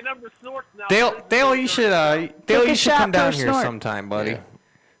 gotta count the number of snorts now. Dale, you should shot come down per here snort. sometime, buddy. Yeah.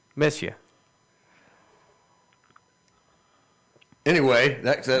 Miss you. Anyway,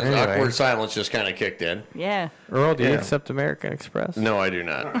 that awkward silence just kind of kicked in. Yeah. Earl, do you Yeah. accept American Express? No, I do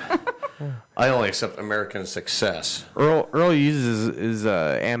not. I only accept American Success. Earl uses his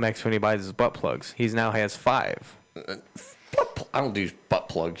Amex when he buys his butt plugs. He now has 5. I don't do butt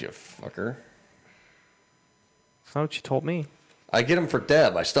plugs, you fucker. That's not what you told me. I get them for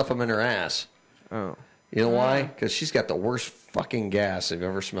Deb. I stuff them in her ass. Oh. You know why? Because she's got the worst fucking gas I've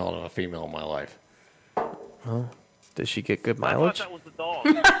ever smelled on a female in my life. Oh. Does she get good I thought mileage? that was the dog.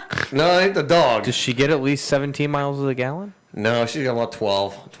 No, it ain't the dog. Does she get at least 17 miles to the gallon? No, she's got about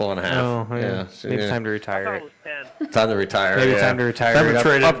 12 and a half. Oh, yeah. Maybe yeah. time to I retire thought it. it was 10. Time to retire. Maybe yeah. time to retire Time it. to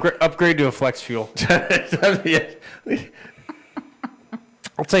trade it. Upgrade to a flex fuel. Yeah.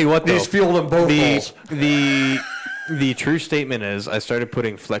 I'll tell you what, though. He's fueled in both holes. The true statement is I started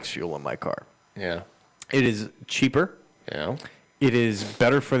putting flex fuel in my car. Yeah. It is cheaper. Yeah. It is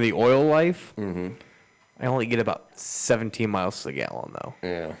better for the oil life. Mm-hmm. I only get about 17 miles to the gallon, though.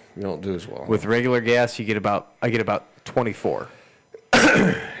 Yeah, you don't do as well. With regular gas, I get about 24.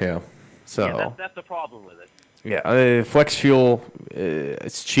 Yeah. So Yeah, that's the problem with it. yeah, flex fuel,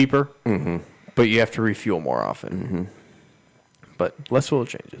 it's cheaper, Mm-hmm. but you have to refuel more often. Mm-hmm. But less oil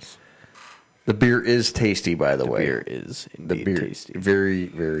changes. The beer is tasty, by the way. Beer is The indeed beer tasty. very,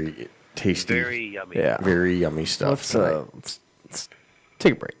 very tasty. Very yummy. Yeah. Very yummy stuff. Let's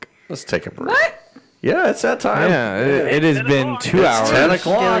take a break. Let's take a break. What? Yeah, it's that time. Yeah, it has been 2 hours. 10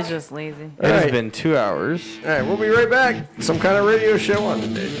 o'clock. Dilly's just lazy. It has been 2 hours. All right, we'll be right back. Some kind of radio show on the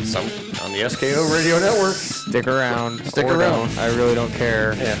SKO Radio Network. Stick around. Stick or around. don't. I really don't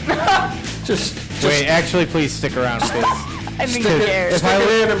care. Yeah. just Wait, actually, please stick around. I think stick who cares?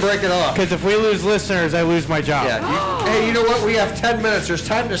 it in and break it off. Because if we lose listeners, I lose my job. Yeah. Hey, you know what? We have 10 minutes. There's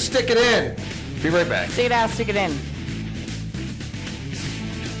time to stick it in. Be right back. Stick it out, stick it in.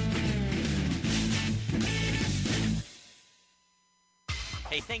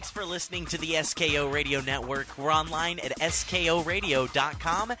 Hey, thanks for listening to the SKO Radio Network. We're online at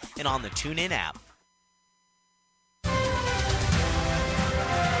skoradio.com and on the TuneIn app.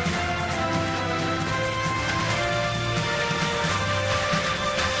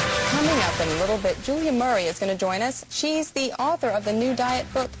 Coming up in a little bit, Julia Murray is going to join us. She's the author of the new diet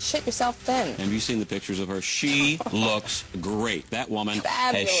book, Shit Yourself Thin. Have you seen the pictures of her? She looks great. That woman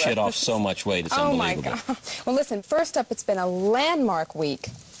Fabulous. has shit off so much weight. It's Oh, my unbelievable. God. Well, listen, first up, it's been a landmark week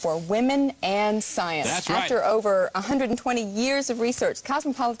for women and science. That's right. After over 120 years of research,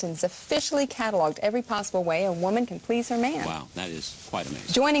 Cosmopolitan's officially cataloged every possible way a woman can please her man. Wow, that is quite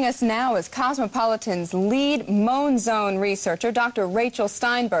amazing. Joining us now is Cosmopolitan's lead Moan Zone researcher, Dr. Rachel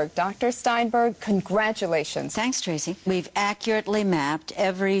Steinberg. Dr. Steinberg, congratulations. Thanks, Tracy. We've accurately mapped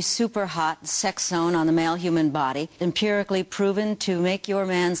every super hot sex zone on the male human body, empirically proven to make your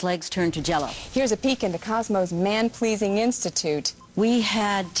man's legs turn to jello. Here's a peek into Cosmo's Man-Pleasing Institute. We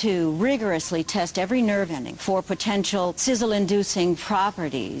had to rigorously test every nerve ending for potential sizzle-inducing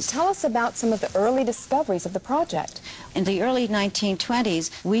properties. Tell us about some of the early discoveries of the project. In the early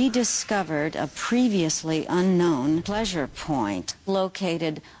 1920s, we discovered a previously unknown pleasure point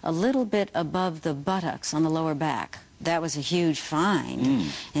located a little bit above the buttocks on the lower back. That was a huge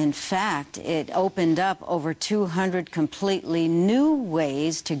find. In fact, it opened up over 200 completely new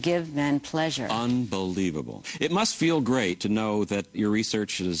ways to give men pleasure. Unbelievable. It must feel great to know that your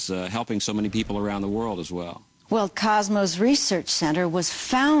research is helping so many people around the world as well. Well, Cosmos Research Center was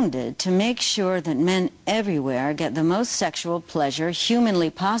founded to make sure that men everywhere get the most sexual pleasure humanly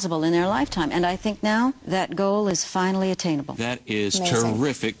possible in their lifetime. And I think now that goal is finally attainable. That is Amazing.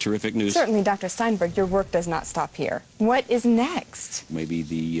 terrific, terrific news. Certainly, Dr. Steinberg, your work does not stop here. What is next? Maybe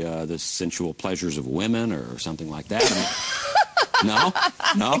the sensual pleasures of women or something like that. No?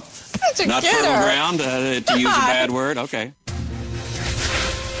 No? Such a Not kidder. fertile ground, to use a bad word? Okay.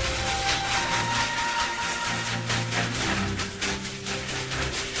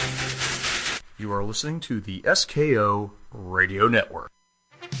 You are listening to the SKO Radio Network.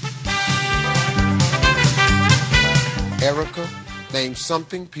 Erica, name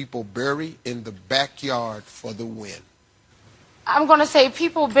something people bury in the backyard for the win. I'm going to say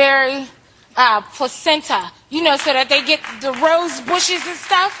people bury placenta, you know, so that they get the rose bushes and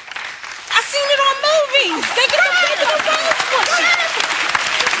stuff. I seen it on movies. They get the regular rose bushes.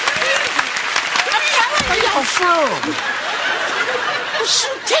 I'm telling you. Where y'all from?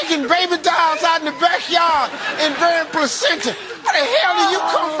 You taking baby dolls out in the backyard and burying placenta. How the hell do you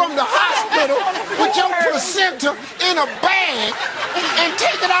come from the hospital with your placenta in a bag and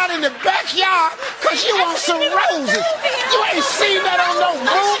take it out in the backyard because you want some roses? You ain't seen that on no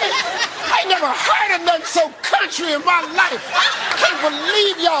movie. I ain't never heard of nothing so country in my life. I can't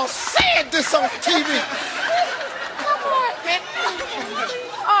believe y'all said this on TV. Come on, man.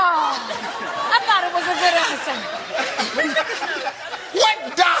 Oh, I thought it was a good episode.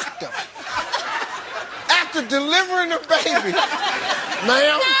 What doctor, after delivering a baby,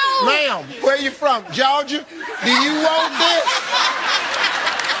 ma'am, where you from? Georgia? Do you want this?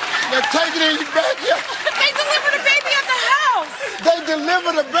 Now take it in your backyard. They delivered a baby at the house. They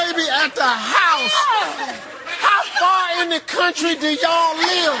delivered a baby at the house. Yeah. How far in the country do y'all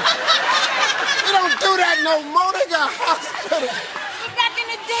live? They don't do that no more. They got hospitals. Back in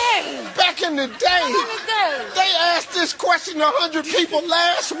the day. Back in the day. They asked this question to 100 people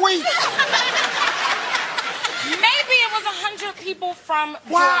last week. Maybe it was 100 people from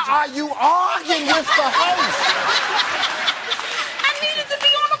Why Georgia. are you arguing with the host? I needed to be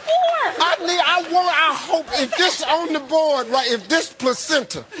on the board. I hope if this on the board, right, if this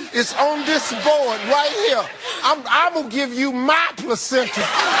placenta is on this board right here, I'm going to give you my placenta.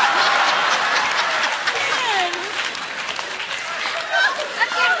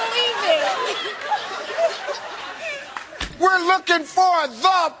 We're looking for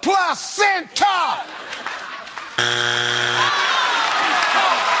the placenta.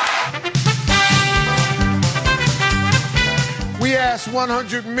 We asked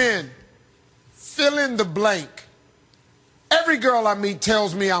 100 men, fill in the blank. Every girl I meet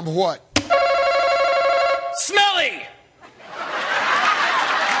tells me I'm what? Smelly.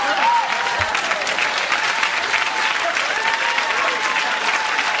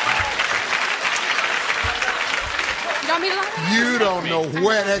 You don't know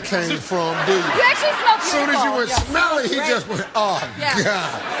where that came from, do you? You actually smell As soon as you went beautiful. smelly, he Great. just went, oh, Yeah.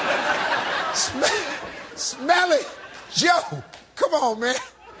 God. Smelly. Joe, come on, man.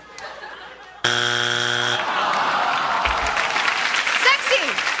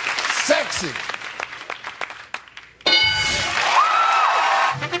 Sexy.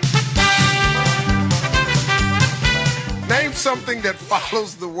 Name something that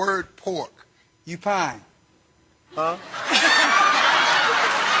follows the word pork? You pine. Huh?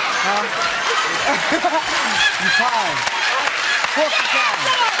 You pine. Porcupine.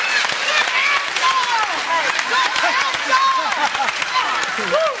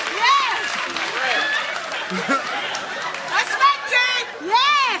 That's my turn.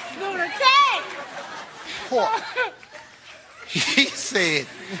 Yes, lunatic. Pork. He said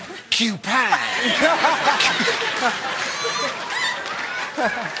cupine.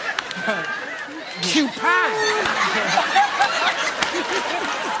 Cupine.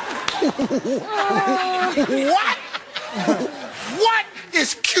 What? What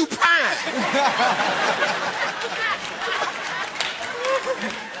is cupine?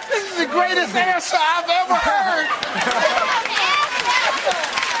 This is the greatest answer I've ever heard.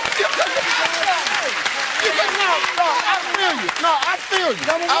 No, I feel you.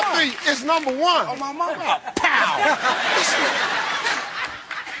 I feel you. It's number one. Oh, my mama. Pow.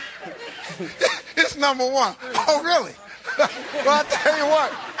 It's number one. Oh, really? Well, I'll tell you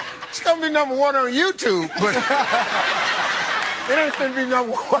what. It's going to be number one on YouTube, but it ain't going to be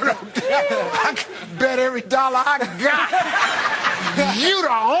number one on there. I can bet every dollar I got. You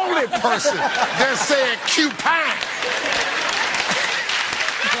the only person that said cupine.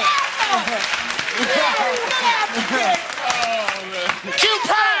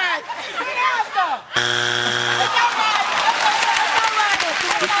 Cupine!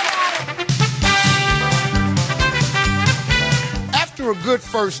 After a good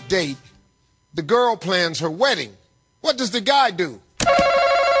first date, the girl plans her wedding. What does the guy do?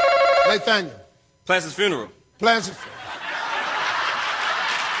 Nathaniel. Plans his funeral. Plans his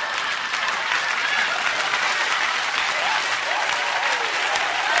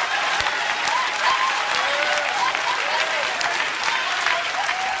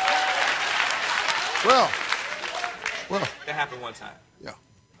Well. That happened one time. Yeah.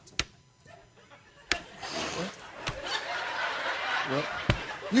 Well,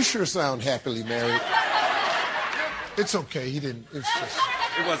 you sure sound happily married. It's okay. He didn't. It's just.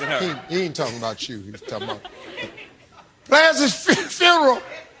 It wasn't her. He ain't talking about you. He was talking about. Plans his funeral.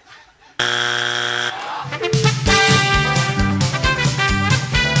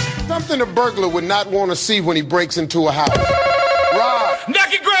 Something a burglar would not want to see when he breaks into a house. Rob.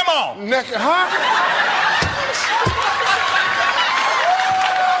 Naked grandma. Naked, huh?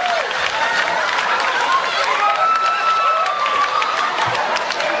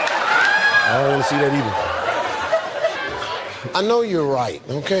 I don't want to see that either. I know you're right,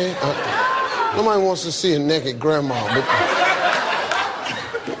 okay? Nobody wants to see a naked grandma, but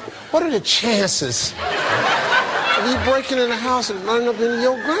what are the chances of you breaking in the house and running up into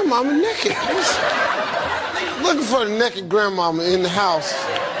your grandmama naked? Looking for the naked grandmama in the house,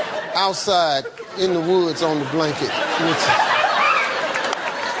 outside, in the woods, on the blanket.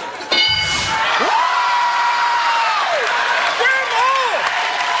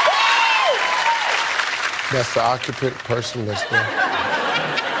 That's the occupant person that's there.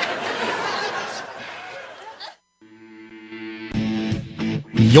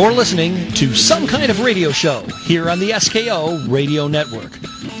 You're listening to Some Kind of Radio Show here on the SKO Radio Network.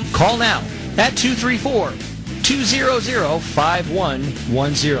 Call now at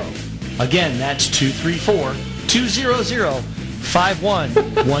 234-200-5110. Again, that's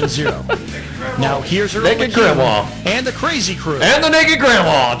 234-200-5110. Now here's Earl Naked Grandma. And the Crazy Crew. And the Naked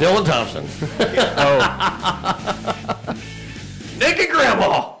Grandma, Dylan Thompson. Naked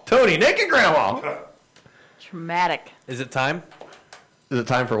Grandma. Tony, Naked Grandma. Traumatic. Is it time? Is it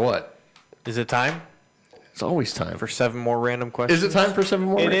time for what? Is it time? It's always time. For 7 more random questions. Is it time for 7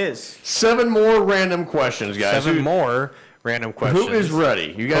 more? It is. 7 more random questions, guys. 7 more random questions. Who is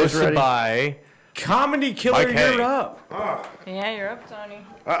ready? You guys Hosted ready? by Comedy Killer, you're up. Yeah, you're up, Tony.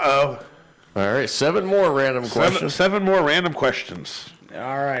 Uh-oh. All right, 7 more random questions. 7 more random questions.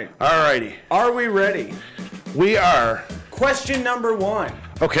 All right. All righty. Are we ready? We are. Question number 1.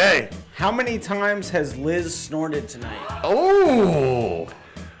 Okay. How many times has Liz snorted tonight? Oh.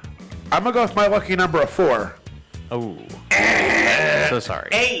 I'm going to go with my lucky number of 4. Oh. So sorry.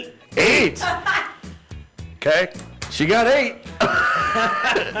 8. 8. Okay. She got 8.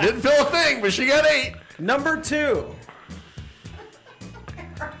 Didn't feel a thing, but she got 8. Number 2.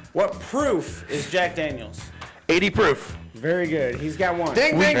 What proof is Jack Daniels? 80 proof. Very good. He's got 1.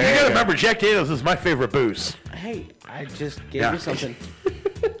 Ding, ding. You got to remember, Jack Daniels is my favorite booze. Hey, I just gave you something.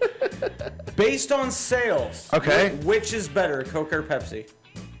 Based on sales. Okay. Which is better, Coke or Pepsi?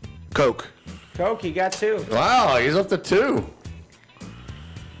 Coke. Coke, he got 2. Wow, he's up to 2.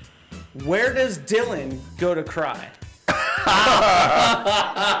 Where does Dylan go to cry?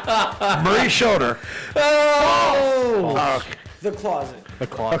 Marie Schroeder. Oh! The closet. The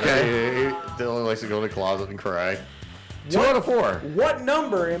closet. Okay. Dylan likes to go to the closet and cry. 2 out of 4. What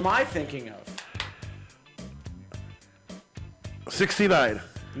number am I thinking of? 69.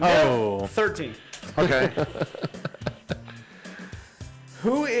 Oh. 13. Okay.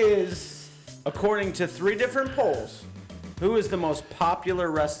 Who is, according to 3 different polls, who is the most popular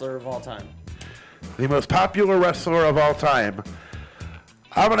wrestler of all time? The most popular wrestler of all time.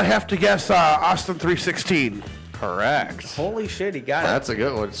 I'm going to have to guess Austin 316. Correct. Holy shit, he got That's a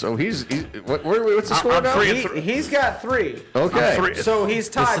good one. So he's what's the score I'm now? 3 and He's got 3. Okay. So he's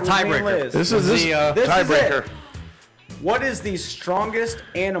tied This is the with me and tiebreaker. Liz. This is the This tiebreaker. is it. What is the strongest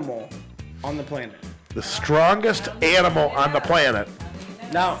animal on the planet? The strongest animal on the planet.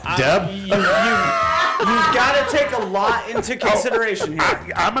 Now, Deb? you've got to take a lot into consideration here.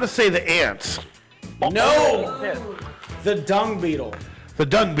 I'm going to say the ants. No! The dung beetle. The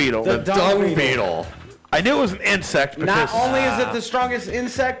dung beetle. The dung beetle. I knew it was an insect. Not only is it the strongest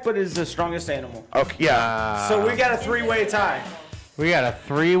insect, but it is the strongest animal. Okay, yeah. So we got a 3-way tie. We got a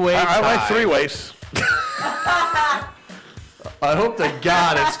 3-way tie. I like 3 ways. I hope to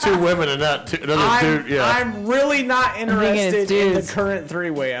God it's 2 women and not another dude. Yeah. I'm really not thinking it's interested in the dudes. current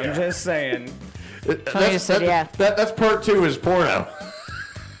 3-way. I'm just saying. That's part 2 is porno.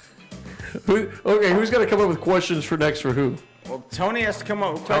 Who's going to come up with questions for next for who? Well, Tony has to come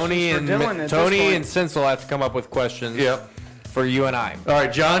up with questions Tony for and Dylan at Tony this and Sinsel have to come up with questions. Yep. For you and I. All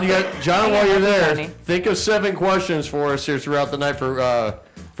right, John. John, while you're there, think of 7 questions for us here throughout the night for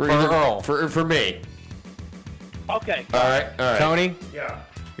Earl. For me. Okay. All right. Tony. Yeah.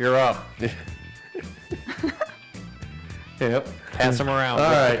 You're up. Yep. Pass them around. All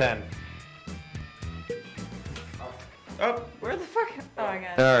with right. the pen. Oh, Where the fuck? Oh my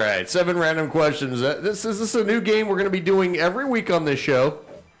god. All right, 7 random questions. This is a new game we're going to be doing every week on this show.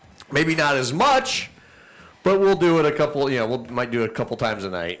 Maybe not as much, but we'll do it a couple. Might do it a couple times a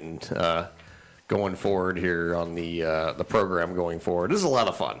night, and going forward here on the program going forward. This is a lot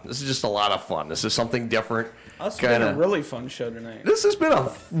of fun. This is just a lot of fun. This is something different. It's been a really fun show tonight. This has been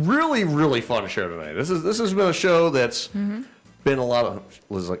a really, really fun show tonight. This has been a show that's been a lot of.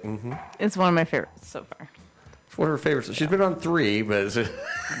 Liz like, It's one of my favorites so far. It's one of her favorites. She's been on 3, but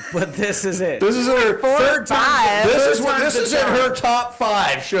but this is it. This is her third time. This is in her top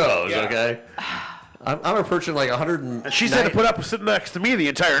 5 shows. Yeah. Okay. I'm approaching like 100. And she's had to put up with sitting next to me the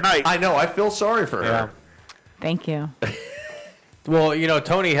entire night. I know. I feel sorry for her. Thank you. Well,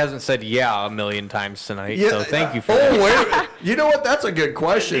 Tony hasn't said yeah a million times tonight, so thank you for that. that. Wait a minute. You know what? That's a good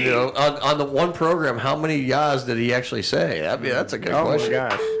question. On the one program, how many yas did he actually say? That's a good question. Oh my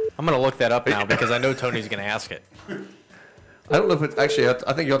gosh. I'm going to look that up now because I know Tony's going to ask it. I don't know if it's actually.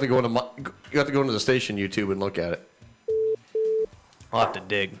 I think you have to go into the station YouTube and look at it. I'll have to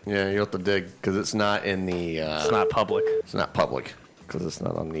dig. Yeah, you have to dig because it's not in the. It's not public. It's not public because it's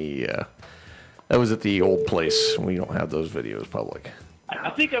not on the. That was at the old place. We don't have those videos public.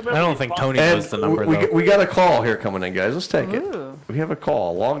 I think I remember. I don't think Tony knows the number, though. We got a call here coming in, guys. Let's take Ooh. it. We have a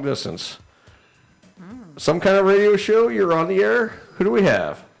call, long distance. Some kind of radio show. You're on the air. Who do we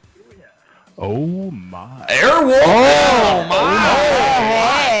have? Oh my! Airwolf. Oh my!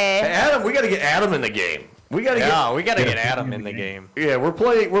 Hey. Adam, we got to get Adam in the game. We got to get Adam in the game. Yeah, we're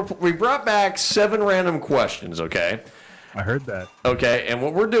playing. We brought back 7 random questions. Okay. I heard that. Okay, and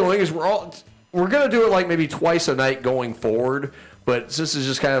what we're doing is we're gonna do it like maybe twice a night going forward. But this is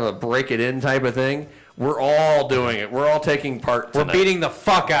just kind of a break it in type of thing. We're all doing it. We're all taking part tonight. We're beating the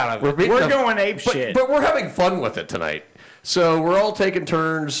fuck out of it. We're going ape shit. But we're having fun with it tonight. So we're all taking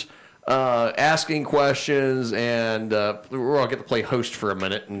turns asking questions, and we're all get to play host for a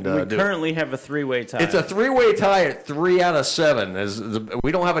minute. And we currently have a 3-way tie. It's a 3-way tie at 3 out of 7.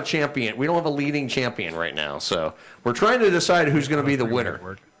 We don't have a champion. We don't have a leading champion right now. So we're trying to decide who's going to be the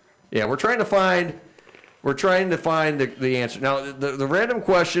winner. Yeah, we're trying to find the answer. Now, the random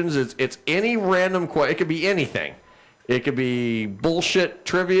questions, it's any random question. It could be anything. It could be bullshit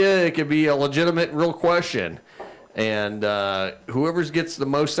trivia. It could be a legitimate, real question. And whoever gets the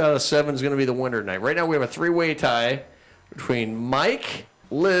most out of 7 is going to be the winner tonight. Right now, we have a 3-way tie between Mike,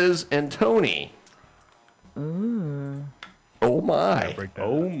 Liz, and Tony. Ooh. Oh, my.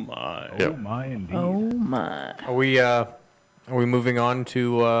 Oh, my. Yep. Oh my, indeed. Oh my. Are we moving on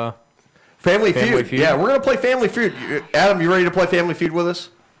to Family Feud? Yeah, we're going to play Family Feud. Adam, you ready to play Family Feud with us?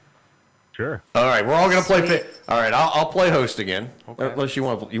 Sure. All right, we're all going to play. All right, I'll play host again. Okay. Unless you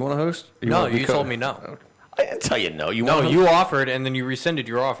want to host? No, you told me no. I didn't tell you no. You offered, and then you rescinded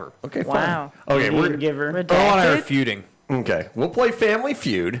your offer. Okay, fine. Wow. Okay, we're giver. Earl and I are feuding. Okay, we'll play Family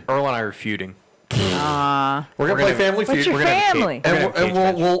Feud. Earl and I are feuding. Aw. We're gonna play Family Feud. What's your We're gonna family?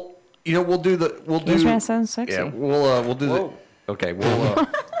 And You know, we'll do. That sounds sexy. Yeah, we'll do the. Okay, we'll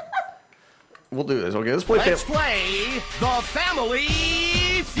do this. Okay, let's play. Let's play the Family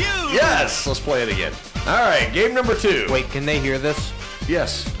Feud. Yes, let's play it again. All right, game number 2. Wait, can they hear this?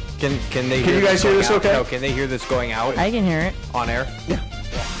 Yes. Can they? Can you guys hear this? Out? Okay. No, can they hear this going out? I can hear it on air. Yeah.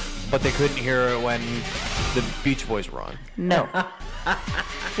 But they couldn't hear it when the Beach Boys were on. No.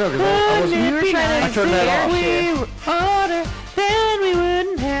 No, because I wasn't. I turned that off. We were older, then we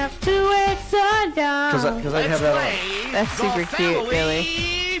wouldn't have to wait so long. Because I have that on. That's super cute, Billy.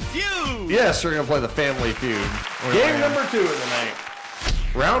 Yes, we're gonna play the Family Feud. Game number 2 of the night.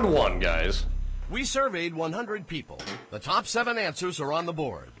 Round 1, guys. We surveyed 100 people. The top 7 answers are on the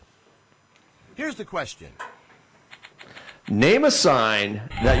board. Here's the question. Name a sign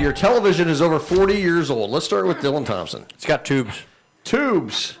that your television is over 40 years old. Let's start with Dylan Thompson. It's got tubes.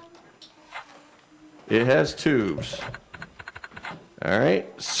 Tubes. It has tubes. All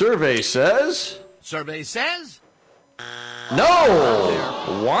right. Survey says. Survey says.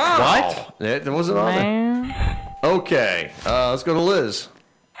 No. Wow. What? It wasn't on there. Okay. Let's go to Liz.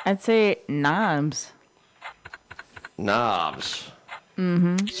 I'd say knobs. Knobs.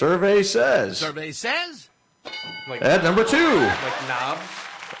 Mm-hmm. Survey says. Survey says. At number 2. Like knobs.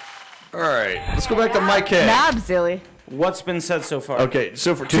 All right. Let's go back to Mike K. Knobs, silly. What's been said so far? Okay,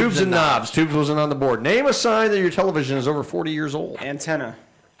 so for tubes and knobs. Tubes wasn't on the board. Name a sign that your television is over 40 years old. Antenna.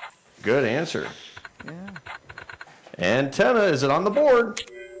 Good answer. Yeah. Antenna, is it on the board?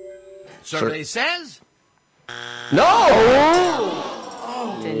 Survey says. No!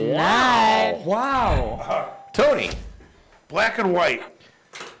 Oh. Denied. Wow. Tony. Black and white.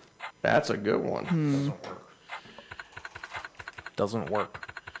 That's a good one. Doesn't work.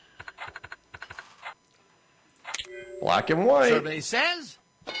 Black and white. Survey says.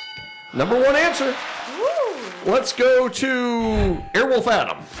 Number 1 answer. Woo. Let's go to Airwolf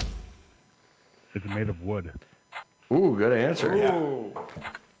Adam. It's made of wood. Ooh, good answer. Ooh.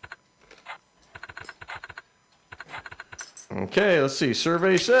 Okay, let's see.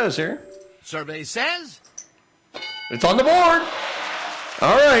 Survey says here. Survey says. It's on the board.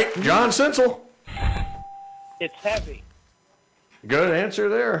 All right, John Sinsel. It's heavy. Good answer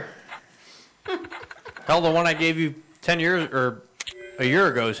there. Hell, the one I gave you 10 years or a year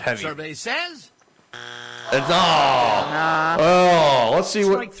ago is heavy. Survey says. It's oh, let's see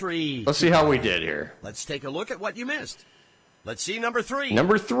Strike what. 3. Let's see how we did here. Let's take a look at what you missed. Let's see number 3.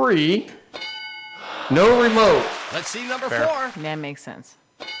 Number 3. No remote. Let's see number Fair. 4. That makes sense.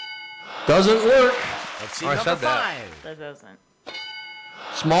 Doesn't work. Let's see I number said that. 5. That doesn't.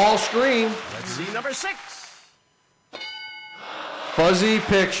 Small screen. Let's see number 6. Fuzzy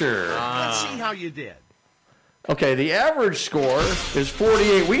picture. Let's see how you did. Okay, the average score is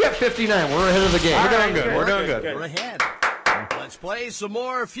 48. We got 59. We're ahead of the game. All We're right, doing good. We're doing good. We're ahead. Let's play some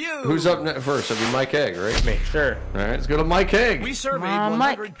more Feud. Who's up first? It'll be Mike Haig, right? Me. Sure. All right, let's go to Mike Haig. We surveyed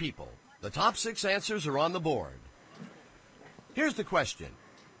 100 people. The top 6 answers are on the board. Here's the question.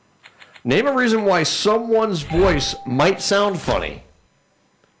 Name a reason why someone's voice might sound funny.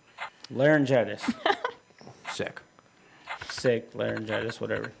 Laryngitis. Sick. Sick, laryngitis,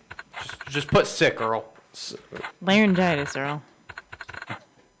 whatever. Just put sick, Earl. Laryngitis, Earl.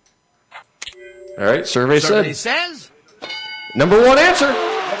 All right, survey Survey said. says. Number 1 answer.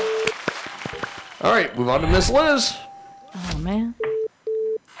 All right, move on to Miss Liz. Oh, man.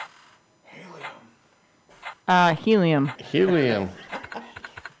 Helium. Helium.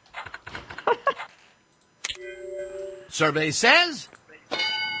 Survey says.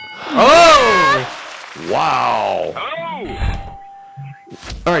 Oh! Wow.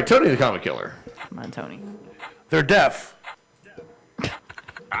 All right, Tony the Comic Killer. Come on, Tony. They're deaf.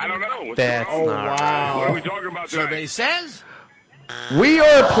 I don't know. What's That's wrong? not Wow. What are we talking about tonight? Survey says. We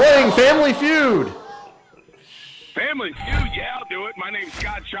are playing Family Feud. Family Feud, yeah, I'll do it. My name's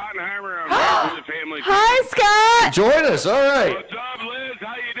Scott Schottenheimer. I'm here with the Family Feud. Hi, Scott. Join us. All right. What's up, Liz?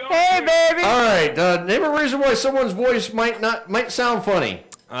 How you doing? Hey, baby. All right. Name a reason why someone's voice might sound funny.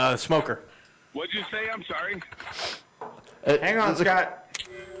 Smoker. What'd you say? I'm sorry. Hang on, Scott.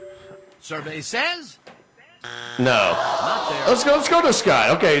 Survey says. No. Not there. Let's go to Scott.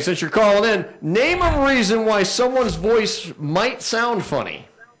 Okay, since you're calling in, name a reason why someone's voice might sound funny.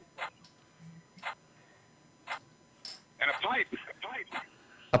 And a pipe.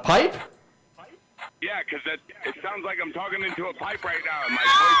 A pipe? Yeah, because it sounds like I'm talking into a pipe right now, and my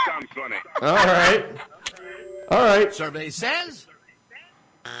voice sounds funny. All right. All right. Survey says.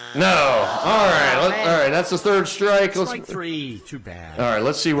 No. All right. All right. That's the 3rd strike. Strike 3. Too bad. All right.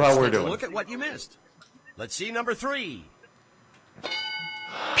 Let's see how Let's we're take a doing. look at what you missed. Let's see number 3.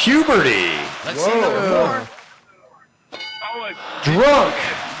 Puberty. Let's see number 4. Drunk.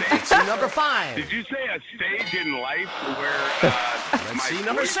 Let's see number 5. Did you say a stage in life where my see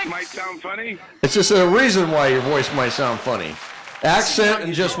number voice 6. might sound funny? It's just a reason why your voice might sound funny. Accent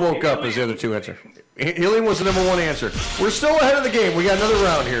and just woke up is the other two answers. Helium was the number 1 answer. We're still ahead of the game. We got another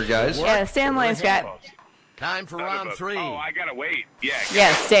round here, guys. Yeah, stay in line, Scott. Time for round 3. Oh, I gotta wait. Yeah.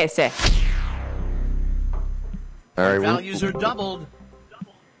 Yeah, stay. All right. Values are doubled.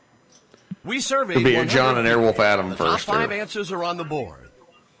 We surveyed. It'll be John and Airwolf Adam the first. Top 5 answers are on the board.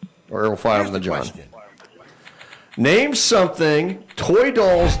 Or Airwolf Adam and John. Name something toy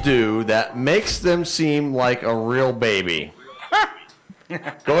dolls do that makes them seem like a real baby.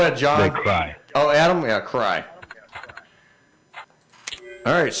 Go ahead, John. They cry. Oh, Adam? Yeah, cry.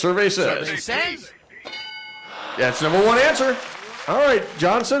 All right, survey says. Survey says. That's number 1 answer. All right,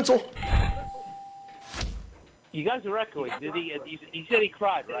 John Sinsel. You guys are echoing. Did he? He said he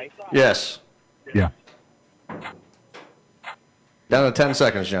cried, right? Yes. Yeah. Down to 10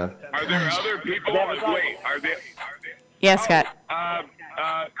 seconds, John. Are there other people? Wait, are there? Yeah, Scott.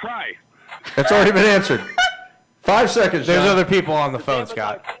 Cry. It's already been answered. 5 seconds, John. There's other people on the phone,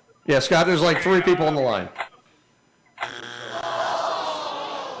 Scott. Yeah, Scott, there's like 3 people on the line.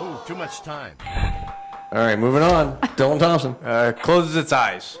 Ooh, too much time. All right, moving on. Dylan Thompson. Closes its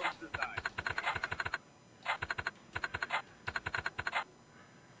eyes.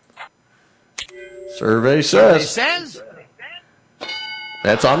 Survey Survey says. says.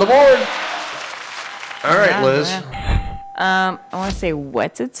 That's on the board. All right, Yeah, Liz. I want to say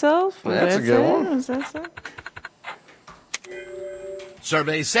wets itself. That's a good one. Is that so?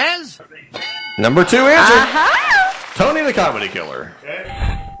 Survey says. Number 2 answer. Tony the Comedy Killer.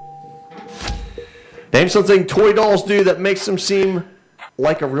 Name something toy dolls do that makes them seem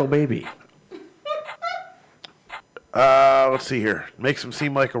like a real baby. Let's see here. Makes him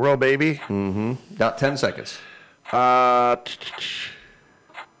seem like a real baby. Mm-hmm. Got 10 seconds.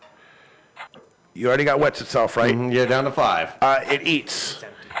 You already got wets itself, right? Mm-hmm. Yeah, down to 5. It eats.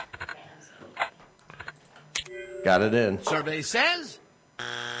 Got it in. Survey says.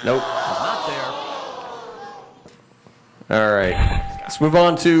 Nope. Not there. All right. Let's move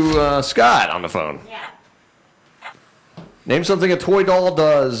on to Scott on the phone. Yeah. Name something a toy doll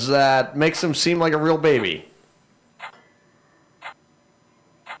does that makes them seem like a real baby.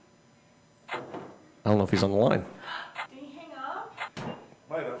 I don't know if he's on the line. Did he hang up?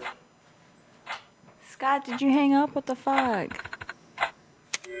 Might have. Scott, did you hang up? What the fuck?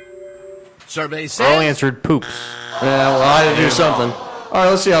 Survey says. Earl answered poops. Yeah, well, I had to do something. All right,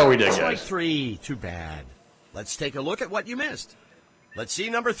 let's see how we did, Strike guys. 3. Too bad. Let's take a look at what you missed. Let's see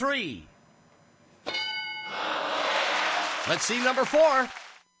number 3. Let's see number 4.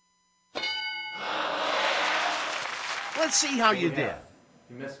 Let's see how you did.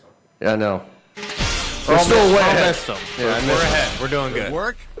 You missed him. Yeah, I know. We're still way ahead. Missed him. Yeah, I missed We're him. ahead. We're doing Good good.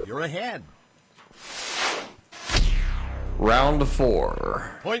 work. You're ahead. Round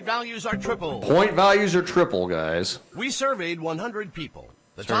 4. Point values are triple. Point values are triple, guys. We surveyed 100 people.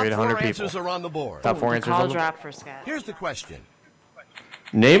 The Surveyed top 4 100 answers people. are on the board. Top 4 answers Call on the drop for Scott. Here's the question.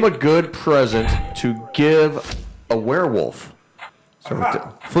 Name a good present to give a werewolf.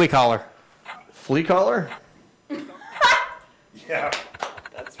 Flea collar. Flea collar? Yeah.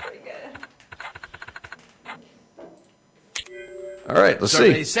 That's pretty good. All right, let's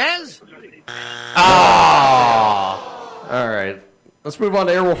Survey see. says. All right. Let's move on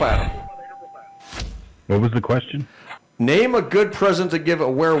to Airwolf Adam. What was the question? Name a good present to give a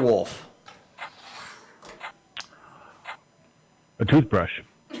werewolf. A toothbrush.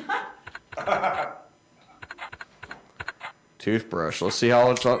 Toothbrush. Let's see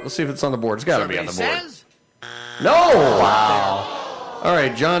how it's on, let's see if it's on the board. It's got to be on the board. Says. No! Wow. All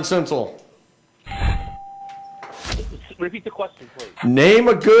right, John Sinsel. Repeat the question, please. Name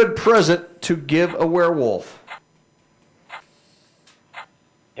a good present to give a werewolf.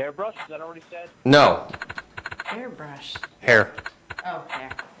 Hairbrush? Is that already said? No. Hairbrush. Hair. Oh,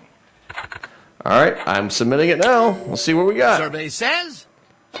 hair. All right, I'm submitting it now. We'll see what we got. Survey says.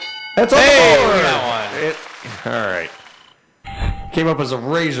 That's on Hey, the board. we got one. All right. Came up as a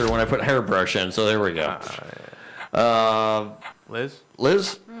razor when I put hairbrush in, so there we go. Liz?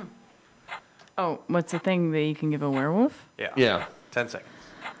 Liz? Oh, what's the thing that you can give a werewolf? Yeah. 10 seconds.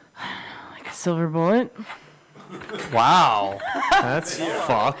 Like a silver bullet? Wow. That's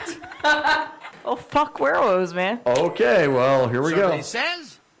fucked. Oh, fuck werewolves, man. Okay, well, here we go. Survey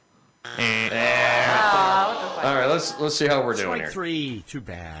says. All right, let's see how we're doing Strike here. 3. Too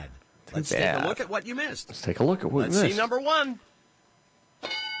bad. Let's bad. take a look at what you missed. Let's take a look at what Let's we see missed. number 1.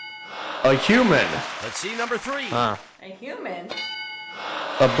 A human, Let's see number 3. A human?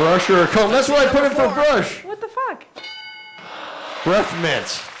 a brush, or a comb. That's what I put in for brush. What the fuck? Breath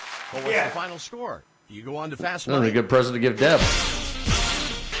mints. Well, what's the final score? Do you go on to fast That's money? a good present to give Deb.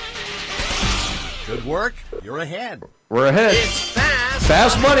 Good work. You're ahead. We're ahead. It's fast.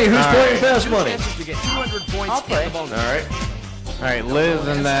 Fast money. Who's All playing right. fast money? To get 200 points I'll play. in the bonus. All right. All right, Liz,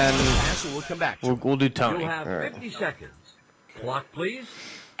 and then We'll come back. we'll do Tony. You'll have All right. 50 seconds. Clock, please.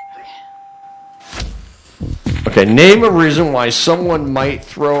 Okay, name a reason why someone might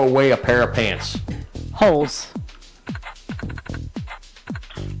throw away a pair of pants. Holes.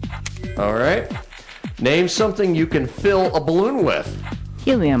 All right. Name something you can fill a balloon with.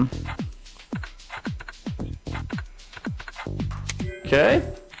 Helium. Okay.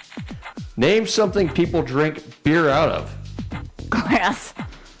 Name something people drink beer out of. Glass.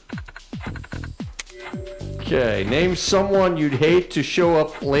 Okay. Name someone you'd hate to show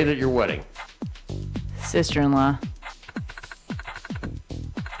up late at your wedding. Sister-in-law.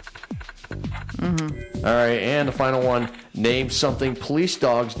 All right, and the final one. Name something police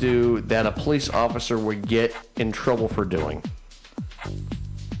dogs do that a police officer would get in trouble for doing.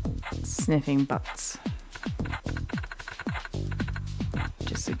 Sniffing butts.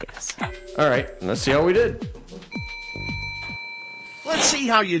 Just a guess. All right, let's see how we did. Let's see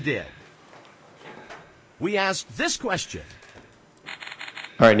how you did. We asked this question.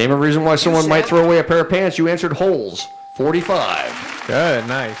 All right, name a reason why someone might throw away a pair of pants. You answered holes. 45. Good,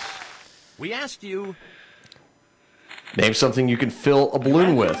 nice. We asked you. Name something you can fill a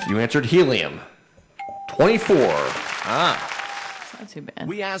balloon with. You answered helium. 24. It's not too bad.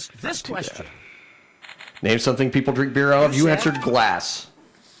 We asked this question. Name something people drink beer out of. You answered glass.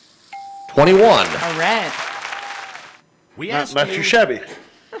 21. All right. We asked That's too shabby.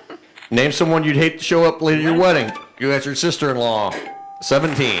 Name someone you'd hate to show up late at your wedding. You answered sister-in-law.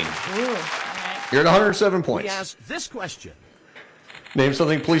 17. You're at 107 We points. asked this question. Name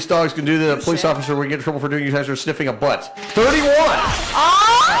something police dogs can do that a police officer would get in trouble for doing. You guys are sniffing a butt. 31.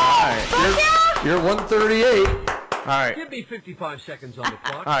 Oh! You're 138. All right. Give me 55 seconds on the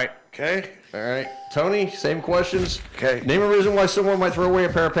clock. All right. Okay. All right. Tony, same questions. Okay. Name a reason why someone might throw away a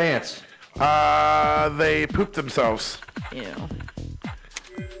pair of pants. They poop themselves. Ew.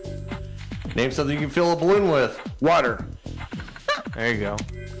 Name something you can fill a balloon with. Water. There you go.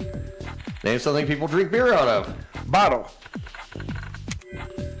 Name something people drink beer out of. Bottle.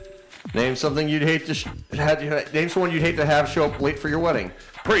 Name something you'd hate to name someone you'd hate to have show up late for your wedding.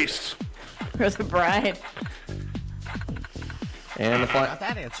 Priest. For the bride. And the Got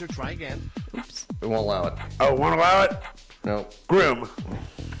that answer. Try again. Oops. we won't allow it. Oh, won't allow it? No. Groom.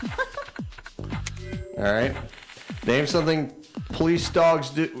 All right. Name something police dogs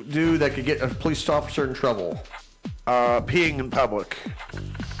do that could get a police officer in trouble. Peeing in public.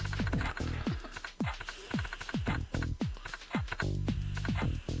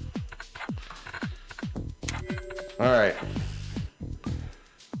 All right.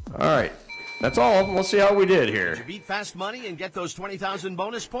 All right. That's all of them. Let's see how we did here. Did you beat fast money and get those 20,000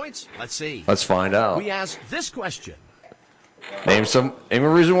 bonus points? Let's see. Let's find out. We asked this question. Name a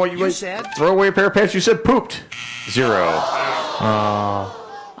reason why you might said? throw away a pair of pants. You said pooped. 0. We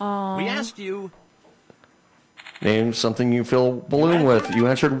asked you. Name something you fill a balloon with. You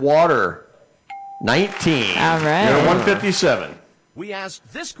answered water. 19. All right. You're at 157. We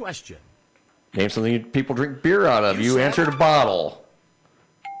asked this question. Name something people drink beer out of. You answered a bottle.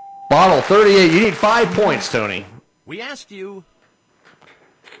 Bottle, 38. You need 5 points, Tony. We asked you.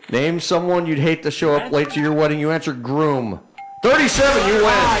 Name someone you'd hate to show up late to your wedding. You answered groom. 37, you win.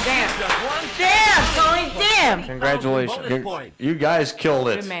 Oh, damn. Damn, Tony, damn. Congratulations. You guys killed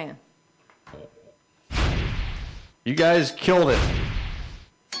it. Good man. You guys killed it.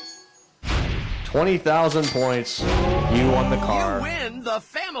 20,000 points. You won the car. You win the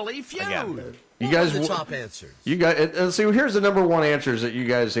Family Feud. You guys, the top answers. You guys, let's see. Here's the number one answers that you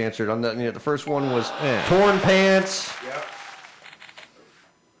guys answered. On the first one was torn pants. Yep.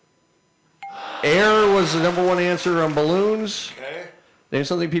 Air was the number one answer on balloons. Okay. Name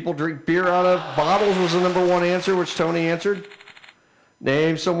something people drink beer out of. Bottles was the number one answer, which Tony answered.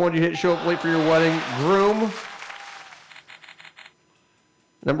 Name someone you hit show up late for your wedding. Groom.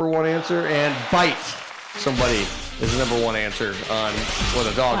 Number one answer. And bite somebody is the number one answer on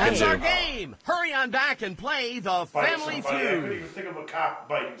what a dog can That's our do. game. Hurry on back and play the Family I couldn't Feud. even think of a cop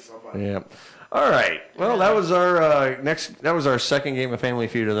biting somebody. Yeah. All right. Well, that was our That was our second game of Family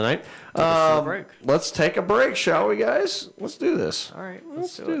Feud of the night. Let's take a break, shall we, guys? Let's do this. All right.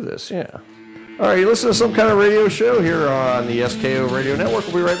 Let's do this. Yeah. All right. You listen to Some Kind of Radio Show here on the SKO Radio Network.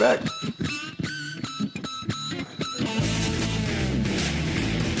 We'll be right back.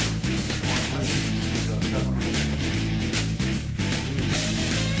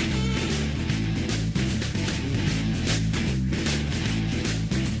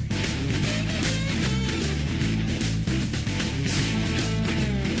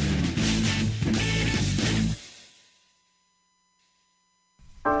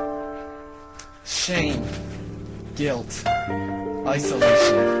 shame, guilt,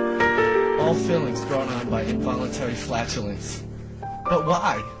 isolation, all feelings brought on by involuntary flatulence. But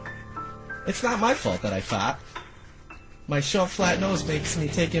why? It's not my fault that I fart. My short, flat nose makes me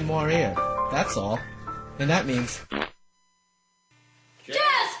take in more air. That's all. And that means...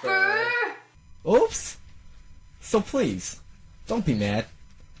 Jasper! Oops! So please, don't be mad.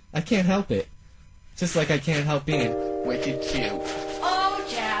 I can't help it. Just like I can't help being wicked cute. Oh,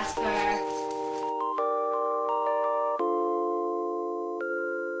 Jasper.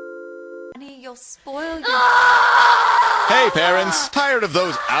 Honey, you'll spoil your... Hey parents, tired of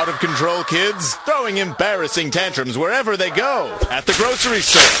those out-of-control kids? Throwing embarrassing tantrums wherever they go. At the grocery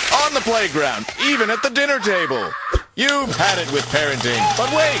store, on the playground, even at the dinner table. You've had it with parenting, but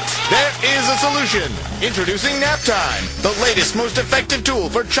wait, there is a solution. Introducing Naptime, the latest, most effective tool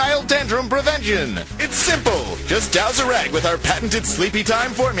for child tantrum prevention. It's simple. Just douse a rag with our patented Sleepy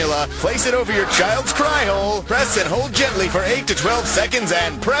Time formula, place it over your child's cry hole, press and hold gently for 8 to 12 seconds,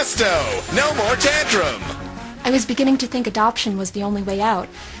 and presto, no more tantrum. I was beginning to think adoption was the only way out.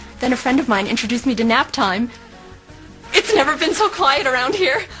 Then a friend of mine introduced me to Naptime. It's never been so quiet around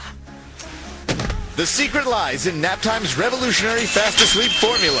here. The secret lies in Naptime's revolutionary fast-asleep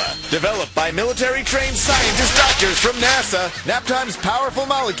formula. Developed by military-trained scientist doctors from NASA, Naptime's powerful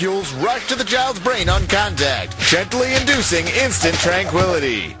molecules rush to the child's brain on contact, gently inducing instant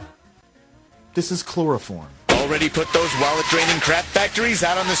tranquility. This is chloroform. Already put those wallet-draining crap factories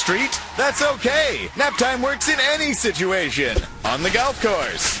out on the street? That's okay. Naptime works in any situation. On the golf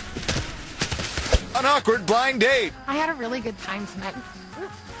course. An awkward blind date. I had a really good time tonight.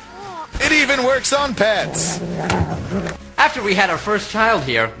 It even works on pets. After we had our first child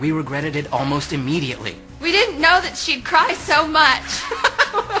here, we regretted it almost immediately. We didn't know that she'd cry so much.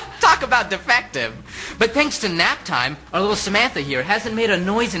 Talk about defective. But thanks to Naptime, our little Samantha here hasn't made a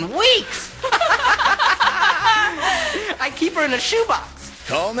noise in weeks. I keep her in a shoebox.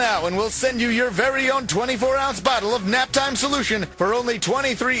 Call now and we'll send you your very own 24-ounce bottle of Naptime solution for only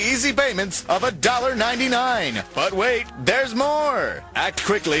 23 easy payments of $1.99. But wait, there's more. Act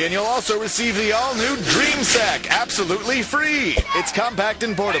quickly and you'll also receive the all-new Dream Sack absolutely free. It's compact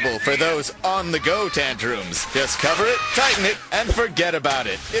and portable for those on-the-go tantrums. Just cover it, tighten it, and forget about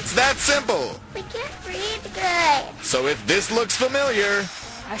it. It's that simple. We can't breathe good. So if this looks familiar...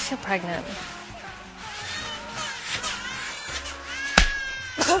 I feel pregnant.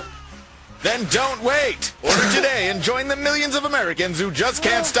 Then don't wait! Order today and join the millions of Americans who just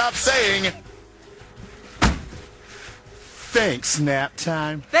can't stop saying... Thanks,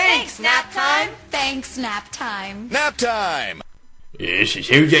 Naptime. Thanks, Naptime. Thanks, Naptime. Naptime! This is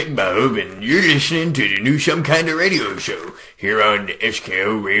Jack Bob, and you're listening to the new Some Kind of Radio show here on the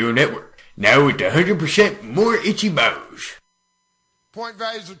SKO Radio Network. Now with 100% more itchy bows. Point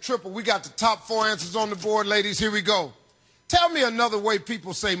values are triple. We got the top 4 answers on the board, ladies. Here we go. Tell me another way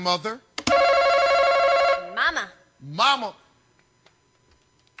people say mother. Mama. Mama.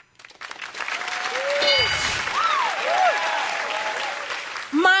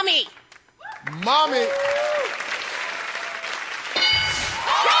 Mommy. Mommy.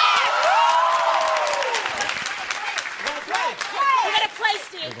 We gotta play,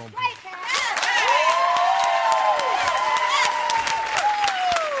 Steve.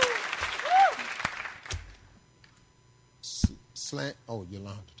 Slant. Oh,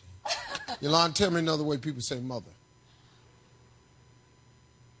 Yolanda. Yolanda, tell me another way people say mother.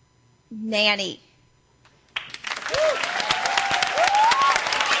 Nanny.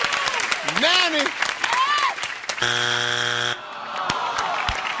 Nanny.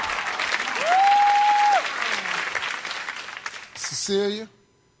 Cecilia,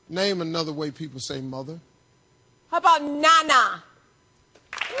 name another way people say mother. How about Nana?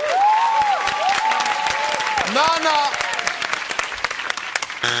 Nana.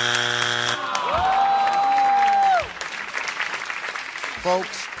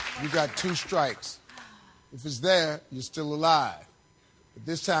 Folks, you got 2 strikes. If it's there, you're still alive. But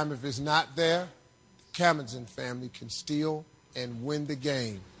this time, if it's not there, the Camden family can steal and win the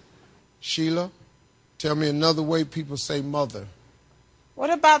game. Sheila, tell me another way people say mother. What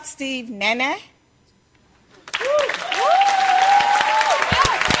about Steve? Nana?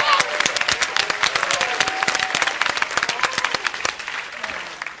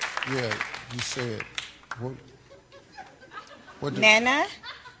 Yeah, you said. What Nana?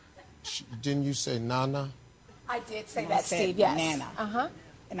 Didn't you say Nana? I did say that, Steve, yes. Nana. Uh-huh.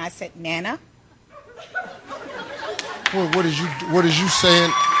 And I said Nana. What is you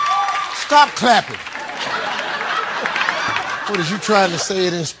saying? Stop clapping. What is you trying to say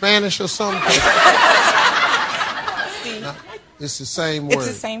it in Spanish or something? Steve. It's the same It's word.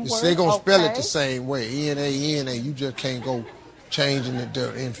 the same word? They're going to spell it Okay. the same way. E-N-A. You just can't go changing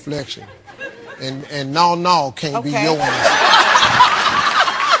the inflection. And no can't be Okay. your answer.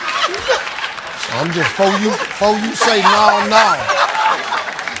 I'm just, before you say no.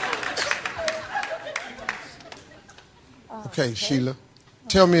 Okay, Sheila.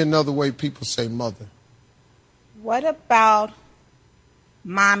 Tell me another way people say mother. What about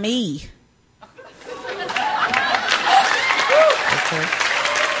mommy? Okay.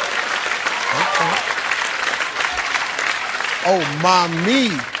 Oh, mommy.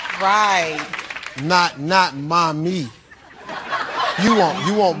 Right. Not mommy. You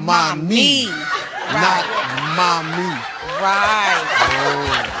want mommy. Not mommy. Right. Oh.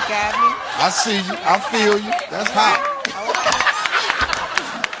 Got me? I see you. I feel you. That's hot.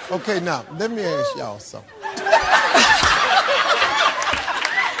 Okay, now, let me ask y'all something.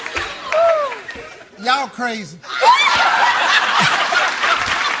 Y'all crazy.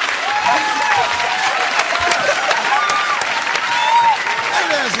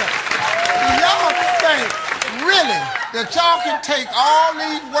 Y'all think, really, that y'all can take all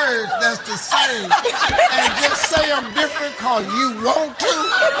these words that's the same and just say them different because you want to?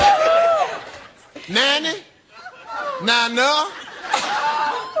 Nanny? Nana?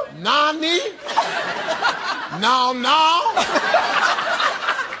 Nani? No.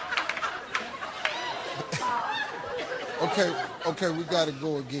 Okay, we gotta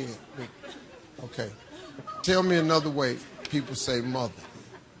go again. Okay. Tell me another way people say mother.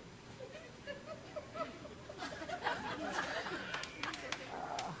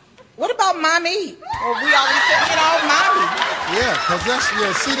 What about mommy? Well, we already said, mommy. Yeah, cause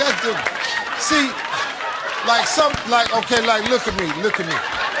see that's the look at me.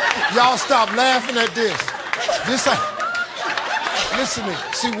 Y'all stop laughing at this. Listen to me.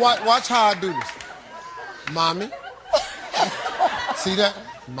 See, watch how I do this. Mommy. See that?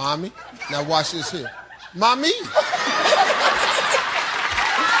 Mommy. Now watch this here. Mommy.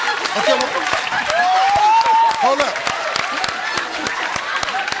 Okay, hold up.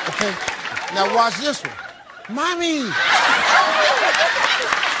 Okay, now watch this one. Mommy.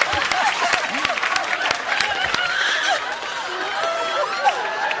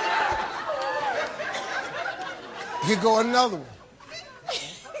 Here go another one.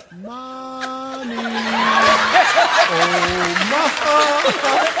 Mommy. Oh,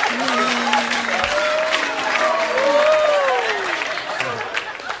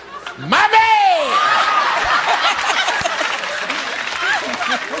 mommy.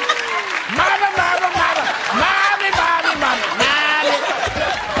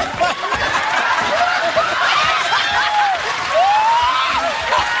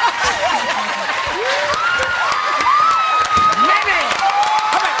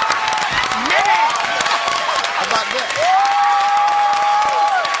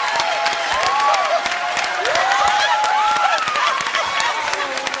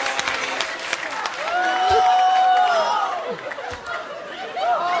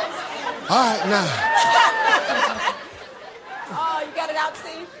 All right, now. Oh, you got it out,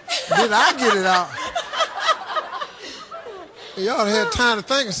 Steve? Did I get it out? Y'all had time to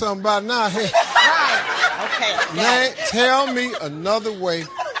think of something about it now. Hey. Right. Okay. Now, tell me another way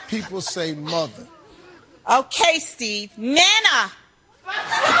people say mother. Okay, Steve. Nana.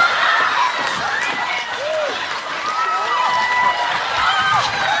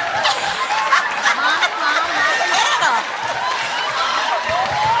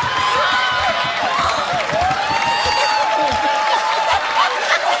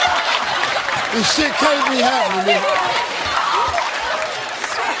 This shit can't be happening, man.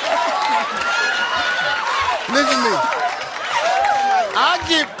 Listen to me. I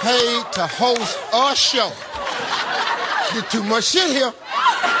get paid to host a show. Get too much shit here.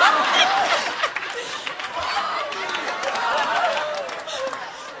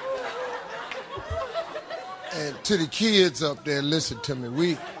 And to the kids up there, listen to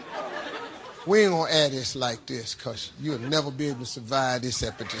me. We ain't gonna add this like this, cause you'll never be able to survive this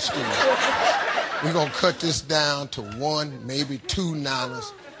up at the school. We're gonna cut this down to 1, maybe 2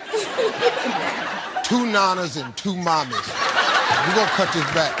 nanas. 2 nanas and 2 mommies. We're gonna cut this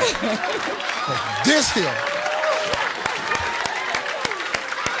back. This here.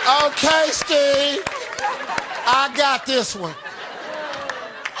 Okay, Steve. I got this one.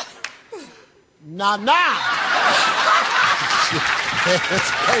 Nah.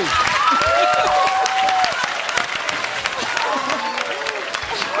 That's crazy.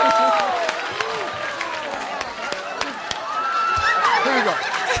 Here we go.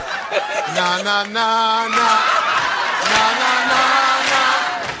 Na na na na na na na na.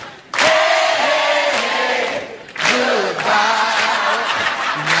 Hey, hey, hey. Goodbye.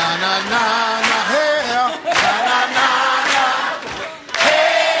 na na na hey, na na na na.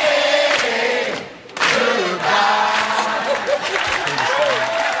 Hey, goodbye.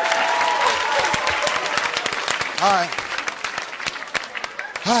 All right.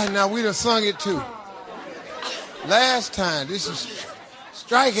 All right, now we done sung it too. Last time, this is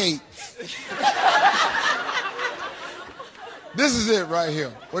strike 8. This is it right here.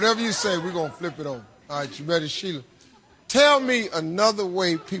 Whatever you say, we're going to flip it over. All right, you ready, Sheila? Tell me another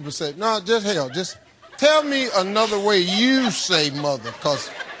way people say, no, just tell me another way you say mother, because...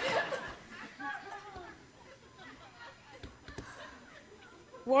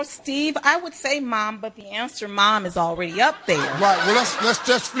 Well, Steve, I would say mom, but the answer mom is already up there. Right, well, let's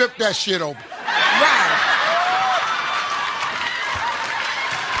just flip that shit over. Right.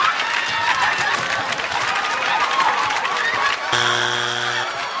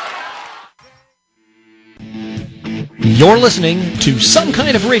 You're listening to Some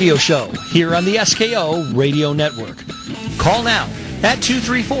Kind of Radio Show here on the SKO Radio Network. Call now at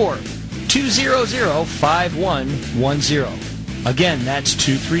 234-200-5110. Again, that's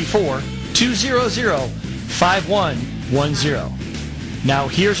 234-200-5110. Now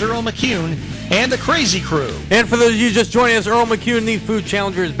here's Earl McCune and the Crazy Crew. And for those of you just joining us, Earl McCune, the Food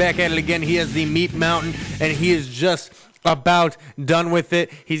Challenger, is back at it again. He has the Meat Mountain, and he is just about done with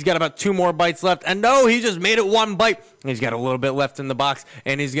it. He's got about 2 more bites left. And no, he just made it 1 bite. He's got a little bit left in the box,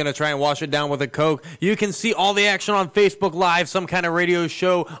 and he's going to try and wash it down with a Coke. You can see all the action on Facebook Live, Some Kind of Radio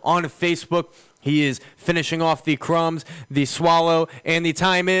Show on Facebook. He is finishing off the crumbs, the swallow, and the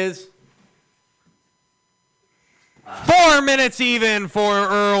time is 4 minutes even for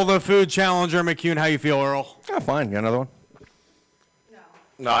Earl, the Food Challenger. McCune, how you feel, Earl? Oh, fine. Got another one?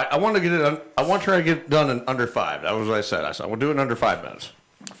 No, I want to get it. I want to try to get it done in under 5. That was what I said. I said we'll do it in under 5 minutes.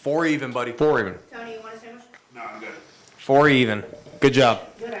 4 even, buddy. 4 even. Tony, you want a sandwich? No, I'm good. 4 even. Good job.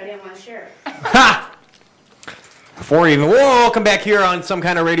 Good, I didn't want to share it. Ha! 4 even. Welcome back here on Some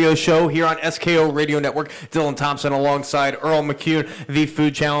Kind of Radio Show here on SKO Radio Network. Dylan Thompson alongside Earl McCune, the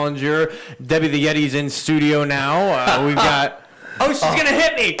Food Challenger. Debbie the Yeti's in studio now. We've got... Oh, she's going to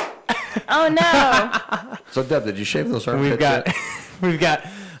hit me! Oh, no. So, Deb, did you shave those armpits? We've got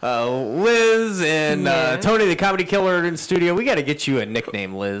Liz and Tony, the Comedy Killer, in studio. We got to get you a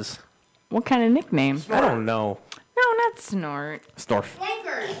nickname, Liz. What kind of nickname? I don't know. No, not Snort. Snorf.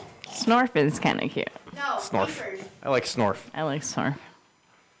 Snorf is kind of cute. No, Snorf. I like Snorf. I like Snorf.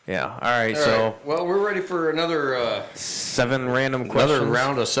 Yeah. All right. So, well, we're ready for another 7 random questions. Another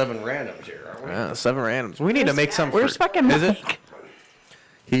round of 7 randoms here, aren't we? Yeah, 7 randoms. We need to make some. Where's fucking Is it? Mike?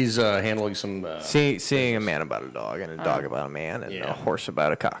 He's handling some. Seeing a man about a dog, and a dog about a man, and a horse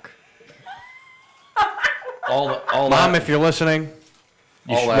about a cock. all Mom, that, if you're listening,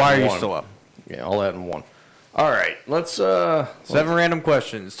 why are you still up? Yeah, all that in one. All right, let's 7 random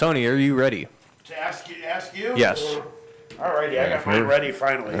questions. Tony, are you ready? To ask you? Yes. All righty, I got mine ready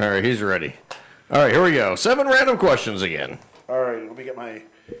finally. All right, he's ready. All right, here we go. 7 random questions again. All right, let me get my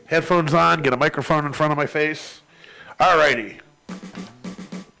headphones on, get a microphone in front of my face. All righty.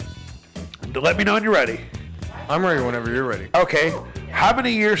 Let me know when you're ready. I'm ready whenever you're ready. Okay. How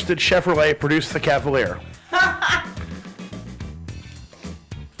many years did Chevrolet produce the Cavalier?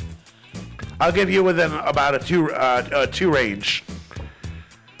 I'll give you within about a two range.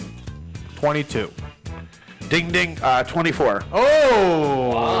 22. Ding ding. 24. Oh,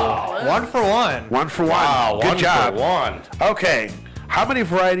 wow. 1 for 1. 1 for 1. Wow, Good 1 job. for 1. Okay. How many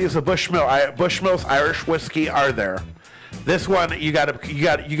varieties of Bushmills Irish whiskey are there? This one you got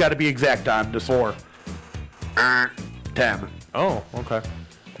to be exact on. Just 4. 10. Oh, okay.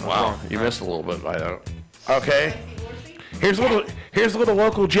 Wow, you missed a little bit. I don't. Okay. Here's a little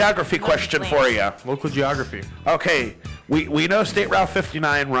local geography question for you. Local geography. Okay. We know State Route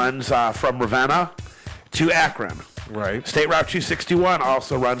 59 runs from Ravenna to Akron. Right. State Route 261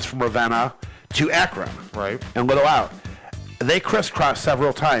 also runs from Ravenna to Akron. Right. And Little Out. They crisscross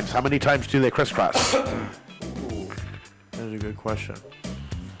several times. How many times do they crisscross? That's a good question.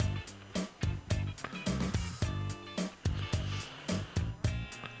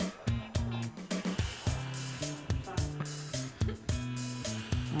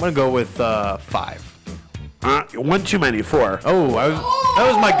 I'm gonna go with 5. 1 too many. 4. Oh, that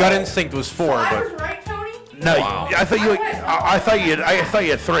was my gut instinct was 4, but Right, Tony? No, wow. I thought you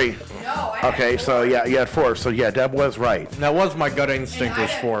had 3. No, Okay, so yeah, you had 4. So yeah, Deb was right. that was my gut instinct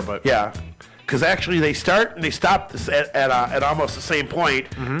was 4, but Yeah, because actually they start and they stop this at almost the same point.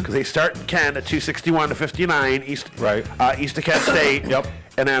 Because they start in Kent at 261 to 59 east of Kent State. Yep.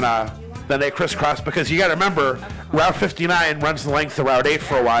 And then they crisscross because you got to remember Route 59 runs the length of Route 8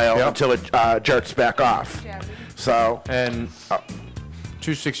 for a while until it jarts back off. So and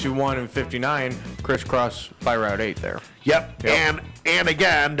 261 and 59 crisscross by Route 8 there. Yep. And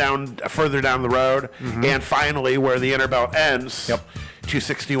again further down the road, and finally where the inner belt ends. Yep.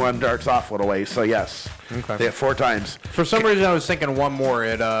 261 darts off a little ways. So yes, they have 4 times. For some reason, I was thinking one more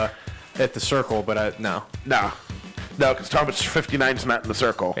at the circle, but no, because Thomas 59's not in the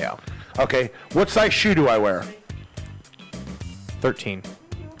circle. Yeah. Okay. What size shoe do I wear? 13.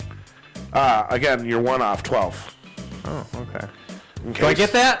 Again, you're 1 off 12. Oh, okay. Do I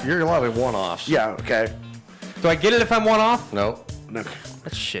get that? You're allowed to 1 offs. Yeah. Okay. Do I get it if I'm 1 off? No.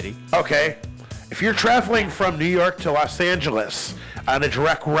 That's shitty. Okay. If you're traveling from New York to Los Angeles on a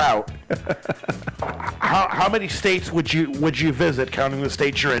direct route, how many states would you visit, counting the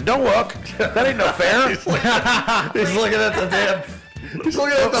states you're in? Don't look. That ain't no fair. He's looking at the damn. He's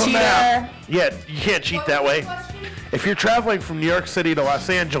looking at the map. Yeah, you can't cheat that way. If you're traveling from New York City to Los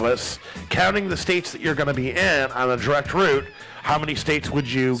Angeles, counting the states that you're going to be in on a direct route, how many states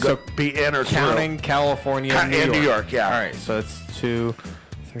would you be in or counting through? California and New York, yeah. All right, so it's 2,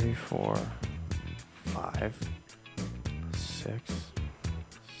 3, 4, 5, 6, 7.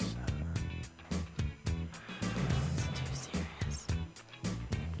 It's too serious.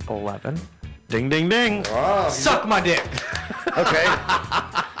 11. Ding, ding, ding. Wow, Suck my dick. Okay.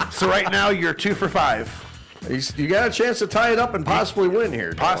 So right now you're 2 for 5. You got a chance to tie it up and possibly win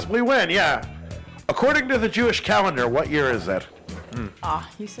here. Possibly win, yeah. According to the Jewish calendar, what year is it?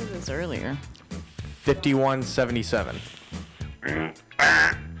 You said this earlier. 5177.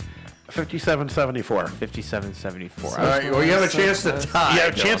 5774. 5774. All right, well, you have a chance to tie. You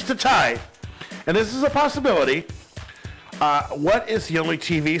have a chance to tie. And this is a possibility. What is the only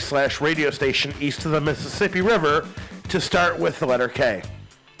TV/radio station east of the Mississippi River to start with the letter K?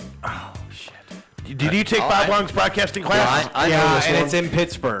 Oh, shit. Did you take Bob Long's broadcasting class? I know this one. It's in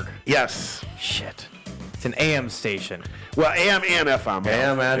Pittsburgh. Yes. Shit. It's an AM station. Well, AM and FM.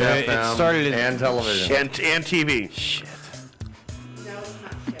 AM and FM. It started and television. And TV. Shit.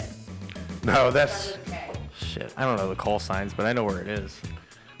 No, that's... Shit. I don't know the call signs, but I know where it is.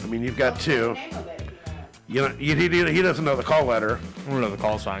 I mean, you've got 2. You know, he doesn't know the call letter. I don't know the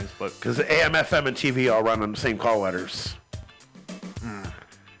call signs, but... Because AM, FM, and TV all run on the same call letters.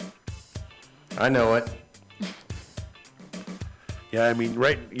 I know it. Yeah, I mean,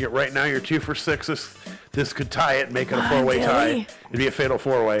 right now you're 2 for 6. This could tie it, make it a 4-way tie. It'd be a fatal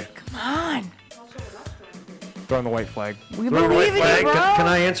 4-way. Come on. Throwing the white flag. We believe in you, bro. Can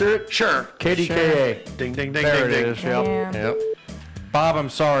I answer it? Sure. KDKA. Ding, ding, ding, There ding, it ding. is, yep. Yep. Bob, I'm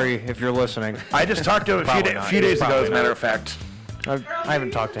sorry if you're listening. I just talked to him a few days ago, as a matter of fact. I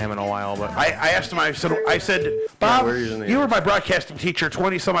haven't talked to him in a while, but... I asked him, I said, Bob, you were my broadcasting teacher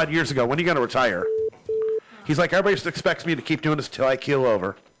 20-some-odd years ago. When are you going to retire? He's like, everybody just expects me to keep doing this until I keel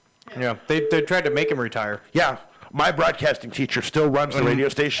over. Yeah, they tried to make him retire. Yeah, my broadcasting teacher still runs the radio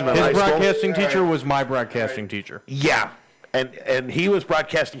station at His high school. broadcasting teacher was my broadcasting teacher. Yeah, and he was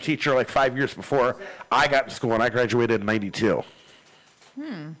broadcasting teacher like 5 years before I got to school, and I graduated in 92.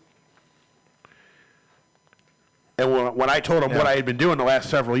 And when I told him what I had been doing the last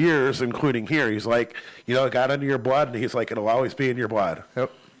several years, including here, he's like, it got into your blood, and he's like, it'll always be in your blood.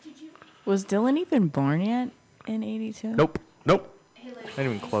 Yep. Was Dylan even born yet in 82? Nope. Not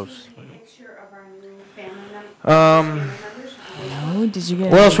even close. No, did you get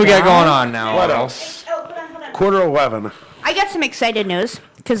What else we got going on now? What else? 11:15. I got some excited news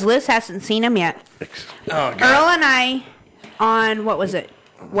because Liz hasn't seen him yet. Oh, God. Earl and I, on what was it,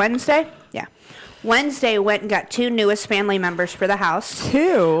 Wednesday? Yeah. Wednesday went and got 2 newest family members for the house.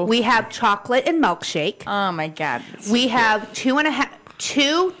 2? We have chocolate and milkshake. Oh, my God. We have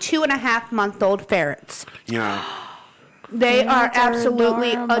 2.5-month-old ferrets. Yeah. They are Ferrets are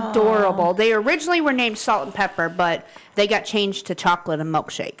absolutely adorable. adorable. They originally were named Salt and Pepper, but they got changed to chocolate and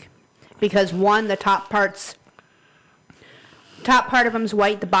milkshake. Because one, the top part of him's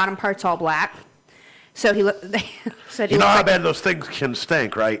white, the bottom part's all black. So they said he You know looks how like bad those things can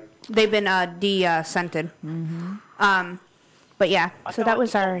stink, right? they've been de-scented. But yeah, so that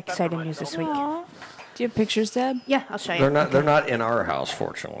was our exciting news this week. Aww. Do you have pictures, Deb? Yeah, I'll show you. They're not in our house,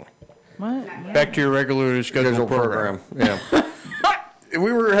 fortunately. What? Back to your regular scheduled program. Yeah.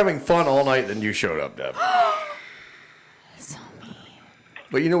 We were having fun all night, then you showed up, Deb. So mean.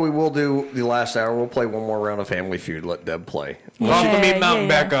 But we will do the last hour. We'll play one more round of Family Feud. Let Deb play. Off the meat mountain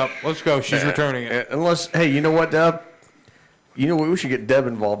back up. Let's go. She's returning it. Unless, hey, you know what, Deb? You know what? We should get Deb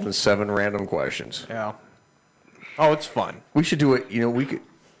involved in 7 random questions. Yeah. Oh, it's fun. We should do it. We could.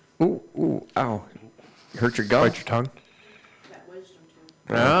 Ooh, ow. You hurt your gum? Bite your tongue?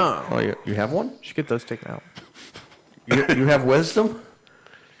 Oh, you have one? You should get those taken out. You have wisdom?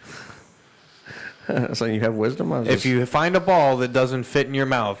 So you have wisdom? If you find a ball that doesn't fit in your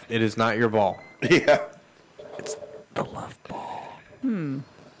mouth, it is not your ball. Yeah. It's the left ball.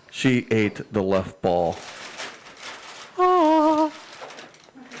 She ate the left ball.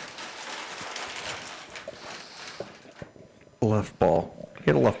 Left ball.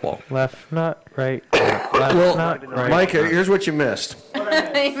 Hit a left ball. Left nut, right. Left Well, nut, right. Mike, here's what you missed.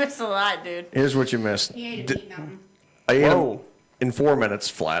 You missed a lot, dude. Here's what you missed. He ate a peanut. I ate them in 4 minutes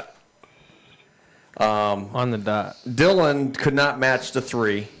flat. On the dot. Dylan could not match the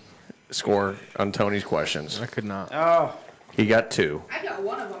 3 score on Tony's questions. I could not. Oh. He got 2. I got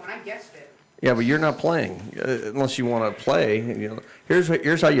one of them and I guessed it. Yeah, but you're not playing unless you want to play. You know,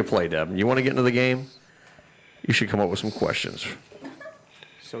 here's how you play, Deb. You want to get into the game? You should come up with some questions.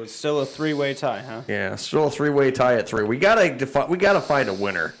 So it's still a 3-way tie, huh? Yeah, still a 3-way tie at 3. We gotta find a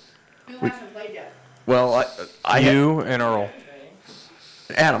winner. Who hasn't played yet? Well, You and Earl.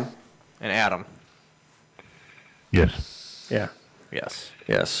 Adam. And Adam. Yes. Yeah. Yes.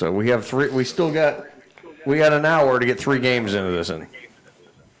 Yes. So we have 3. We got an hour to get 3 games into this. And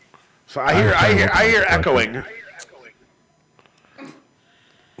So I hear echoing.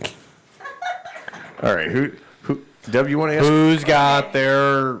 all right, who? Deb, you want to ask? Who's got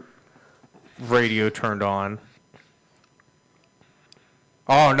their radio turned on?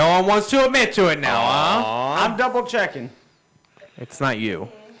 Oh, no one wants to admit to it now, huh? I'm double checking. It's not you.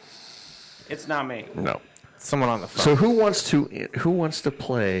 It's not me. No. Someone on the phone. So who wants to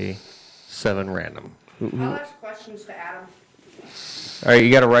play 7 random? I'll ask questions to Adam. All right,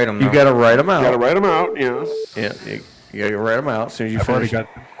 you got to write them. You got to write them out. You got to write them out. Yeah. Yeah. You got to write them out as soon as you I've already finish.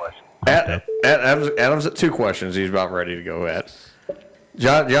 got 2 questions. Adam's at 2 questions. He's about ready to go at.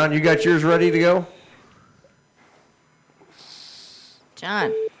 John, you got yours ready to go?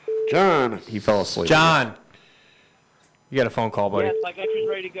 John. He fell asleep. John. You got a phone call, buddy. Yes, I got you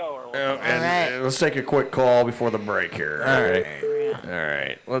ready to go. Earl. And let's take a quick call before the break here. All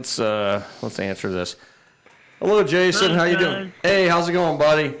right. Let's answer this. Hello, Jason. How you doing? Hey, how's it going,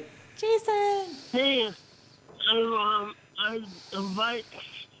 buddy? Jason. Hey, I invite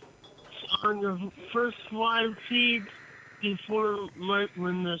on the first live feed before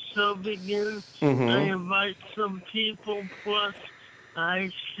when the show begins. Mhm. I invite some people. Plus,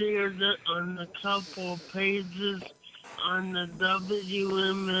 I shared it on a couple of pages on the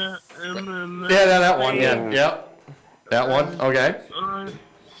WMMS. Yeah, that one. Yeah, yep. That one. Okay. On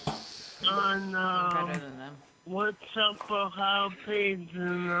What's Up Ohio page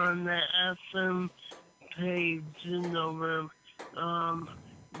and on the SM page, you know,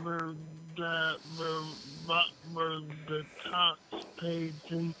 where the talks page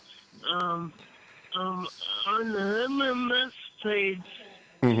and on the MMS page,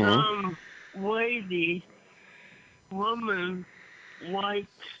 Mhm. woman liked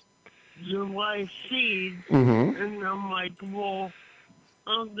July seed, Mhm. and I'm like, well,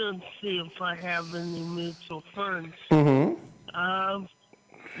 I'm gonna see if I have any mutual friends. Mhm.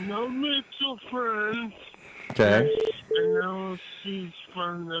 No mutual friends. Okay. I know she's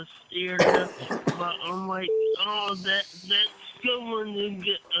from the theater, but I'm like, oh, that's good when you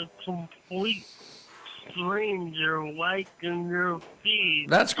get a complete stranger liking your feed.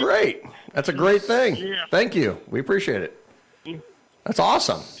 That's great. That's a great thing. Yeah. Thank you. We appreciate it. That's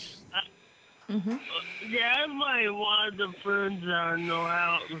awesome. Yeah, my lot of the friends I know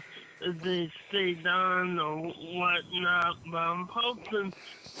how they stayed on or whatnot, but I'm hoping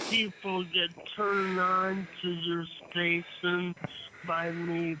people get turned on to your station by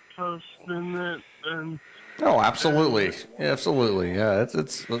me posting it. And Oh, absolutely. Yeah, absolutely. Yeah,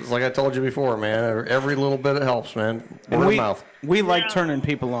 it's like I told you before, man. Every little bit it helps, man. Word of mouth. We like turning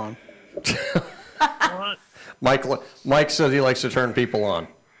people on. Mike says he likes to turn people on.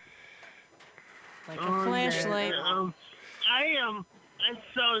 Like a flashlight. I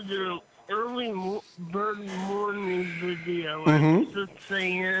saw your early bird morning video Mhm. at 6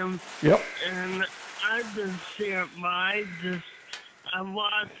 a.m. Yep. And I've been sharing my I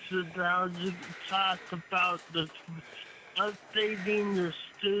watched it. How you talk about the updating the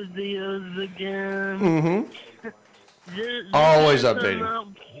studios again. Mhm. Always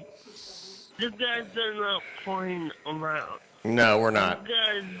updating. You guys are not playing around. No, we're not. You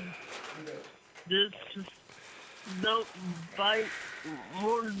guys just don't bite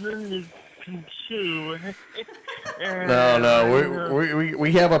more than you can chew. No.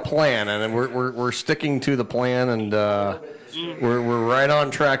 We have a plan, and we're sticking to the plan, and we're right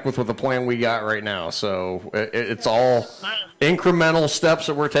on track with the plan we got right now. So it's all incremental steps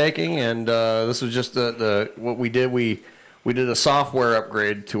that we're taking, and this is just the what we did. We we did a software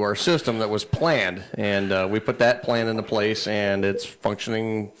upgrade to our system that was planned, and we put that plan into place, and it's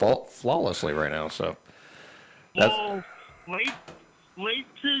functioning flawlessly right now. So that's. Well, wait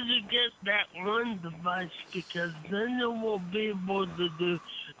till you get that one device, because then you will be able to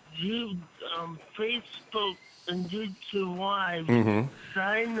do Facebook and YouTube Live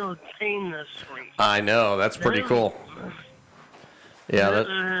simultaneously. I know, that's pretty cool. Yeah.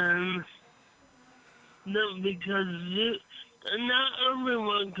 No, because not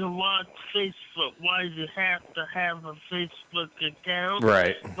everyone can watch Facebook. Why you have to have a Facebook account?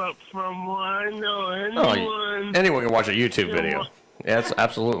 Right. But from what I know, anyone can watch a YouTube video. Yes,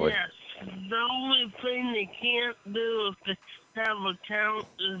 absolutely. Yes. The only thing they can't do if they have an account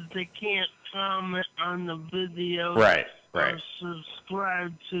is they can't comment on the video. Right. Or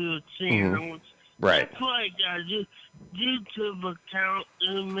subscribe to the channel. Right. That's why I got a YouTube account.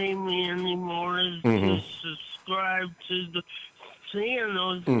 It made me anymore is to subscribe to the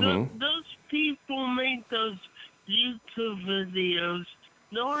channels. Those people make those YouTube videos.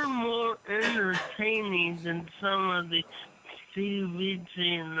 They're more entertaining than some of the TV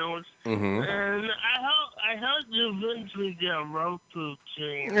channels. And I hope you eventually get a Roku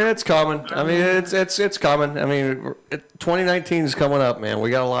channel. It's coming. I mean, it's coming. I mean, 2019 is coming up, man.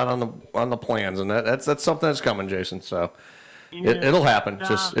 We got a lot on the plans, and that's something that's coming, Jason. So it'll happen.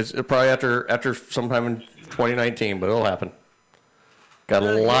 It's probably after sometime in 2019, but it'll happen. Got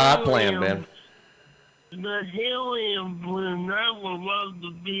a lot planned, man. The helium balloon, I would love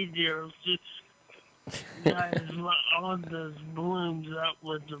to be there. Guys, all those balloons up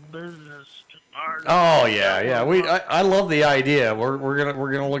with the business artists. Oh yeah. I love the idea. We're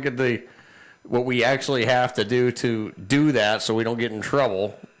gonna look at what we actually have to do that, so we don't get in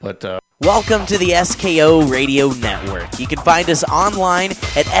trouble. But welcome to the SKO Radio Network. You can find us online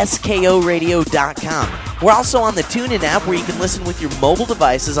at skoradio.com. We're also on the TuneIn app, where you can listen with your mobile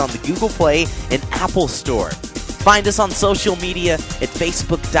devices on the Google Play and Apple Store. Find us on social media at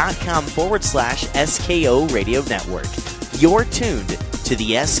facebook.com/SKO Radio Network. You're tuned to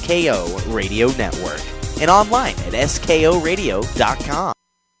the SKO Radio Network and online at skoradio.com.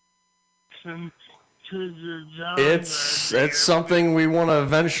 It's something we want to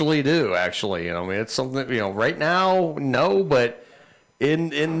eventually do. Actually, I mean, it's something right now, no, but in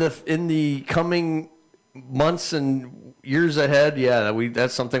the coming months and years ahead,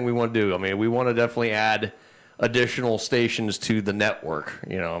 that's something we want to do. I mean, we want to definitely add additional stations to the network.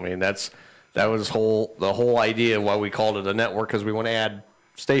 I mean, that was the whole idea why we called it a network, because we want to add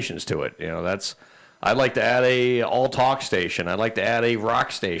stations to it. I'd like to add a all talk station. I'd like to add a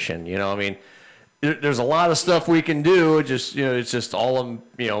rock station. I mean, there's a lot of stuff we can do. It's just all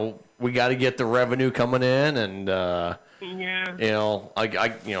we got to get the revenue coming in, and I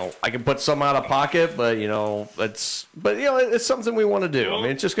can put some out of pocket, but it's something we want to do. I mean,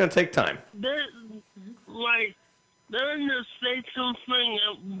 it's just going to take time. They're in the station thing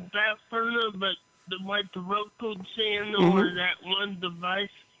back further, but the Roku channel or that one device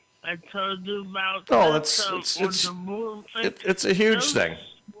I told you about. Oh, it's a huge thing.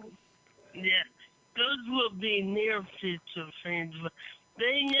 Yeah, those will be near future things. But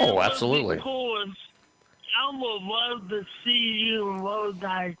absolutely. Cool. I would love to see you in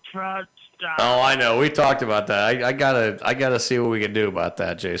Lodi truck stop. Oh, I know. We talked about that. I gotta see what we can do about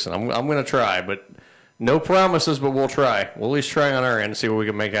that, Jason. I'm gonna try, but. No promises, but we'll try. We'll at least try on our end and see what we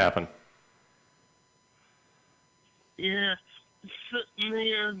can make happen. Yeah, sitting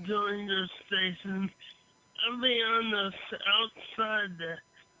here doing the station. I'll be on the outside there.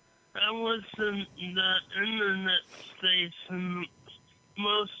 I listen to the internet station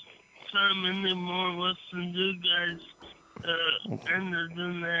most time anymore. Listen to you guys ended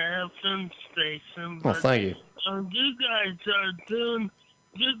in the FM station. Well, thank you. You guys are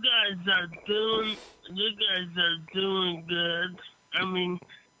doing good. I mean,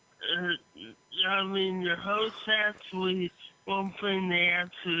 your hosts actually, one thing they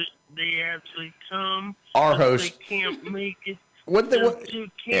actually come. Our host. They can't make it. You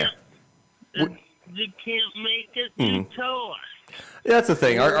can't make it. You tell us. Yeah, that's the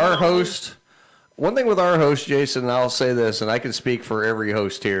thing. Our host. One thing with our host, Jason, and I'll say this, and I can speak for every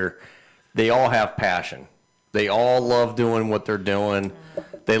host here. They all have passion. They all love doing what they're doing.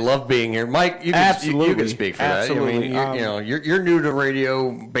 They love being here. Mike, you can speak for that. Absolutely. I mean, you're new to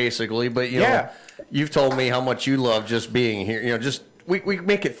radio basically, but you've told me how much you love just being here. We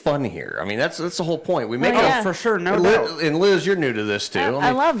make it fun here. I mean, that's the whole point. We make it for sure, no doubt. And Liz, you're new to this too.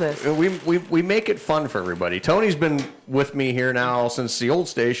 I love this. We make it fun for everybody. Tony's been with me here now since the old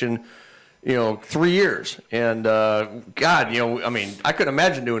station. 3 years. And, God, I mean, I couldn't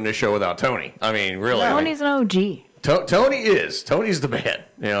imagine doing this show without Tony. I mean, really. Tony's an OG. Tony's the man,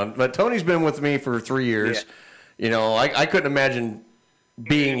 you know. But Tony's been with me for 3 years. Yeah. You know, I couldn't imagine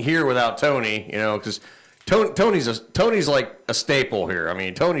being here without Tony. You know, because Tony's like a staple here. I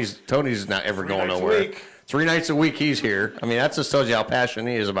mean, Tony's not ever going nowhere. 3 nights a week he's here. I mean, that just tells you how passionate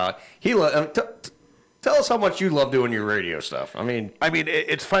he is about. Tell us how much you love doing your radio stuff. I mean,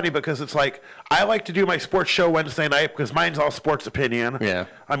 it's funny because it's like I like to do my sports show Wednesday night because mine's all sports opinion. Yeah.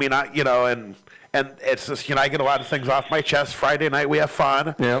 I mean, and it's just, you know, I get a lot of things off my chest. Friday night we have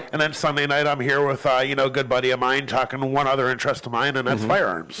fun. Yeah. And then Sunday night I'm here with a good buddy of mine talking one other interest of mine, and that's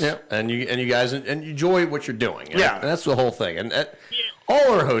firearms. Yeah. And you guys enjoy what you're doing. Yeah. And that's the whole thing. And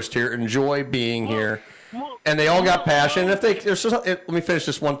all our hosts here enjoy being here. And they all got passion. Let me finish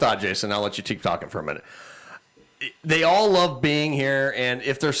this one thought, Jason. I'll let you keep talking for a minute. They all love being here, and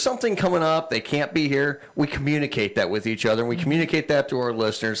if there's something coming up, they can't be here, we communicate that with each other, and we communicate that to our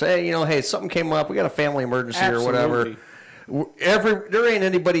listeners. Hey, something came up, we got a family emergency or whatever. There ain't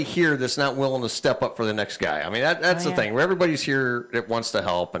anybody here that's not willing to step up for the next guy. I mean, that's the thing. Everybody's here that wants to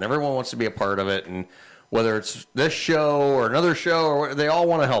help, and everyone wants to be a part of it, and whether it's this show or another show, or they all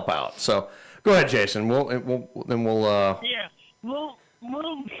want to help out. So go ahead, Jason. We'll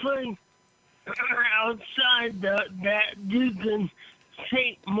play outside that you can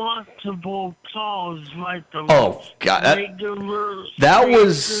take multiple calls like the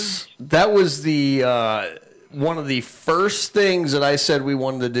that was the one of the first things that I said we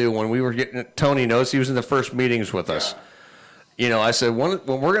wanted to do when we were getting Tony knows he was in the first meetings with us. You know, I said when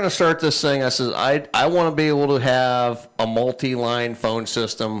we're going to start this thing, I said I want to be able to have a multi-line phone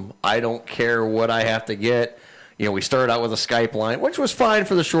system. I don't care what I have to get. You know, we started out with a Skype line, which was fine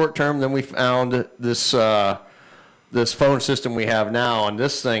for the short term. Then we found this phone system we have now, and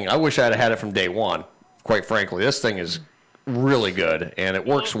this thing, I wish I'd had it from day one, quite frankly. This thing is really good, and it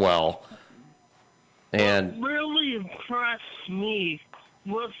works well. And what really impressed me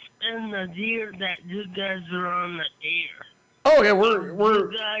was in the year that you guys are on the air. Oh yeah,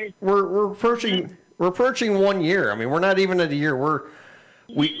 we're approaching 1 year. I mean, we're not even at a year.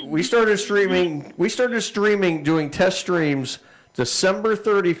 We started streaming. We started streaming, doing test streams December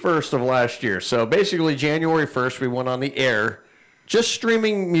 31st of last year. So basically, January 1st, we went on the air, just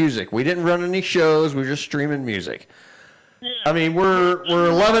streaming music. We didn't run any shows. We were just streaming music. Yeah. I mean, we're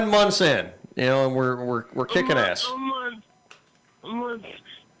 11 months in, you know, and we're kicking ass.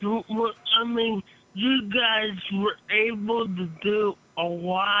 I mean, you guys were able to do a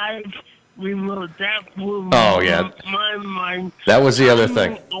live remote. That blew my mind. That was the other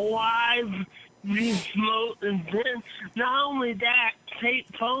thing. A live remote, and then not only that, take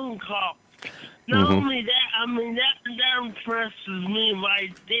phone calls. Not only that, I mean, that impresses me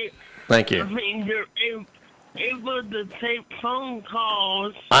right there. Thank you. I mean, you're able to take phone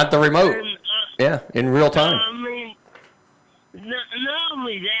calls. At the remote. And, in real time. I mean, not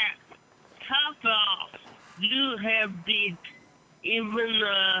only that, top off, you have the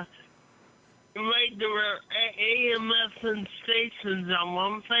regular AM FM stations on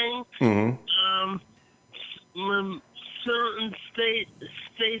one thing. Certain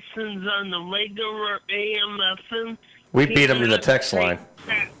stations on the regular AM FM. We beat them to the text line.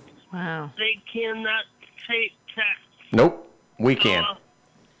 Wow. They cannot take text. Nope, we can.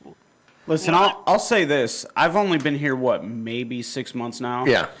 Listen, I'll say this. I've only been here, maybe 6 months now?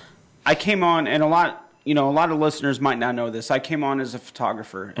 Yeah. I came on, and a lot of listeners might not know this. I came on as a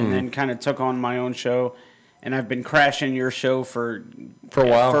photographer and then kind of took on my own show, and I've been crashing your show for a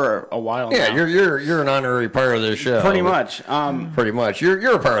while. For a while now. Yeah, you're an honorary part of this show. Pretty much. Pretty much.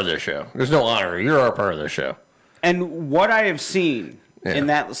 You're a part of this show. There's no honorary. You're a part of this show. And what I have seen in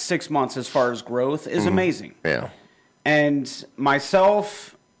that 6 months as far as growth is amazing. Yeah. And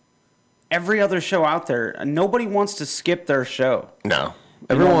myself, every other show out there, nobody wants to skip their show. No.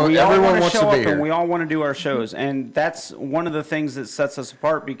 Everyone wants to be here. And we all want to do our shows. And that's one of the things that sets us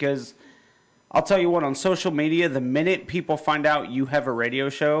apart, because I'll tell you what, on social media, the minute people find out you have a radio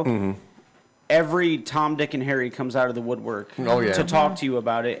show, every Tom, Dick, and Harry comes out of the woodwork to talk to you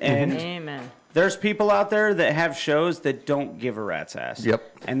about it. And Amen. There's people out there that have shows that don't give a rat's ass.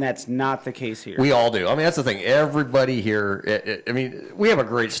 Yep. And that's not the case here. We all do. I mean, that's the thing. Everybody here, I mean, we have a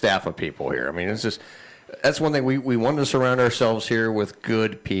great staff of people here. I mean, it's just, that's one thing. We want to surround ourselves here with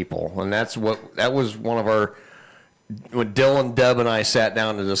good people. And that was one of our, when Dylan, Deb, and I sat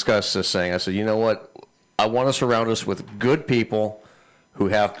down to discuss this thing, I said, you know what? I want to surround us with good people who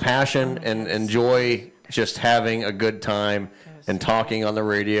have passion and enjoy just having a good time and talking on the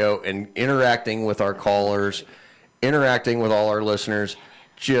radio and interacting with our callers, interacting with all our listeners.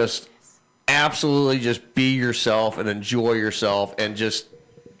 Just absolutely just be yourself and enjoy yourself and just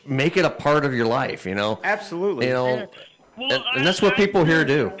make it a part of your life, you know? Absolutely. You know, Well, and that's what people here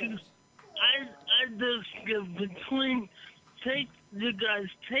do. I just get between you guys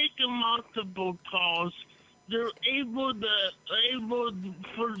take multiple calls. They're able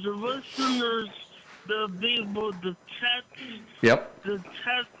for the listeners to be able to text. Yep.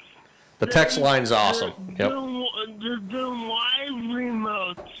 The text line's awesome. Yep. They're doing live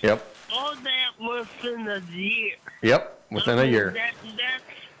remotes. Yep. All that within a year. Yep. Within a year. That's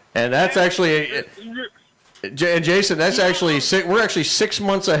And that's actually, and Jason, that's actually, we're actually 6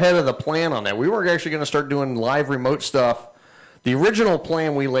 months ahead of the plan on that. We were actually going to start doing live remote stuff. The original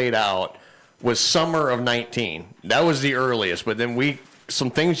plan we laid out was summer of 19. That was the earliest, but then some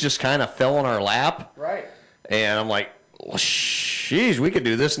things just kind of fell in our lap. Right. And I'm like, well, geez, we could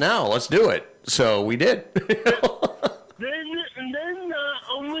do this now. Let's do it. So we did. Then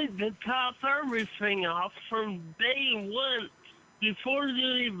only to top everything off from day one, before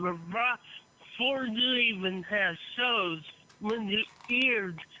you even had shows, when you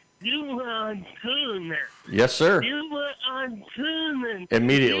aired, you were on TuneIn. Yes, sir. You were on TuneIn.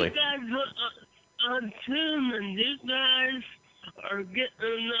 Immediately. You guys were on TuneIn. You guys are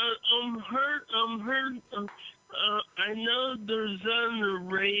getting. I'm heard. I know there's on the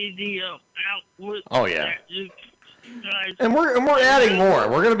radio outlets. Oh, yeah. that you guys. And we're adding more.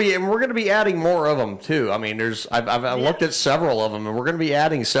 We're gonna be adding more of them too. I mean, I've looked at several of them, and we're gonna be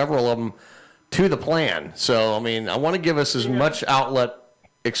adding several of them to the plan. So I mean, I want to give us as much outlet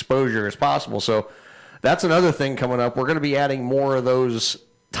exposure as possible. So that's another thing coming up. We're gonna be adding more of those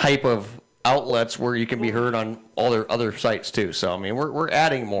type of outlets where you can be heard on all their other sites too. So I mean, we're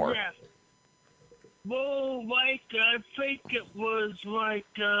adding more. Yeah. Well, like I think it was like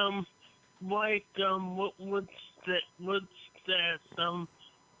what's that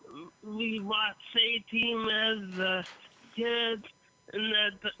we watched A-Team as a kid, and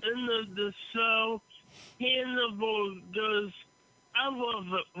at the end of the show, Hannibal goes, I love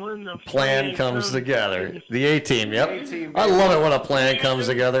it when the Plan comes together. The A-Team, yep. I love it when a plan comes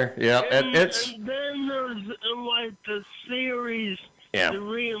together. Yep. And It's then there's like the series, Yeah. the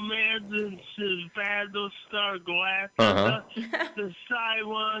reimagined Battlestar Galactica. Uh-huh. The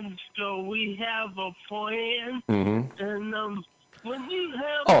Cylons go, we have a plan. Mhm. And when you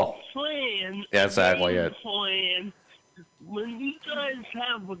have Oh. a plan, Yeah, that's exactly game it. plan, when you guys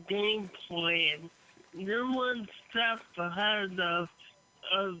have a game plan, you're one step ahead of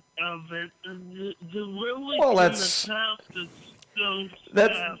it. You really Well, can that's- accomplish those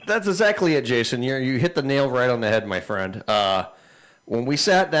That's stuff. that's exactly it, Jason. You hit the nail right on the head, my friend. When we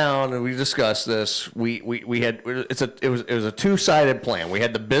sat down and we discussed this, we had it was a two-sided plan. We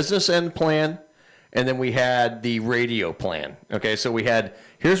had the business end plan, and then we had the radio plan. Okay, so we had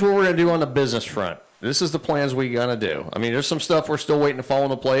here's what we're gonna do on the business front. This is the plans we're gonna do. I mean, there's some stuff we're still waiting to fall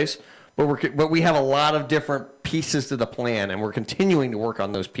into place, but we have a lot of different pieces to the plan, and we're continuing to work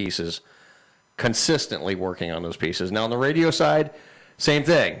on those pieces, consistently working on those pieces. Now on the radio side, same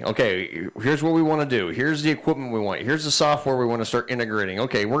thing. Okay, here's what we want to do. Here's the equipment we want. Here's the software we want to start integrating.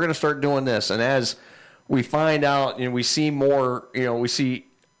 Okay, we're going to start doing this. And as we find out, we see more, we see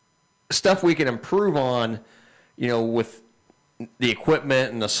stuff we can improve on, with the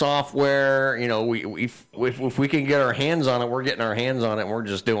equipment and the software, if we can get our hands on it, we're getting our hands on it and we're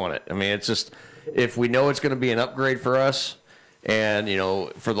just doing it. I mean, it's just, if we know it's going to be an upgrade for us and,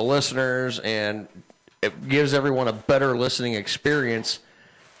 for the listeners, and it gives everyone a better listening experience,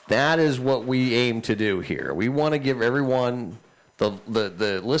 that is what we aim to do here. We want to give everyone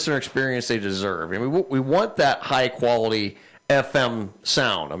the listener experience they deserve. And we want that high quality FM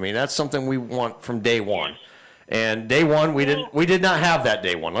sound. I mean, that's something we want from day one. And day one, we did not have that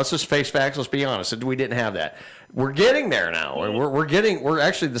day one. Let's just face facts. Let's be honest. We didn't have that. We're getting there now, and we're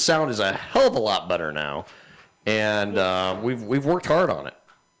actually, the sound is a hell of a lot better now, and we've worked hard on it.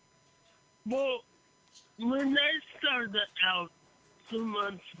 Well, when I started out 2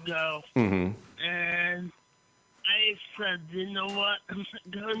 months ago, Mm-hmm. and I said, you know what, I'm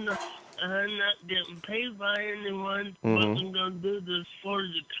not getting paid by anyone, but Mhm. I'm gonna do this for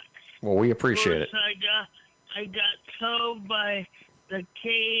you guys. Well, we appreciate it. First, I got told by the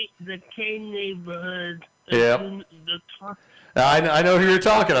K neighborhood. Yep. The I know who you're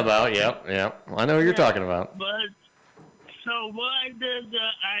talking about. Yep. I know who you're talking about. But so what I did,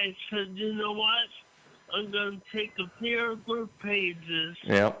 I said, you know what? I'm gonna take a pair of group pages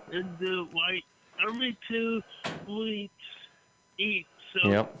Yep. and do like every 2 weeks each. So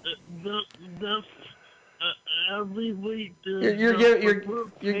Yep. every week You're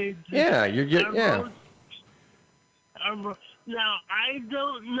Now I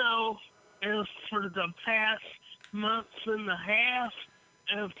don't know if for the past month and a half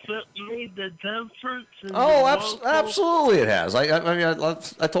if it made the difference. In Oh, the local- absolutely, it has. I mean,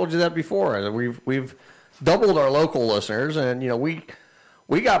 I told you that before. We've doubled our local listeners, and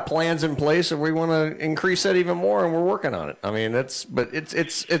we got plans in place, and we want to increase that even more, and we're working on it. I mean, it's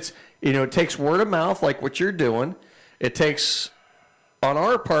it takes word of mouth, like what you're doing. It takes on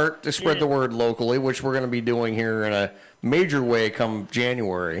our part to spread the word locally, which we're going to be doing here in a major way come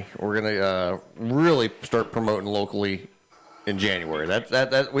January. We're going to really start promoting locally in January.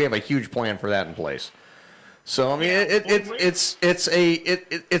 That we have a huge plan for that in place. So I mean,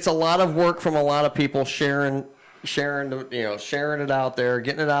 it's a lot of work from a lot of people sharing it out there,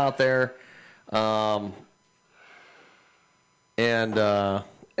 getting it out there,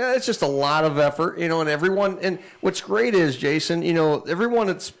 it's just a lot of effort, and everyone. And what's great is, Jason, everyone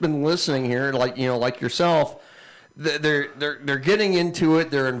that's been listening here, like yourself, they're getting into it,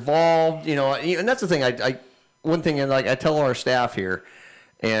 they're involved, and that's the thing. One thing, and like I tell our staff here,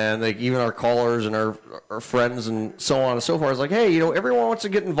 and like even our callers and our friends and so on and so forth, is like, hey, everyone wants to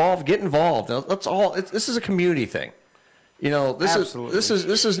get involved. Get involved. That's all. This is a community thing.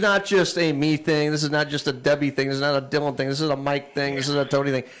 This is not just a me thing. This is not just a Debbie thing. This is not a Dylan thing. This is a Mike thing. This is a Tony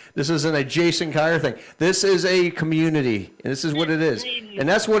thing. This isn't a Jason Kyer thing. This is a community, and this is what it is. And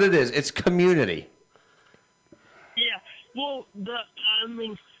that's what it is. It's community. Yeah. Well, when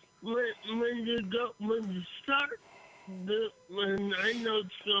you start, and I know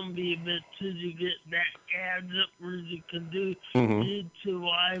it's gonna be a bit till you get that ads up where you can do YouTube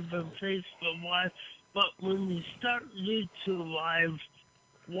Live and Facebook Live. But when you start YouTube Live,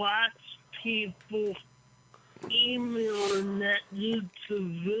 watch people emailing that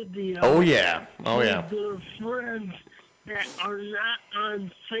YouTube video. Oh yeah. To their friends that are not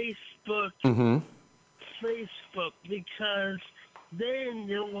on Facebook. Facebook, because then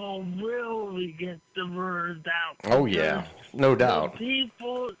it will really get the word out. Oh yeah, no doubt. The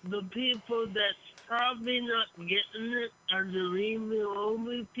people that's probably not getting it are the email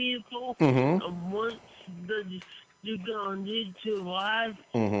only people. And once you go on YouTube Live,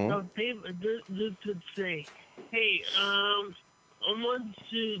 the people you could say, hey, I want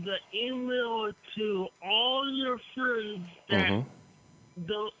you to email it to all your friends that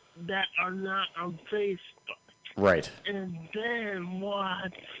are not on Facebook. Right. And then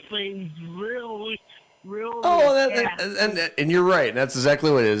watch things really. And you're right. That's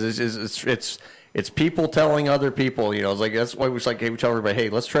exactly what it is. It's people telling other people. It's like that's why we tell everybody, hey,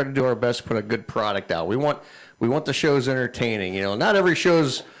 let's try to do our best to put a good product out. We want the shows entertaining. Not every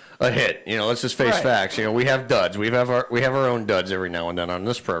show's a hit. Let's just face facts. We have duds. We have our own duds every now and then on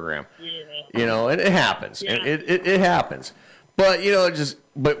this program. Yeah. And it happens. Yeah. It happens. But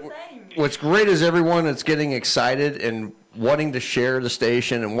what's great is everyone that's getting excited and wanting to share the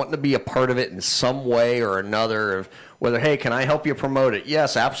station and wanting to be a part of it in some way or another. Of whether, hey, can I help you promote it?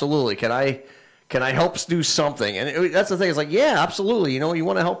 Yes, absolutely. Can I help do something? And that's the thing. It's like, yeah, absolutely. You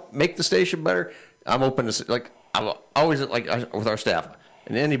want to help make the station better? I'm open to, I'm always with our staff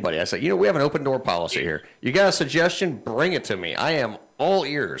and anybody. I say, we have an open door policy here. You got a suggestion? Bring it to me. I am all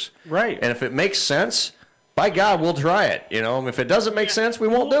ears. Right. And if it makes sense, by God, we'll try it. If it doesn't make sense, we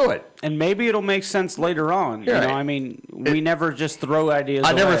won't do it. And maybe it'll make sense later on. Right. We never just throw ideas away.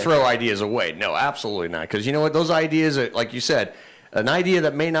 I never throw ideas away. No, absolutely not. Because you know what? Those ideas, like you said, an idea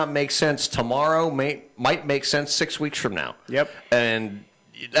that may not make sense tomorrow might make sense 6 weeks from now. Yep. And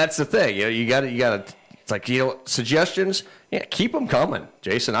that's the thing. You got to. It's like suggestions. Yeah, keep them coming,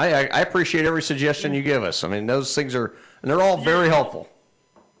 Jason. I appreciate every suggestion you give us. Those things are, and they're all very helpful.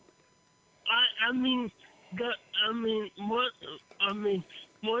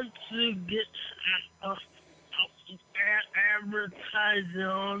 Once you get advertising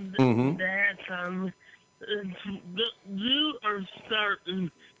on that, you are starting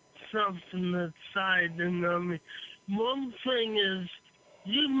something that's exciting. One thing is,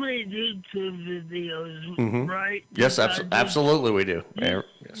 you made YouTube videos, right? Yes, absolutely we do. Yes,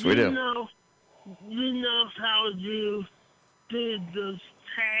 we do. You know how you do those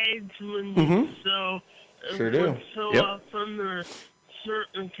tags when you sew? Sure do. So up under a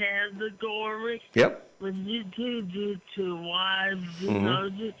certain category. Yep. When you do YouTube Live,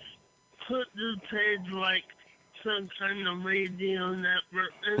 you put the page like some kind of radio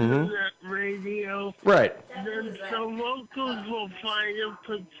network, internet radio. Right. Then so locals will find it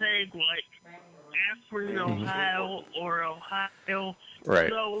to take like Akron, Ohio, or Ohio. Right.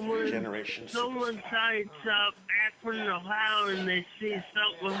 So when someone types up Akron, Ohio, and they see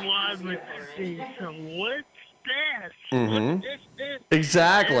something live, and they say, so what's that? What's this?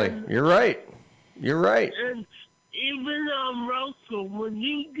 Exactly. You're right. And even on local So when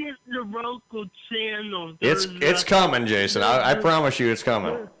you get the local channel, It's coming, Jason. I promise you, it's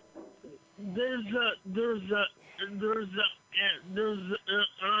coming. There's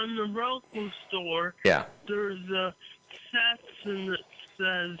on the local store. Yeah. There's a section that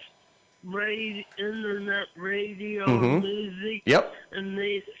says internet radio music. Yep. And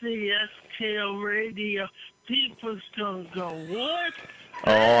they see SKO radio. People's gonna go, what?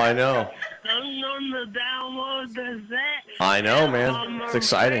 Oh, I know. I'm gonna download that. I know, man. It's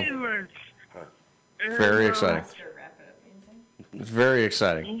exciting. Very exciting. It's very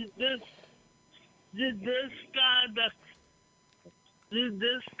exciting. Did this guy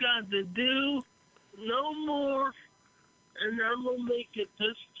to do no more, and I'm gonna make it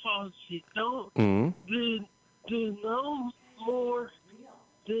this policy. Don't do no more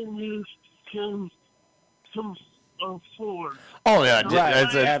than you can afford. Oh yeah,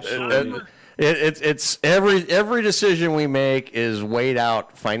 Absolutely. It's every decision we make is weighed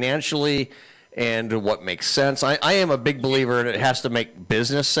out financially and what makes sense. I am a big believer in it has to make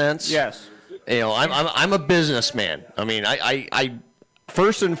business sense. Yes. You know, I'm a businessman. I mean, I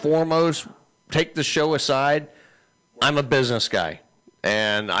first and foremost take the show aside. I'm a business guy,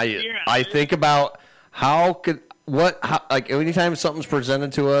 and I think about like anytime something's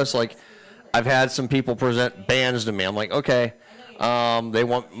presented to us, like I've had some people present bands to me. I'm like, okay, they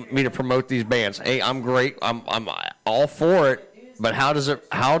want me to promote these bands. Hey, I'm great. I'm all for it. But how does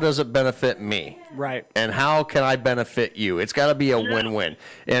it benefit me? Right. And how can I benefit you? It's got to be a win-win,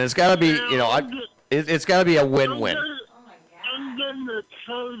 and it's got to be it's got to be a win-win. I'm gonna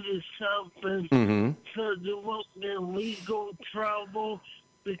tell you something. So there won't be legal trouble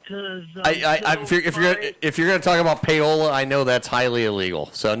because if you're gonna talk about payola, I know that's highly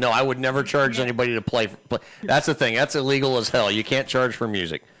illegal. So no, I would never charge anybody to play. That's the thing. That's illegal as hell. You can't charge for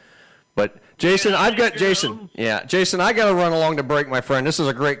music. But Jason, Jason, I got to run along to break, my friend. This is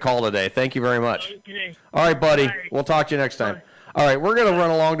a great call today. Thank you very much. Okay. All right, buddy. We'll talk to you next time. All right, we're going to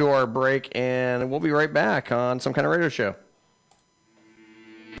run along to our break, and we'll be right back on Some Kind of Radio Show.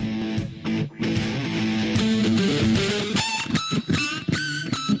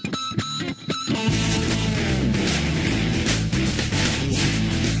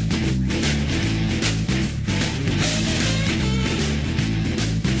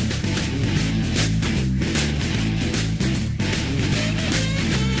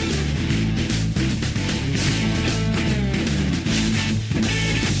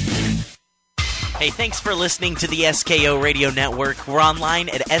 Hey, thanks for listening to the SKO Radio Network. We're online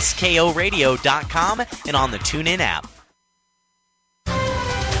at skoradio.com and on the TuneIn app.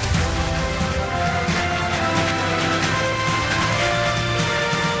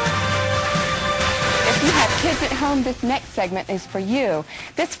 If you have kids at home, this next segment is for you.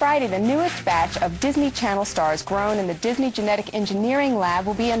 This Friday, the newest batch of Disney Channel stars grown in the Disney Genetic Engineering Lab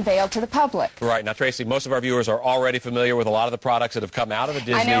will be unveiled to the public. Right. Now, Tracy, most of our viewers are already familiar with a lot of the products that have come out of the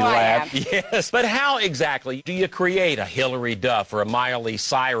Disney I Lab. am. Yes, but how exactly do you create a Hilary Duff or a Miley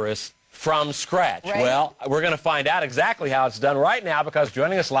Cyrus from scratch? Right. Well, we're going to find out exactly how it's done right now, because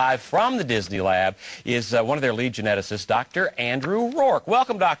joining us live from the Disney Lab is one of their lead geneticists, Dr. Andrew Rourke.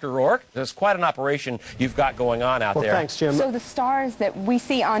 Welcome, Dr. Rourke. There's quite an operation you've got going on out there. Thanks, Jim. So the stars that we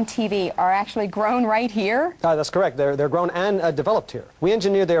see on TV are actually grown right here? That's correct. They're grown and developed here. We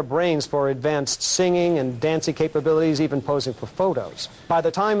engineer their brains for advanced singing and dancing capabilities, even posing for photos. By the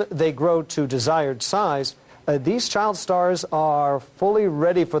time they grow to desired size, these child stars are fully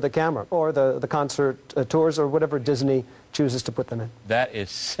ready for the camera or the concert tours or whatever Disney chooses to put them in. That is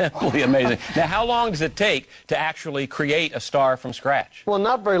simply amazing. Now, how long does it take to actually create a star from scratch? Well,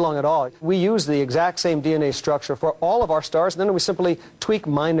 not very long at all. We use the exact same DNA structure for all of our stars, and then we simply tweak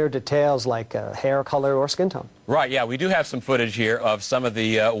minor details like hair color or skin tone. Right, yeah, we do have some footage here of some of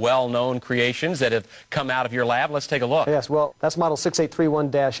the well-known creations that have come out of your lab. Let's take a look. Yes, well, that's model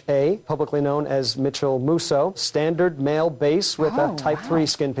 6831-A, publicly known as Mitchell Musso, standard male base with a type 3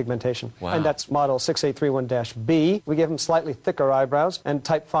 skin pigmentation. Wow. And that's model 6831-B. We give him slightly thicker eyebrows and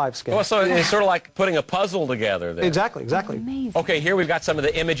type 5 skin. Well, so it's sort of like putting a puzzle together there. Exactly. Okay, here we've got some of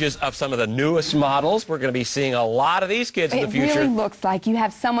the images of some of the newest models. We're going to be seeing a lot of these kids in the future. It really looks like you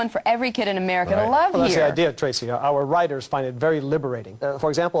have someone for every kid in America to love Well, that's here. the idea, Tracy. Our writers find it very liberating. For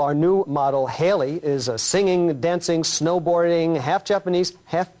example, our new model, Haley, is a singing, dancing, snowboarding, half Japanese,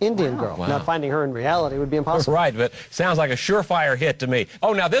 half Indian girl. Wow. Now, finding her in reality would be impossible. Right, but sounds like a surefire hit to me.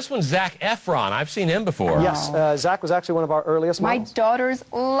 Oh, now this one's Zac Efron. I've seen him before. Yes, Zach was actually one of our earliest My models. daughters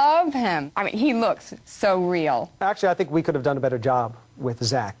love him. I mean, he looks so real. Actually, I think we could have done a better job with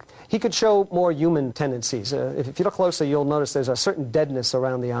Zach. he could show more human tendencies. If you look closely, you'll notice there's a certain deadness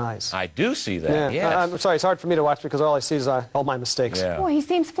around the eyes. I do see that, yes. I'm sorry, it's hard for me to watch because all I see is all my mistakes. Well, he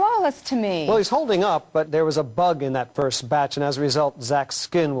seems flawless to me. Well, he's holding up, but there was a bug in that first batch, and as a result, Zach's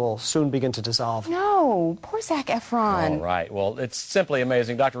skin will soon begin to dissolve. No, poor Zac Efron. All right. Well, it's simply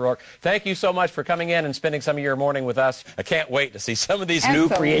amazing. Dr. Rourke, thank you so much for coming in and spending some of your morning with us. I can't wait to see some of these new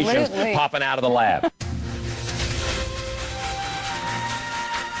creations popping out of the lab.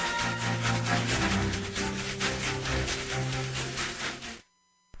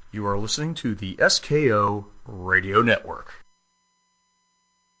 You are listening to the SKO Radio Network.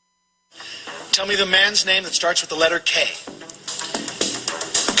 Tell me the man's name that starts with the letter K.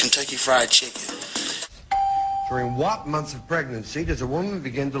 Kentucky Fried Chicken. During what month of pregnancy does a woman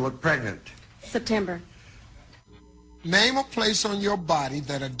begin to look pregnant? September. Name a place on your body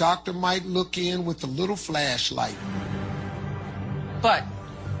that a doctor might look in with a little flashlight. Butt.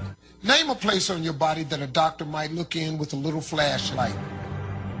 Name a place on your body that a doctor might look in with a little flashlight.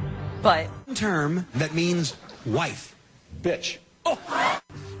 Butt. Term that means wife. Bitch. Oh.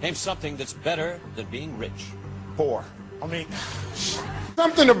 Name something that's better than being rich. Poor.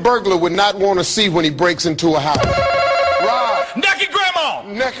 Something a burglar would not want to see when he breaks into a house. Rob. Naked grandma!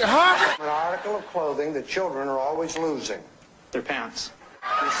 Naked, huh? An article of clothing that children are always losing. Their pants.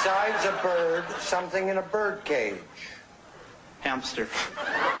 Besides a bird, something in a bird cage. Hamster.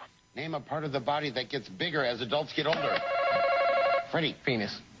 Name a part of the body that gets bigger as adults get older. Freddie,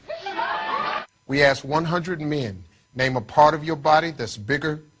 penis. We asked 100 men, name a part of your body that's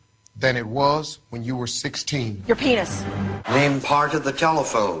bigger than it was when you were 16. Your penis. Name part of the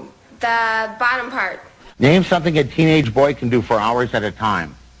telephone. The bottom part. Name something a teenage boy can do for hours at a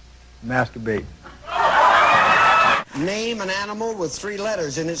time. Masturbate. Name an animal with 3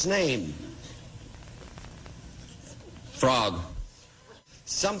 letters in its name. Frog.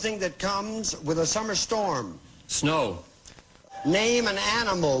 Something that comes with a summer storm. Snow. Name an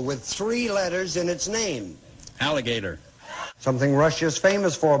animal with 3 letters in its name. Alligator. Something Russia's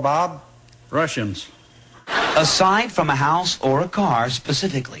famous for, Bob. Russians. Aside from a house or a car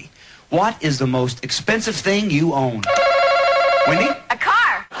specifically, what is the most expensive thing you own? Wendy? A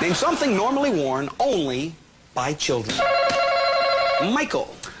car. Name something normally worn only by children.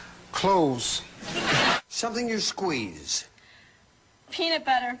 Michael. Clothes. Something you squeeze. Peanut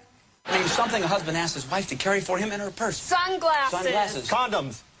butter. Name something a husband asks his wife to carry for him in her purse. Sunglasses. Sunglasses.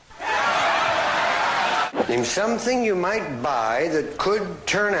 Condoms. Name something you might buy that could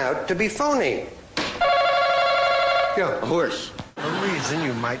turn out to be phony. A horse. A reason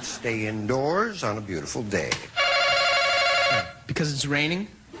you might stay indoors on a beautiful day. Because it's raining?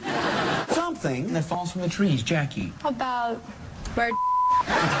 Something that falls from the trees, Jackie. How about bird?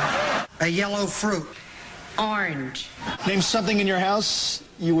 A yellow fruit. Orange. Name something in your house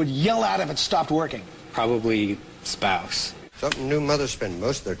you would yell at if it stopped working. Probably spouse. Something new mothers spend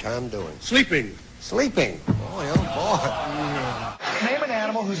most of their time doing. Sleeping. Sleeping. Boy, oh boy. Name an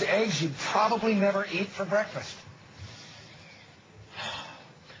animal whose eggs you'd probably never eat for breakfast.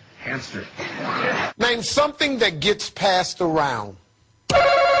 Hamster. Name something that gets passed around.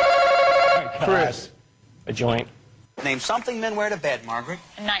 Chris. A joint. Name something men wear to bed, Margaret.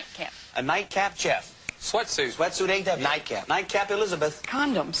 A nightcap. A nightcap, Jeff. Sweatsuit. Sweatsuit, A.W. Nightcap. Nightcap, Elizabeth.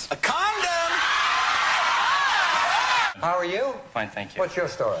 Condoms. A condom! How are you? Fine, thank you. What's your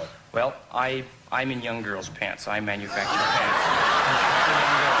story? Well, I'm in young girls' pants. I manufacture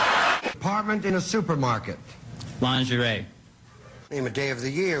pants. Apartment in a supermarket. Lingerie. Name a day of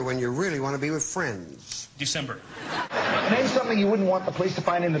the year when you really want to be with friends. December. Name something you wouldn't want the police to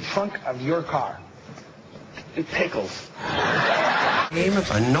find in the trunk of your car. Pickles. Name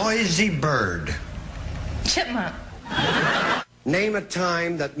a noisy bird. Chipmunk. Name a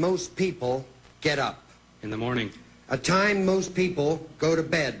time that most people get up. In the morning. A time most people go to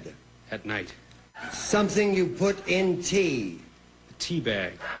bed. At night. Something you put in tea. A tea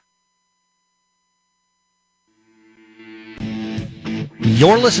bag.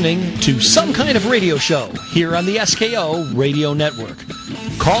 You're listening to Some Kind of Radio Show here on the SKO Radio Network.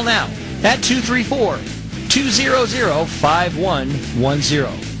 Call now at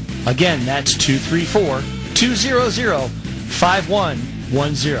 234-200-5110. Again, that's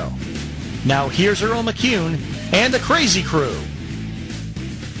 234-200-5110. Now here's Earl McCune and the Crazy Crew.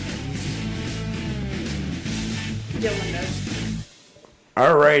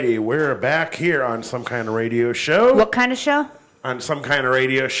 Alrighty, we're back here on Some Kind of Radio Show. What kind of show? On Some Kind of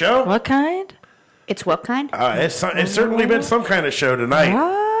Radio Show. What kind? It's what kind? It's certainly been some kind of show tonight.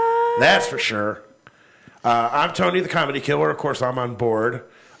 That's for sure. I'm Tony the Comedy Killer. Of course, I'm on board.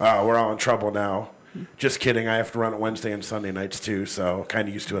 We're all in trouble now. Just kidding. I have to run it Wednesday and Sunday nights too, so kind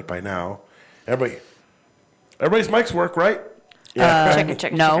of used to it by now. Everybody's mics work, right?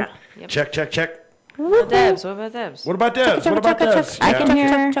 Check. No. Yep. Check. What about Debs? What about Debs? What about Debs? I can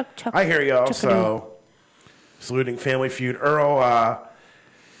hear. I hear you also. Saluting Family Feud. Earl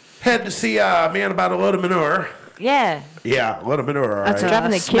had to see a man about a load of manure. Yeah. Yeah, a load of manure. All right.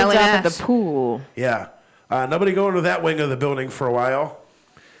 Dropping the kids off at the pool. Yeah. Nobody going to that wing of the building for a while.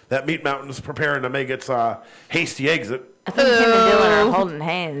 That Meat Mountain's preparing to make its hasty exit. I think him and Dylan are holding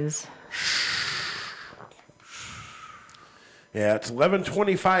hands. Yeah, it's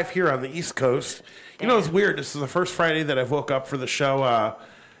 11:25 here on the East Coast. You know, it's weird. This is the first Friday that I've woke up for the show,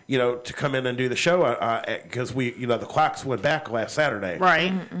 to come in and do the show because the clocks went back last Saturday.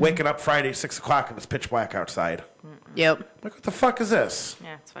 Right. Waking up Friday, 6 o'clock, and it's pitch black outside. Yep. Like, what the fuck is this?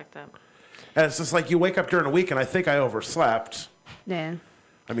 Yeah, it's fucked up. And it's just like you wake up during the week, and I think I overslept. Yeah.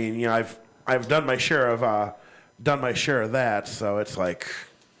 I mean, I've done my share of that, so it's like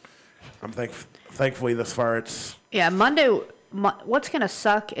I'm thankfully this far it's Monday. What's gonna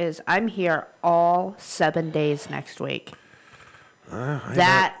suck is I'm here all 7 days next week.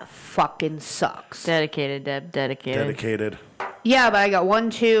 That fucking sucks. Dedicated, Deb. Dedicated. Yeah, but I got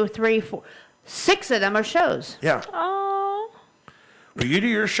 1, 2, 3, 4, 6 of them are shows. Yeah. Oh. Well, you do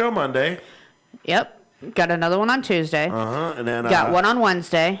your show Monday. Yep. Got another one on Tuesday. And then got one on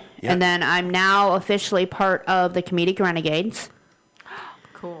Wednesday, and then I'm now officially part of the Comedic Renegades.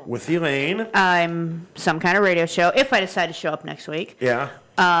 Cool. With Elaine. I'm some kind of radio show if I decide to show up next week. Yeah.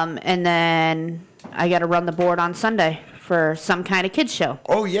 And then I got to run the board on Sunday for some kind of kids show.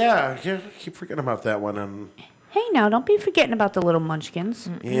 Oh yeah, I keep forgetting about that one. And hey, now don't be forgetting about the little munchkins.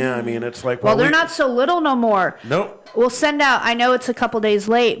 yeah, I mean it's like well they're not so little no more. Nope. We'll send out. I know it's a couple days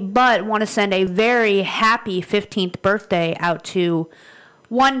late, but want to send a very happy 15th birthday out to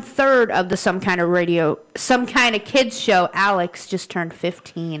 1/3 of the some kind of kids show. Alex just turned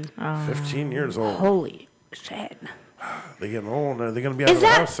 15. 15 years old. Holy shit! They're getting old. They're going to be out of the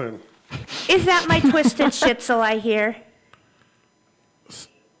house soon. Is that my twisted shitzel I hear?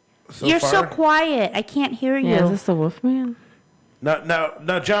 You're so quiet. I can't hear you. Yeah, is this the Wolfman?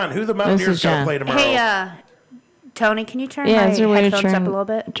 No, John. Who the Mountaineers going to play tomorrow? Hey, Tony, can you turn my headphones up a little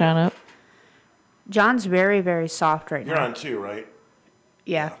bit? John up. John's very, very soft right now. You're on 2, right?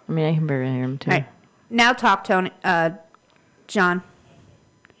 Yeah. I mean, I can barely hear him too. All right. Now talk, Tony. John.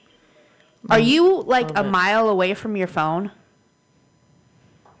 Are you like a mile away from your phone?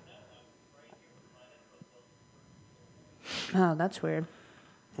 Oh, that's weird.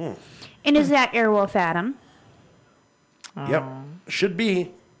 And is that Airwolf Adam? Yep. Should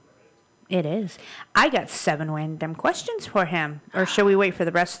be. It is. I got 7 random questions for him. Or should we wait for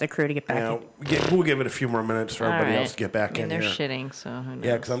the rest of the crew to get back in? We'll give it a few more minutes for everybody else to get back in they're here. shitting, so who knows?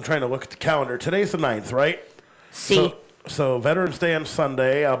 Yeah, because I'm trying to look at the calendar. Today's the 9th, right? See. So Veterans Day on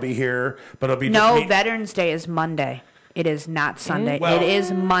Sunday, I'll be here, but it'll be No, Veterans Day is Monday. It is not Sunday. It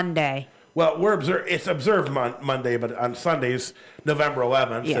is Monday. Well, it's observed Monday, but on Sundays, November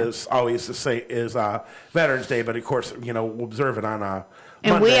 11th is always Veterans Day. But of course, we'll observe it on Monday.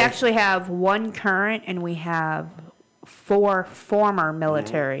 And we actually have 1 current, and we have 4 former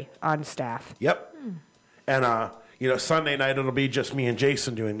military on staff. Yep. And Sunday night it'll be just me and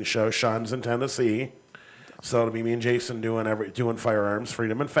Jason doing the show. Sean's in Tennessee, so it'll be me and Jason doing firearms,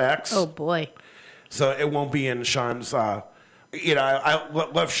 freedom, and facts. Oh boy! So it won't be in Sean's. I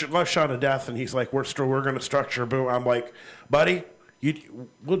love Sean to death, and he's like, we're going to structure. Boom. I'm like, buddy,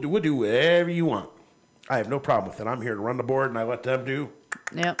 we'll do whatever you want. I have no problem with it. I'm here to run the board, and I let them do.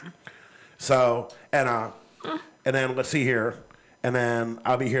 Yep. So and then let's see here, and then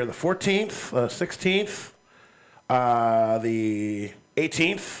I'll be here the 14th, 16th, the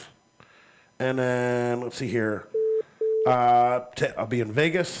 18th, and then let's see here. I'll be in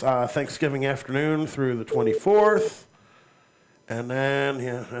Vegas Thanksgiving afternoon through the 24th. And then,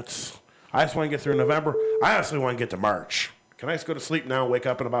 I just want to get through November. I honestly want to get to March. Can I just go to sleep now and wake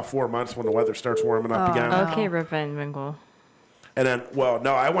up in about 4 months when the weather starts warming up again? Okay, Rip Van Winkle. And then,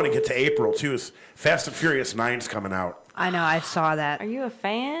 I want to get to April, too. Fast and Furious 9's coming out. I know, I saw that. Are you a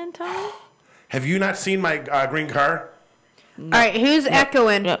fan, Tom? Have you not seen my green car? No. All right, who's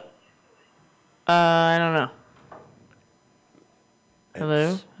echoing? Yep. I don't know.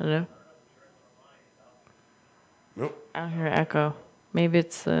 Hello? Nope. I don't hear an echo. Maybe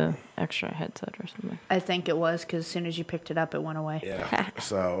it's the extra headset or something. I think it was because as soon as you picked it up, it went away. Yeah.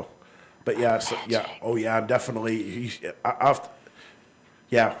 Oh yeah. I'm definitely. I'll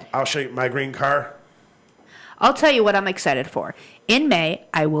show you my green car. I'll tell you what I'm excited for. In May,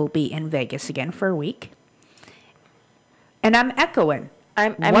 I will be in Vegas again for a week, and I'm echoing.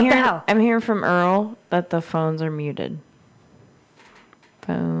 I'm What the hearing, hell? I'm hearing from Earl that the phones are muted.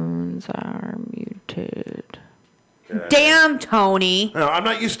 Phones are muted. Damn, Tony. No, I'm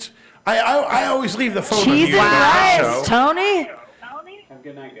not used to... I always leave the phone Jesus on mute. Christ, Tony. Have a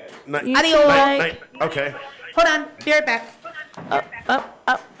good night, guys. Adios. Night. Okay. Hold on. Be right back. Up.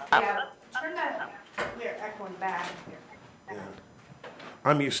 Yeah, turn that. We're echoing back.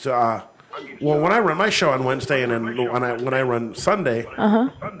 I'm used to... well, when I run my show on Wednesday and then when I run Sunday...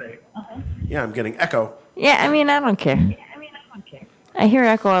 Yeah, I'm getting echo. Yeah, I mean, I don't care. I hear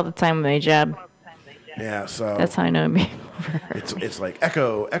echo all the time with my job. Yeah, so... That's how I know I'm being It's like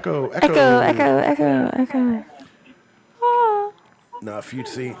echo. Echo. No, if you'd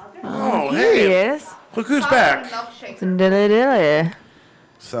see... Oh, Oh, here hey! he is. Look who's back! Dilly.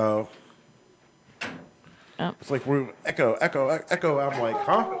 So... Oh. It's like we're echo. I'm like,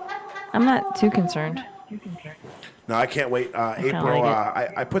 huh? I'm not too concerned. No, I can't wait. April.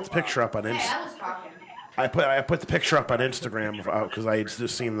 like I put the picture up on I put the picture up on Instagram because I had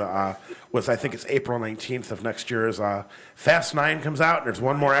just seen the I think it's April 19th of next year is Fast 9 comes out and there's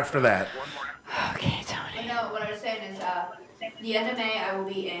one more after that. Okay, Tony. No, what I was saying is the end of May I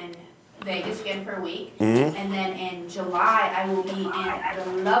will be in Vegas again for a week, Mhm. and then in July I will be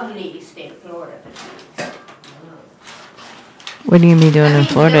in the lovely state of Florida. What are you gonna be doing in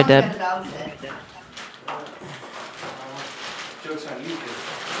Florida, Deb? Joke's on you,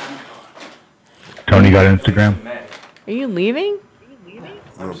 Tony got Instagram. Are you leaving?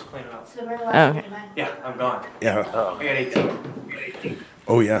 I'm just cleaning up. Oh, okay. Yeah, I'm gone. Yeah. I got 18.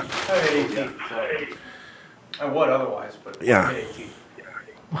 Oh yeah. I got 18. I would otherwise, but Yeah. I got 18.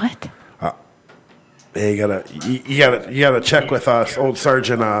 What? Yeah, you gotta check with old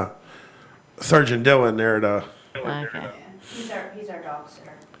Sergeant Dylan there to. Okay. He's our dog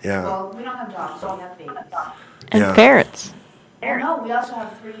sitter. Yeah. Well, we don't have dogs, we have babies. And Yeah. ferrets. Oh no, we also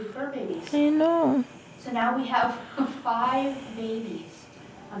have 3 fur babies. I know. So now we have 5 babies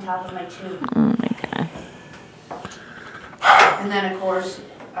on top of my 2. Oh my god. And then of course,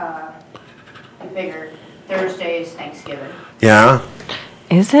 I figure Thursday is Thanksgiving. Yeah.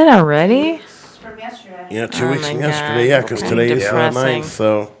 Is it already? From yesterday. Yeah, 2 Oh weeks my from God. yesterday. Yeah, because Pretty today is the depressing. 9th.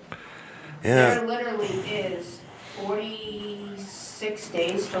 So. There Yeah. literally is 46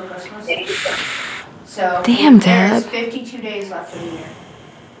 days till Christmas. So Damn, there's Deb. 52 days left of the year.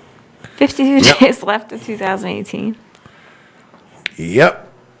 52 Yep. days left of 2018.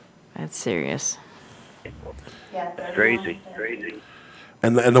 Yep. That's serious. Yeah, Crazy.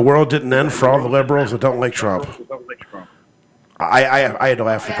 And the world didn't end for all the liberals that don't like Trump. I had to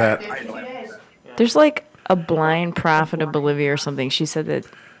laugh at that. There's like a blind prophet of Bolivia or something. She said that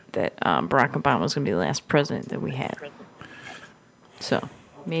Barack Obama was going to be the last president that we had. So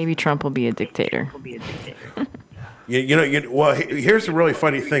maybe Trump will be a dictator. Well, here's the really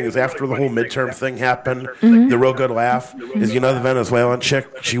funny thing is after the whole midterm thing happened, Mm-hmm. the real good laugh is, the Venezuelan chick,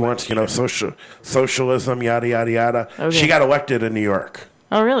 she wants, socialism, yada, yada, yada. Okay. She got elected in New York.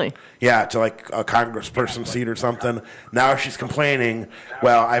 Oh, really? Yeah, to like a congressperson seat or something. Now she's complaining,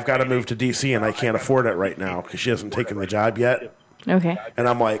 well, I've got to move to D.C. and I can't afford it right now because she hasn't taken the job yet. Okay. And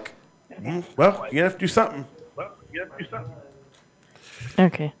I'm like, well, you have to do something.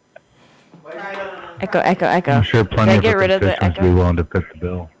 Okay. Echo. I'm sure plenty Gotta of get rid her of the constituents will be willing to fit the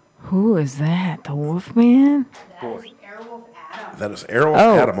bill. Who is that? The Wolfman? That is Airwolf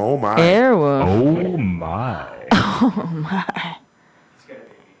Oh, Adam. Oh, my. Airwolf. Oh, my. Oh, my.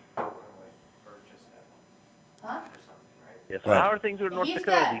 Yes, how are things in North He's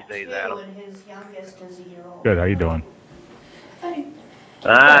Dakota got these days, 2 Adam? and his youngest is a year old. Good, how you doing?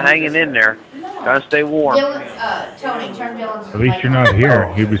 Hanging in there. Trying to stay warm. Tony, turn Dylan's At least you're not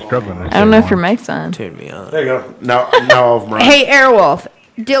here. He'd be struggling. I don't know if your mic's on. Turn me on. There you go. Now all of them are on. Hey, Airwolf.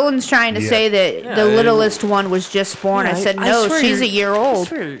 Dylan's trying to Yeah. say that Yeah, the littlest one was just born. I said, no, swear she's a you're- year I old.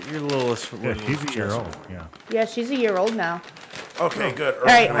 swear your littlest Yeah, she's a year old. Yeah. Yeah, she's a year old now. Okay, good. All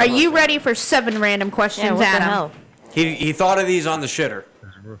right, are you ready for 7 random questions, Yeah, what the Adam? hell? He thought of these on the shitter.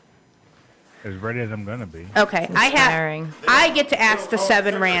 As ready as I'm gonna be. Okay, I get to ask the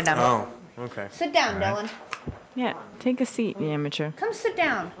 7 random. Oh, okay. Sit down, Dylan. Yeah, take a seat, you amateur. Come sit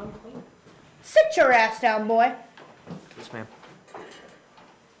down. Sit your ass down, boy. Yes, ma'am.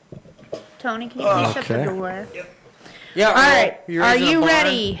 Tony, can you shut the Okay. door? Yeah. All right, you're are in a you barn.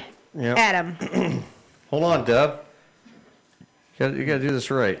 ready, Yep. Adam? Hold on, Deb. You gotta do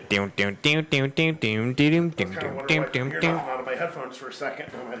this right. Out of my headphones for a second.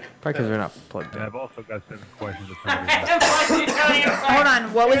 Probably because they're not plugged And in. I've also got 7 questions. Hold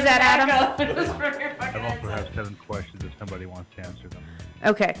on, what was that, Adam? I also have 7 questions if somebody wants to answer them.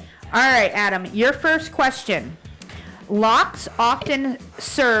 Okay. All right, Adam, your first question. Lox, often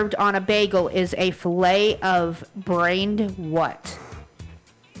served on a bagel, is a fillet of brained what?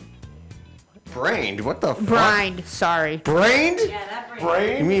 Brained? What the fuck? Brined, sorry. Brained? Yeah, that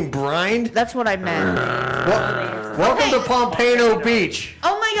Brained? You mean brined? That's what I meant. Welcome to Pompano Beach.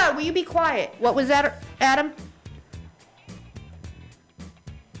 Oh my God, will you be quiet? What was that, Adam?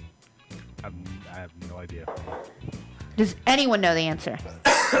 I have no idea. Does anyone know the answer?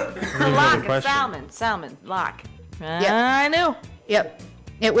 Lock, it's salmon. Salmon, lock. Yep. I knew. Yep.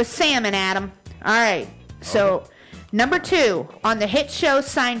 It was salmon, Adam. All right. So, number 2. On the hit show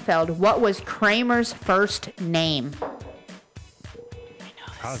Seinfeld, what was Kramer's first name? I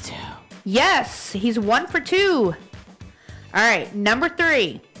know this too. Yes, he's 1 for 2. All right. Number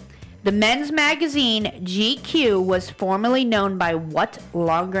 3. The men's magazine GQ was formerly known by what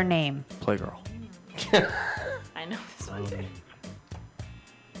longer name? Playgirl. I know this one too.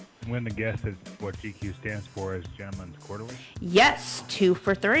 I'm going to guess is what GQ stands for is Gentleman's Quarterly. Yes, 2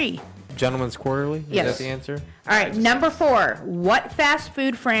 for 3. Gentleman's Quarterly? Yes. Is that the answer? All right, number 4. What fast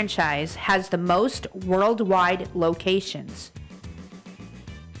food franchise has the most worldwide locations?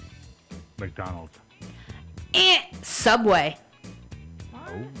 McDonald's. Subway.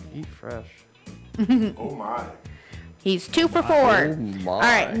 Oh, eat fresh. Oh my. He's 2 for 4. Oh my. All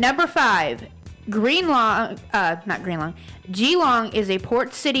right, number 5. Geelong is a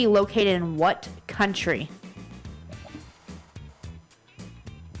port city located in what country?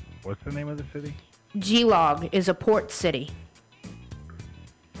 What's the name of the city? Geelong is a port city.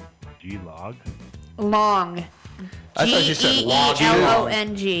 G-Log? Long. I thought you said log.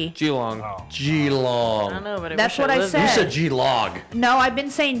 Geelong. Geelong. Oh. Geelong. I know, but I That's wish what I lived said. You said G-Log. No, I've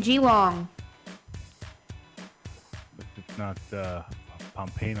been saying Geelong. But it's not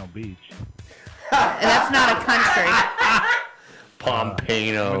Pompano Beach. That's not a country.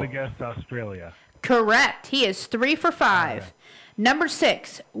 Pompano. I'm going to guess Australia. Correct. He is 3 for 5. Number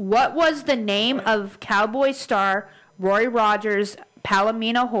 6. What was the name of Cowboy star Roy Rogers'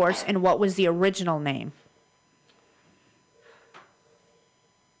 Palomino horse, and what was the original name?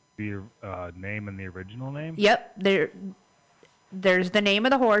 The name and the original name? Yep. There's the name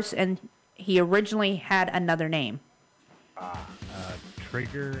of the horse, and he originally had another name.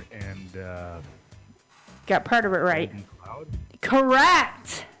 Trigger and... Got part of it right. Golden Cloud?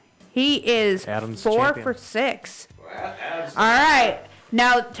 Correct. He is Adam's 4 champion. for 6. All right.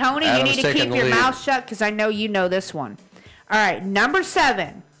 Now, Tony, Adam's you need to taking keep the your lead. mouth shut because I know you know this one. All right. Number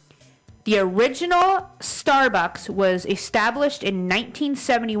 7. The original Starbucks was established in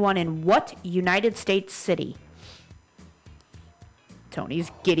 1971 in what United States city?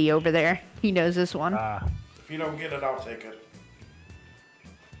 Tony's giddy over there. He knows this one. If you don't get it, I'll take it.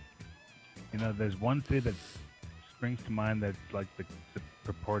 You know, there's one city that springs to mind that's like the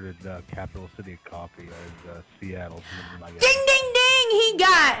purported capital city of coffee is Seattle. Ding, ding, ding! He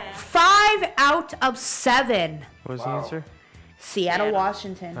got 5 out of 7. What was the answer? Seattle,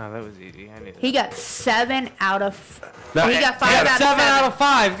 Washington. Oh, that was easy. I knew that. He got 7 out of... No, he got 5 yeah, out of 7. 7 out of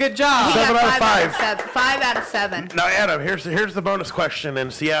 5. Good job. He 7 got out of 5. 5 out of 7. Now, Adam, here's the bonus question. In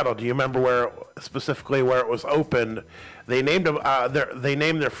Seattle, do you remember specifically where it was opened? They named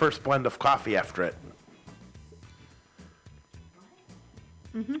their first blend of coffee after it.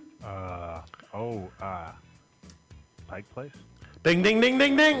 Pike Place? Ding, ding, ding,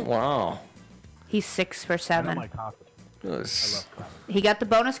 ding, ding. Wow. He's 6 for I 7. know my coffee. I love coffee. He got the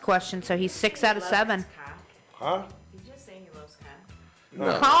bonus question, so he's 6 out of 7. Huh? He's just saying he loves cock.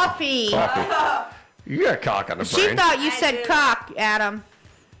 No. Coffee. You got cock on the She brain. thought you said cock, Adam.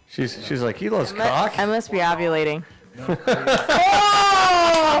 She's like, he loves cock. I must be ovulating. Oh!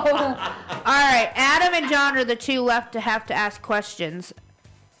 All right, Adam and John are the 2 left to have to ask questions.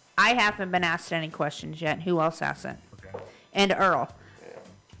 I haven't been asked any questions yet. Who else hasn't? Okay. And Earl.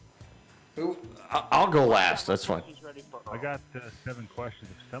 I'll go last. That's fine. I got 7 questions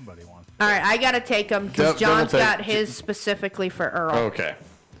if somebody wants to. All right, I got to take them because Double John's take. got his specifically for Earl. Okay.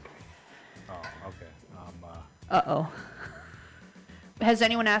 Oh, okay. Uh-oh. Has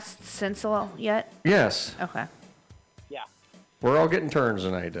anyone asked Sinsel yet? Yes. Okay. Yeah. We're all getting turns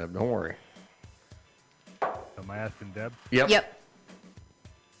tonight, Deb. Don't worry. Am I asking Deb? Yep. Yep.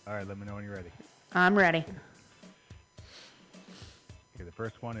 All right, let me know when you're ready. I'm ready. Okay, the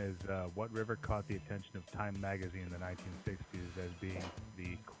first one is, what river caught the attention of Time magazine in the 1960s as being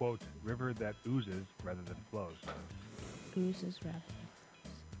the, quote, river that oozes rather than flows? Oozes rather.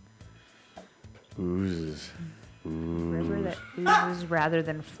 Oozes. River that oozes rather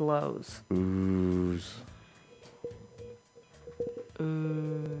than flows. Ooze.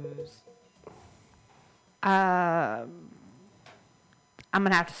 Ooze. I'm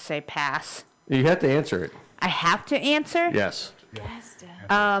going to have to say pass. You have to answer it. I have to answer? Yes. Yes, Deb.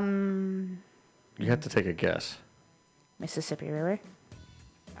 You have to take a guess. Mississippi River.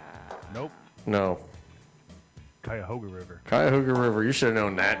 Nope. No. Cuyahoga River. Cuyahoga River. You should have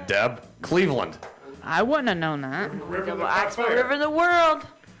known that, Deb. Cleveland. I wouldn't have known that. Double Oxbow River in the world.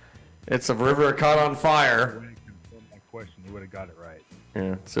 It's a river caught on fire. My question, you would have got it right.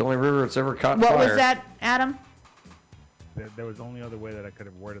 Yeah, it's the only river that's ever caught What fire. was that, Adam? There was only other way that I could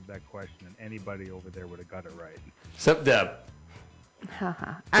have worded that question, and anybody over there would have got it right. Except Deb.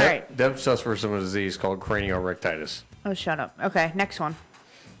 Haha. All right. Deb suffers from a disease called craniorectitis. Oh, shut up. Okay, next one.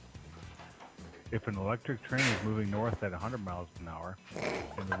 If an electric train is moving north at 100 miles an hour,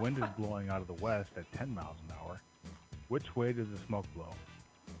 and the wind is blowing out of the west at 10 miles an hour, which way does the smoke blow?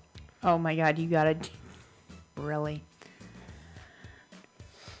 Oh my God, you got it. Really?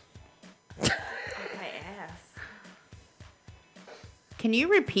 My ass. Can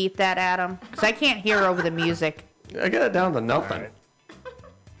you repeat that, Adam? Because I can't hear over the music. I got it down to nothing. Right.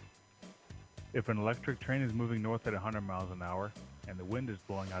 If an electric train is moving north at 100 miles an hour, and the wind is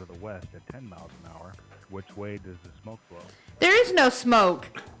blowing out of the west at 10 miles an hour, which way does the smoke blow? There is no smoke.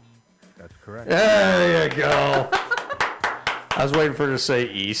 That's correct. There you go. I was waiting for her to say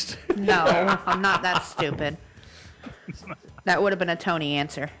east. No, I'm not that stupid. That would have been a Tony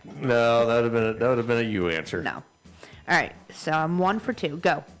answer. No, that would have been a you answer. No. All right, so I'm 1 for 2.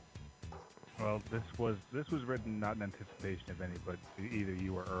 Go. Well, this was written not in anticipation of any, but either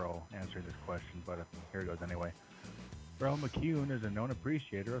you or Earl answering this question, but here it goes anyway. Earl McCune is a known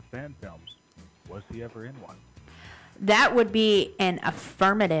appreciator of fan films. Was he ever in one? That would be an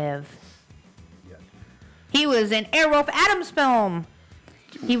affirmative. Yes. He was in Airwolf Adams film.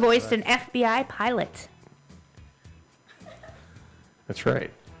 He voiced an FBI pilot. That's right.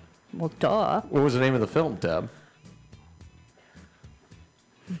 Well, duh. What was the name of the film, Deb?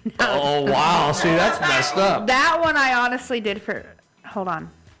 Oh, wow. See, that's messed up. That one I honestly did for... Hold on.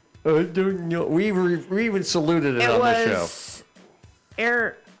 We even saluted it It on was... the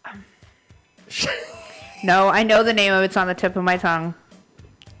Air... No, I know the name of it. It's on the tip of my tongue.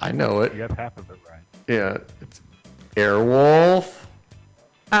 I know it. You have half of it right. Yeah. It's Airwolf.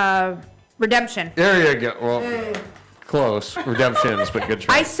 Redemption. There you go. Well, close. Redemptions, but good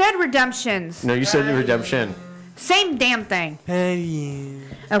try. I said Redemptions. No, you said Redemption. Same damn thing.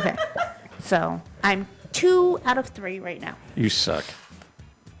 Okay. So, I'm 2 out of 3 right now. You suck.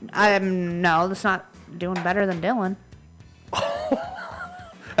 No, that's not doing better than Dylan.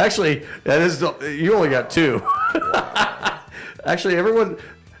 Actually, that is you only got 2. Actually, everyone,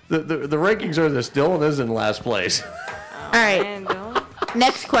 the rankings are this. Dylan is in last place. All right.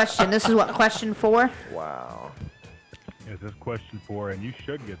 Next question. This is what, question 4? Wow. Is this question 4, and you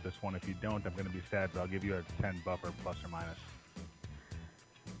should get this one. If you don't, I'm going to be sad, but I'll give you a 10 buffer, plus or minus.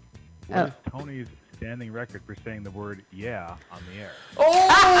 What is Tony's standing record for saying the word "yeah" on the air?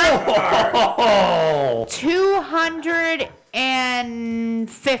 Oh!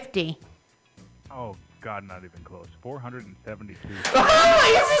 250. Oh, God, not even close. 472. Oh,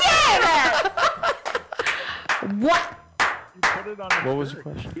 what? What was the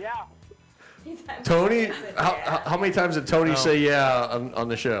question? Yeah. Tony, how many times did Tony say yeah on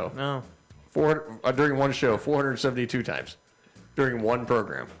the show? No. During one show, 472 times. During one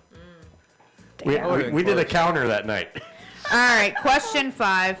program. We did a counter that night. All right, question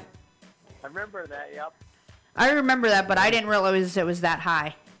 5. I remember that, yep. I remember that, but I didn't realize it was that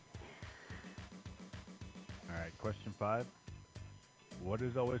high. All right, question 5. What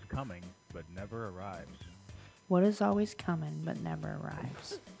is always coming but never arrives? What is always coming but never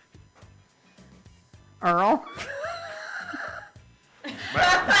arrives? Earl?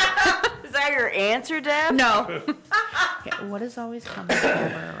 Is that your answer, Deb? No. Okay, what is always coming but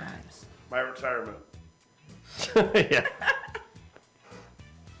never arrives? My retirement. Yeah.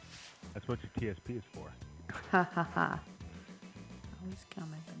 That's what your TSP is for. Ha ha ha. Always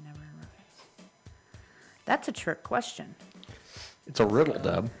coming but never arrives. That's a trick question. It's a riddle,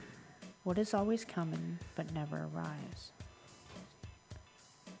 Deb. What is always coming but never arrives?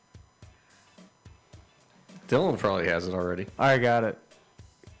 Dylan probably has it already. I got it.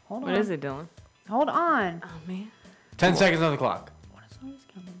 Hold What on. is it, Dylan? Hold on. Oh, man. 10 seconds on the clock. What is always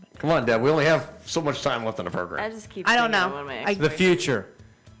coming but Come on, Deb. We only have so much time left in the program. I just keep I don't thinking of know. one of my I- The future.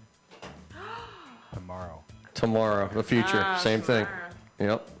 Tomorrow. Tomorrow, the future, same thing.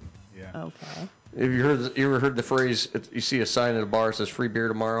 Yep. Yeah. Okay. Have you ever heard the phrase? You see a sign at a bar that says "free beer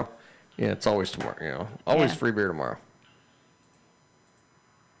tomorrow." Yeah, it's always tomorrow. You know, always Yeah. free beer tomorrow.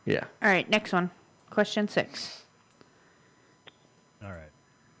 Yeah. All right, next one. Question 6. All right.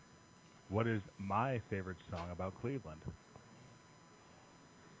 What is my favorite song about Cleveland?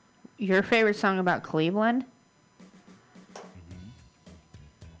 Your favorite song about Cleveland?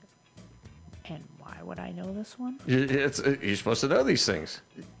 would I know this one? You're supposed to know these things.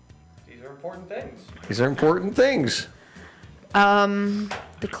 These are important things. These are important things. The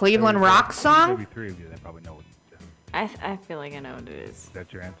Cleveland Rock song? There'll be three of you that probably know it. I feel like I know what it is. Is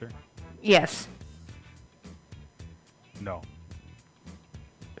that your answer? Yes. No.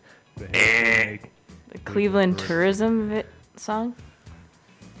 The Cleveland tourism song?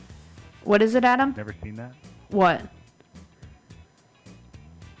 What is it, Adam? Never seen that? What?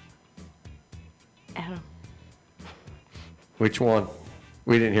 Adam. Which one?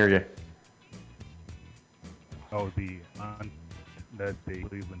 We didn't hear you. Oh, the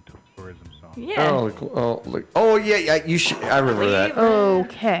Cleveland tourism song. Yeah. Oh, yeah. I remember that.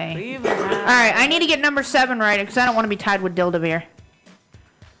 Okay. All right, I need to get number 7 right because I don't want to be tied with Dildavir.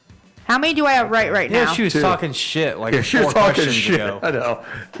 How many do I have right now? Yeah, she was talking shit like she 4 was talking questions shit. ago. I know.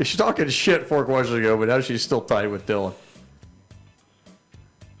 She's talking shit 4 questions ago, but now she's still tied with Dylan.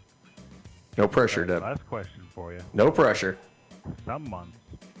 No pressure, Deb. Last question for you. No pressure. Some months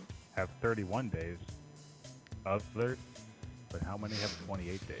have 31 days. Others, but how many have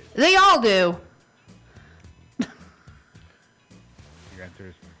 28 days? They all do. Your answer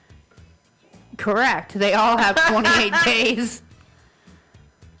is Correct. They all have 28 days.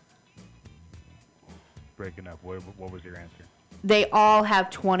 breaking up. What was your answer? They all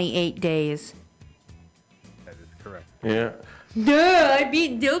have 28 days. That is correct. Yeah. Duh, I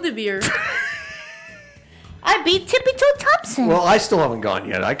beat Dildavir. I beat Tippy Toe Thompson. Well, I still haven't gone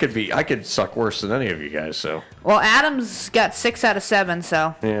yet. I could suck worse than any of you guys. So. Well, Adam's got 6 out of 7.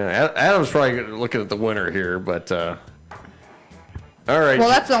 So. Yeah, Adam's probably looking at the winner here, but. All right. Well,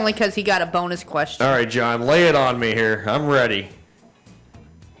 that's only because he got a bonus question. All right, John, lay it on me here. I'm ready.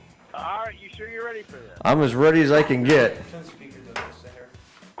 All right, you sure you're ready for this? I'm as ready as I can get.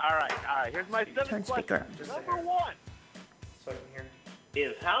 All right. Here's my 7th question. Number 1 So I can hear.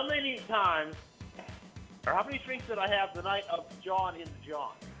 is how many times, or how many drinks did I have the night of John in the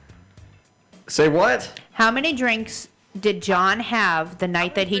John? Say what? How many drinks did John have the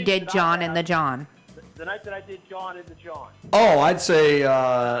night that he did John in the John? The night that I did John in the John. Oh, I'd say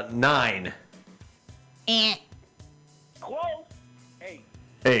 9. Close. 8.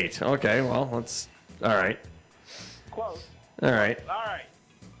 8. Okay, well, let's. All right. Close. All right. All right.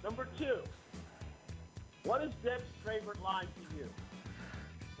 Number 2. What is Deb's favorite line to you?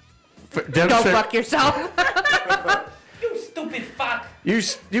 Go fuck yourself. You stupid fuck. You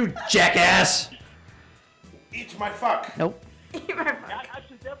jackass. Eat my fuck. Nope.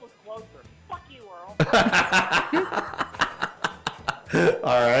 Actually, Deb was closer. Fuck you, Earl.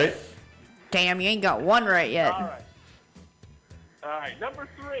 All right. Damn, you ain't got one right yet. All right. Number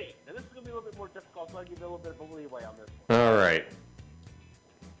 3. And this is going to be a little bit more difficult, so I'll give you a little bit of a leeway on this one. All right.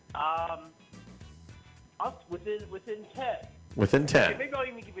 Within 10. Within 10. Okay, maybe I'll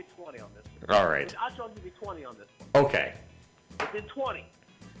even give you 20 on this one. All right. Actually, I'll give you 20 on this one. Okay. Within 20.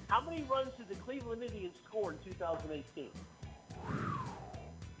 How many runs did the Cleveland Indians score in 2018?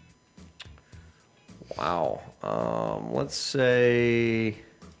 Wow. Let's say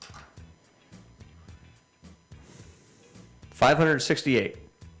 568.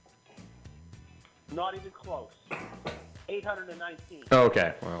 Not even close. 819.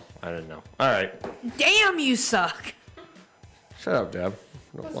 Okay. Well, I didn't know. All right. Damn, you suck. Shut up, Deb.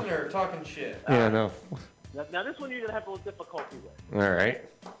 Listen to her talking shit. Yeah, I know. Now this one you're going to have a little difficulty with. All right.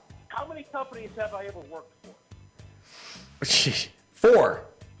 How many companies have I ever worked for? 4.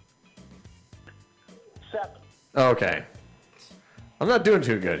 7. Okay. I'm not doing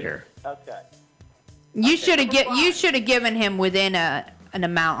too good here. Okay. You should have given him within an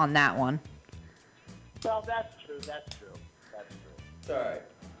amount on that one. Well, that's true. It's all right.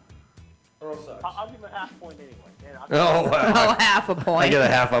 Earl sucks. I'll give him a half point anyway. Oh, wow. Half a point. I get a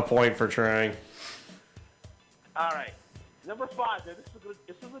half a point for trying. All right. Number 5. Now, this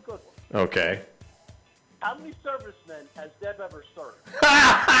is a good one. Okay. How many servicemen has Deb ever served?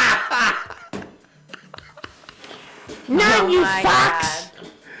 None, you fucks!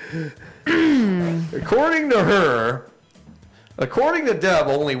 According to her, according to Deb,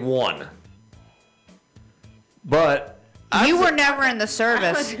 only 1. But you were never in the I was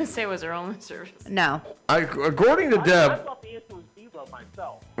service. going to say, was her only service? No. According to I Deb, thought the answer was 0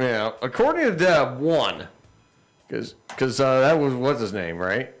 myself. yeah, according to Deb, 1. Because that was, what's his name,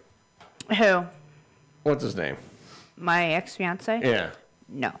 right? Who? What's his name? My ex-fiance? Yeah.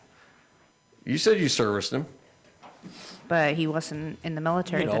 No. You said you serviced him. But he wasn't in the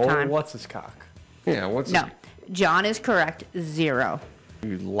military at the time. What's his cock? Yeah, what's No. John is correct. 0.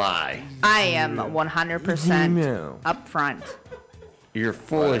 You lie. I am 100% Zero. upfront. You're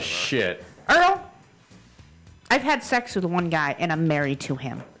full of shit. Earl, I've had sex with one guy and I'm married to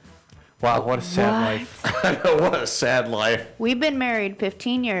him. Wow, what a sad life. I know, what a sad life. We've been married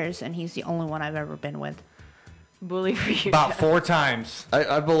 15 years, and he's the only one I've ever been with. Bully for you. About 4 times.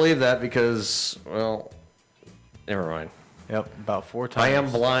 I believe that because, well, never mind. Yep, about 4 times. I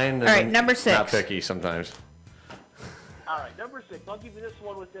am blind. And All right, number 6. Not picky sometimes. All right, number 6. I'll give you this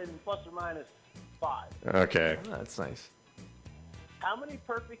one within plus or minus 5. Okay. Oh, that's nice. How many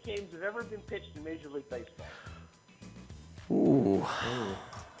perfect games have ever been pitched in Major League Baseball? Ooh.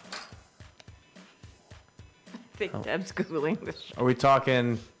 I think Deb's Googling this. Are we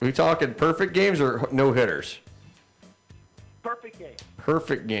talking perfect games or no hitters? Perfect game.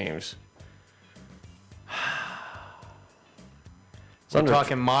 Perfect games. We're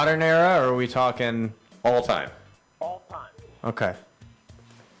talking modern era, or are we talking all time? All time. Okay.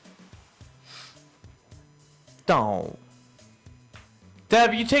 Don't.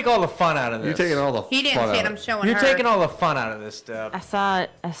 Deb, you take all the fun out of this. You're taking all the He didn't see it. I'm showing You're her. taking all the fun out of this, Deb. I saw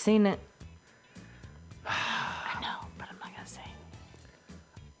it. I seen it. I know, but I'm not gonna say.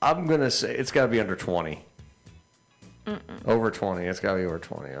 I'm going to say it's got to be under 20. Mm-mm. Over 20. It's got to be over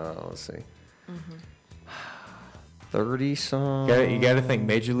 20. Let's see. 30 some. You got to think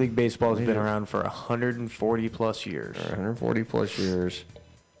Major League Baseball has been around for 140 plus years. 140 plus years.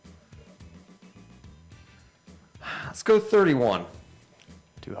 Let's go 31.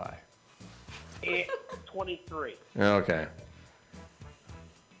 Too high. 23. Okay.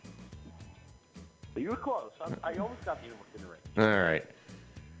 You were close. I almost got you within the range. All right.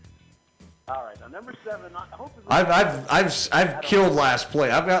 All right. Now, number 7. I hope I've killed last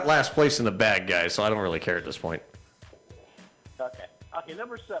place. I've got last place in the bag, guys, so I don't really care at this point. Okay. Okay,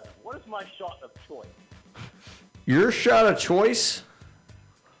 number 7. What is my shot of choice? Your shot of choice?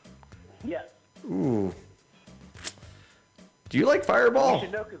 Yes. Ooh. Do you like Fireball? You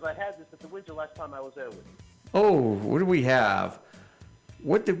should know because I had this at the Windsor last time I was there with you. Oh, what did we have?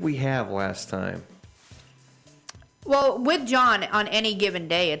 What did we have last time? Well, with John, on any given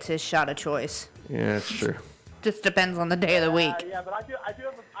day, it's his shot of choice. Yeah, that's true. Just depends on the day of the week. Yeah, but I do have a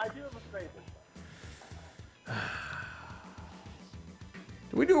favorite.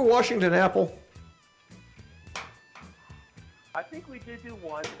 Did we do a Washington apple? I think we did do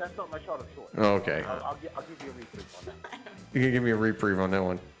one. But that's not my shot of choice. Okay. I'll give you a reprieve on that. You can give me a reprieve on that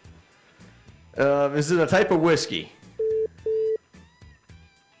one. Is it a type of whiskey?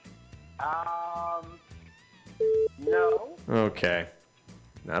 No. Okay.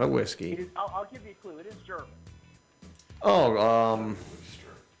 Not a whiskey. I'll give you a clue. It is German. Oh,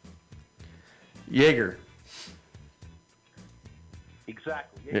 Jaeger.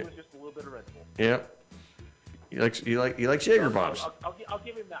 Exactly. It was just a little bit of Red Bull. Yep. You like Jaeger bombs. I'll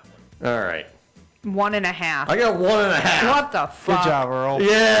give him that one. All right. 1.5. I got 1.5. What the fuck? Good job, Earl.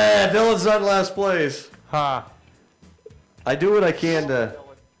 Yeah, Dylan's on last place. Ha. I do what I can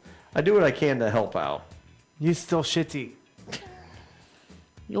to help out. You still shitty.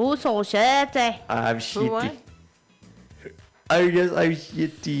 You so shitty. I'm shitty. I guess I'm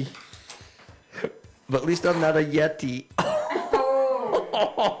shitty. But at least I'm not a Yeti.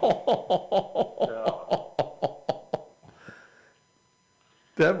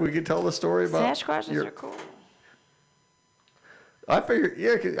 Deb, we can tell the story about Sasquatches are cool. I figured,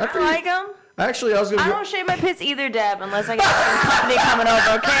 yeah. I like them. Actually, I was going to I don't shave my pits either, Deb, unless I get some company coming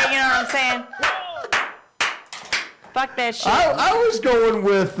over, okay? You know what I'm saying? Fuck that shit. I was going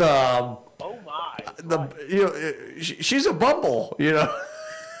with, oh my. She's a Bumble,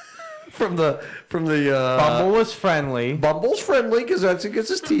 from the Bumble was friendly. Bumble's friendly because that's it gets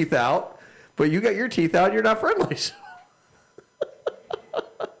his teeth out, but you got your teeth out, you're not friendly. So.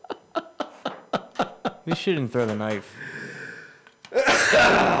 You shouldn't throw the knife.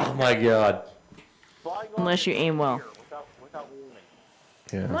 Oh my god. Unless you aim well.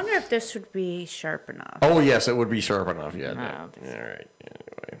 I wonder if this would be sharp enough. Oh yes, it would be sharp enough. Yeah. All right.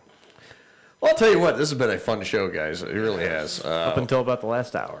 Anyway, well, I'll tell you what. This has been a fun show, guys. It really has. Up until about the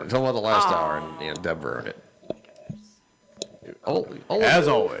last hour. Until about the last hour, and Deb earned it. As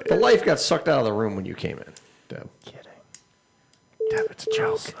always. The life got sucked out of the room when you came in, Deb. Kidding. Deb, it's a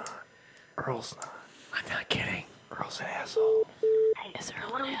joke. Earl's not. I'm not kidding. Earl's an asshole. Is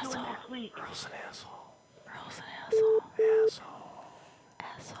Earl an asshole? Earl's an asshole. Earl's an asshole.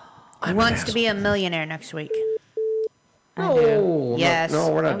 He wants to be a millionaire next week. I do. Yes. No,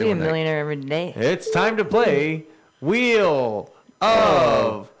 we're not I'll be doing a that. millionaire every day. It's time to play Wheel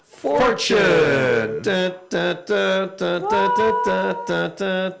of Fortune.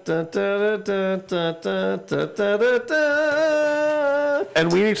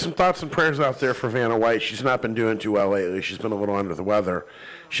 And we need some thoughts and prayers out there for Vanna White. She's not been doing too well lately. She's been a little under the weather.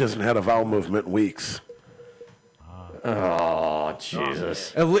 She hasn't had a vowel movement in weeks. Oh,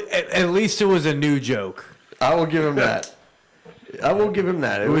 Jesus. At least it was a new joke. I will give him that. I will give him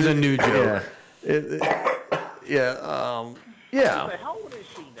that. It was a new joke. Yeah. How old is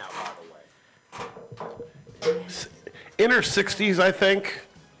she now, by the way? In her 60s, I think.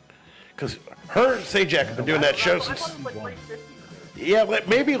 Because her and Sajak have been doing that show since... Yeah,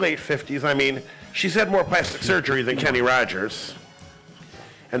 maybe late 50s. I mean, she's had more plastic surgery than Kenny Rogers.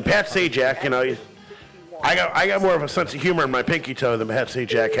 And Pat Sajak, you know, I got more of a sense of humor in my pinky toe than Pat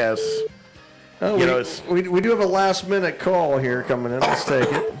Sajak has. Oh, we do have a last-minute call here coming in. Let's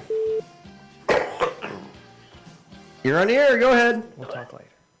take it. You're on the air. Go ahead. We'll talk later.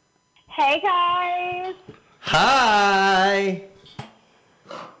 Hey, guys. Hi.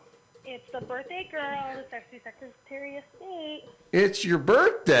 It's the birthday girl, the sexy Secretary of State. It's your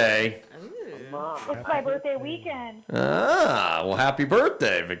birthday. It's my birthday weekend. Ah, well, happy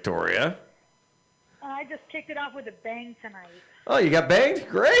birthday, Victoria. I just kicked it off with a bang tonight. Oh, you got banged?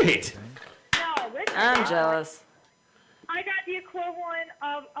 Great. No, listen. I'm jealous. I got the equivalent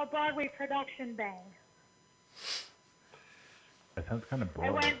of a Broadway production bang. That sounds kind of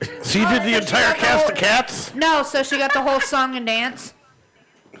boring. So you did the entire cast of Cats? No, so she got the whole song and dance.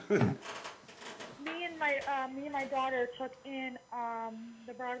 Me and my daughter took in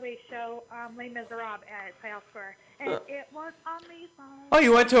the Broadway show Les Miserables at Playhouse Square, and it was amazing. Oh,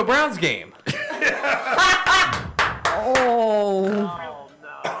 you went to a Browns game. Oh,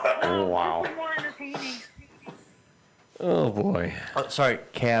 wow. It's more entertaining. Oh, boy. Oh, sorry,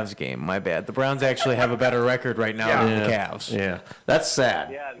 Cavs game. My bad. The Browns actually have a better record right now than the Cavs. Yeah, that's sad.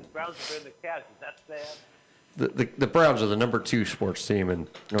 Yeah, the Browns are in the Cats. Is that sad? The Browns are the number 2 sports team in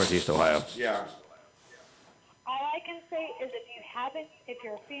Northeast Ohio. Yeah. All I can say is if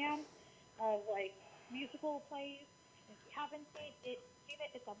you're a fan of like musical plays, if you haven't seen it,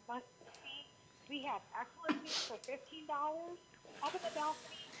 it's a must see. We have excellent seats for $15 up in the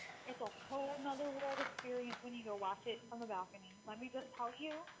balcony. It's a whole nother world experience when you go watch it from the balcony. Let me just tell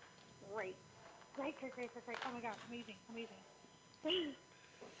you, great. Oh my God, amazing.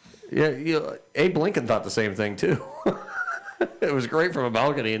 Yeah, Abe Lincoln thought the same thing, too. It was great from a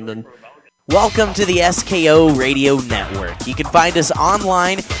balcony, and then... Welcome to the SKO Radio Network. You can find us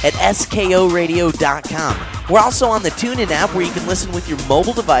online at skoradio.com. We're also on the TuneIn app where you can listen with your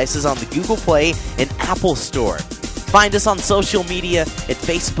mobile devices on the Google Play and Apple Store. Find us on social media at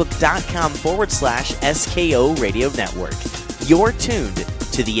facebook.com/SKO Radio Network. You're tuned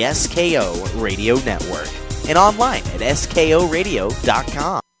to the SKO Radio Network and online at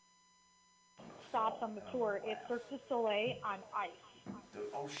skoradio.com. Stops on the tour. It's Cirque du Soleil on ice.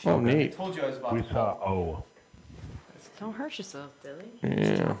 Oh, neat. I told you I was about We to saw call. Don't hurt yourself, Billy.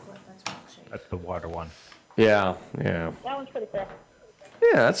 Yeah. That's the water one. Yeah. That one's pretty fair.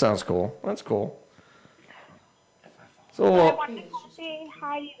 Yeah, that sounds cool. That's cool. So, I wanted to say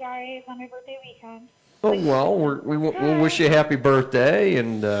hi, you guys, on my birthday weekend. we'll wish you a happy birthday,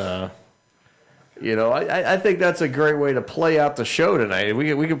 and I think that's a great way to play out the show tonight.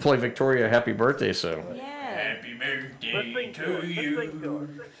 We can play Victoria a happy birthday song. Yeah. Happy birthday to you.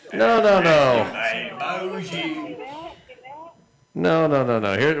 No. No.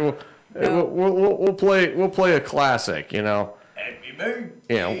 Here we'll play a classic. You know. Happy birthday.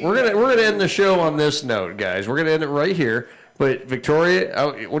 Yeah, we're gonna end the show on this note, guys. We're gonna end it right here. But Victoria,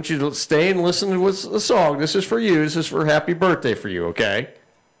 I want you to stay and listen to the song. This is for you. This is for happy birthday for you. Okay.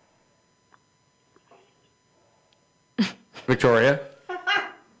 Victoria.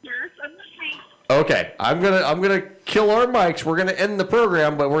 Yes, I'm listening. Okay, I'm gonna kill our mics. We're gonna end the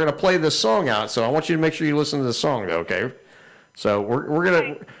program, but we're gonna play this song out. So I want you to make sure you listen to the song, okay? So we're gonna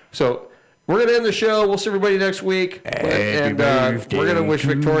end the show. We'll see everybody next week, and we're gonna wish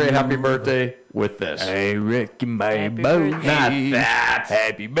Victoria a happy birthday with this. I reckon my Not that.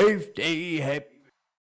 Happy birthday, happy.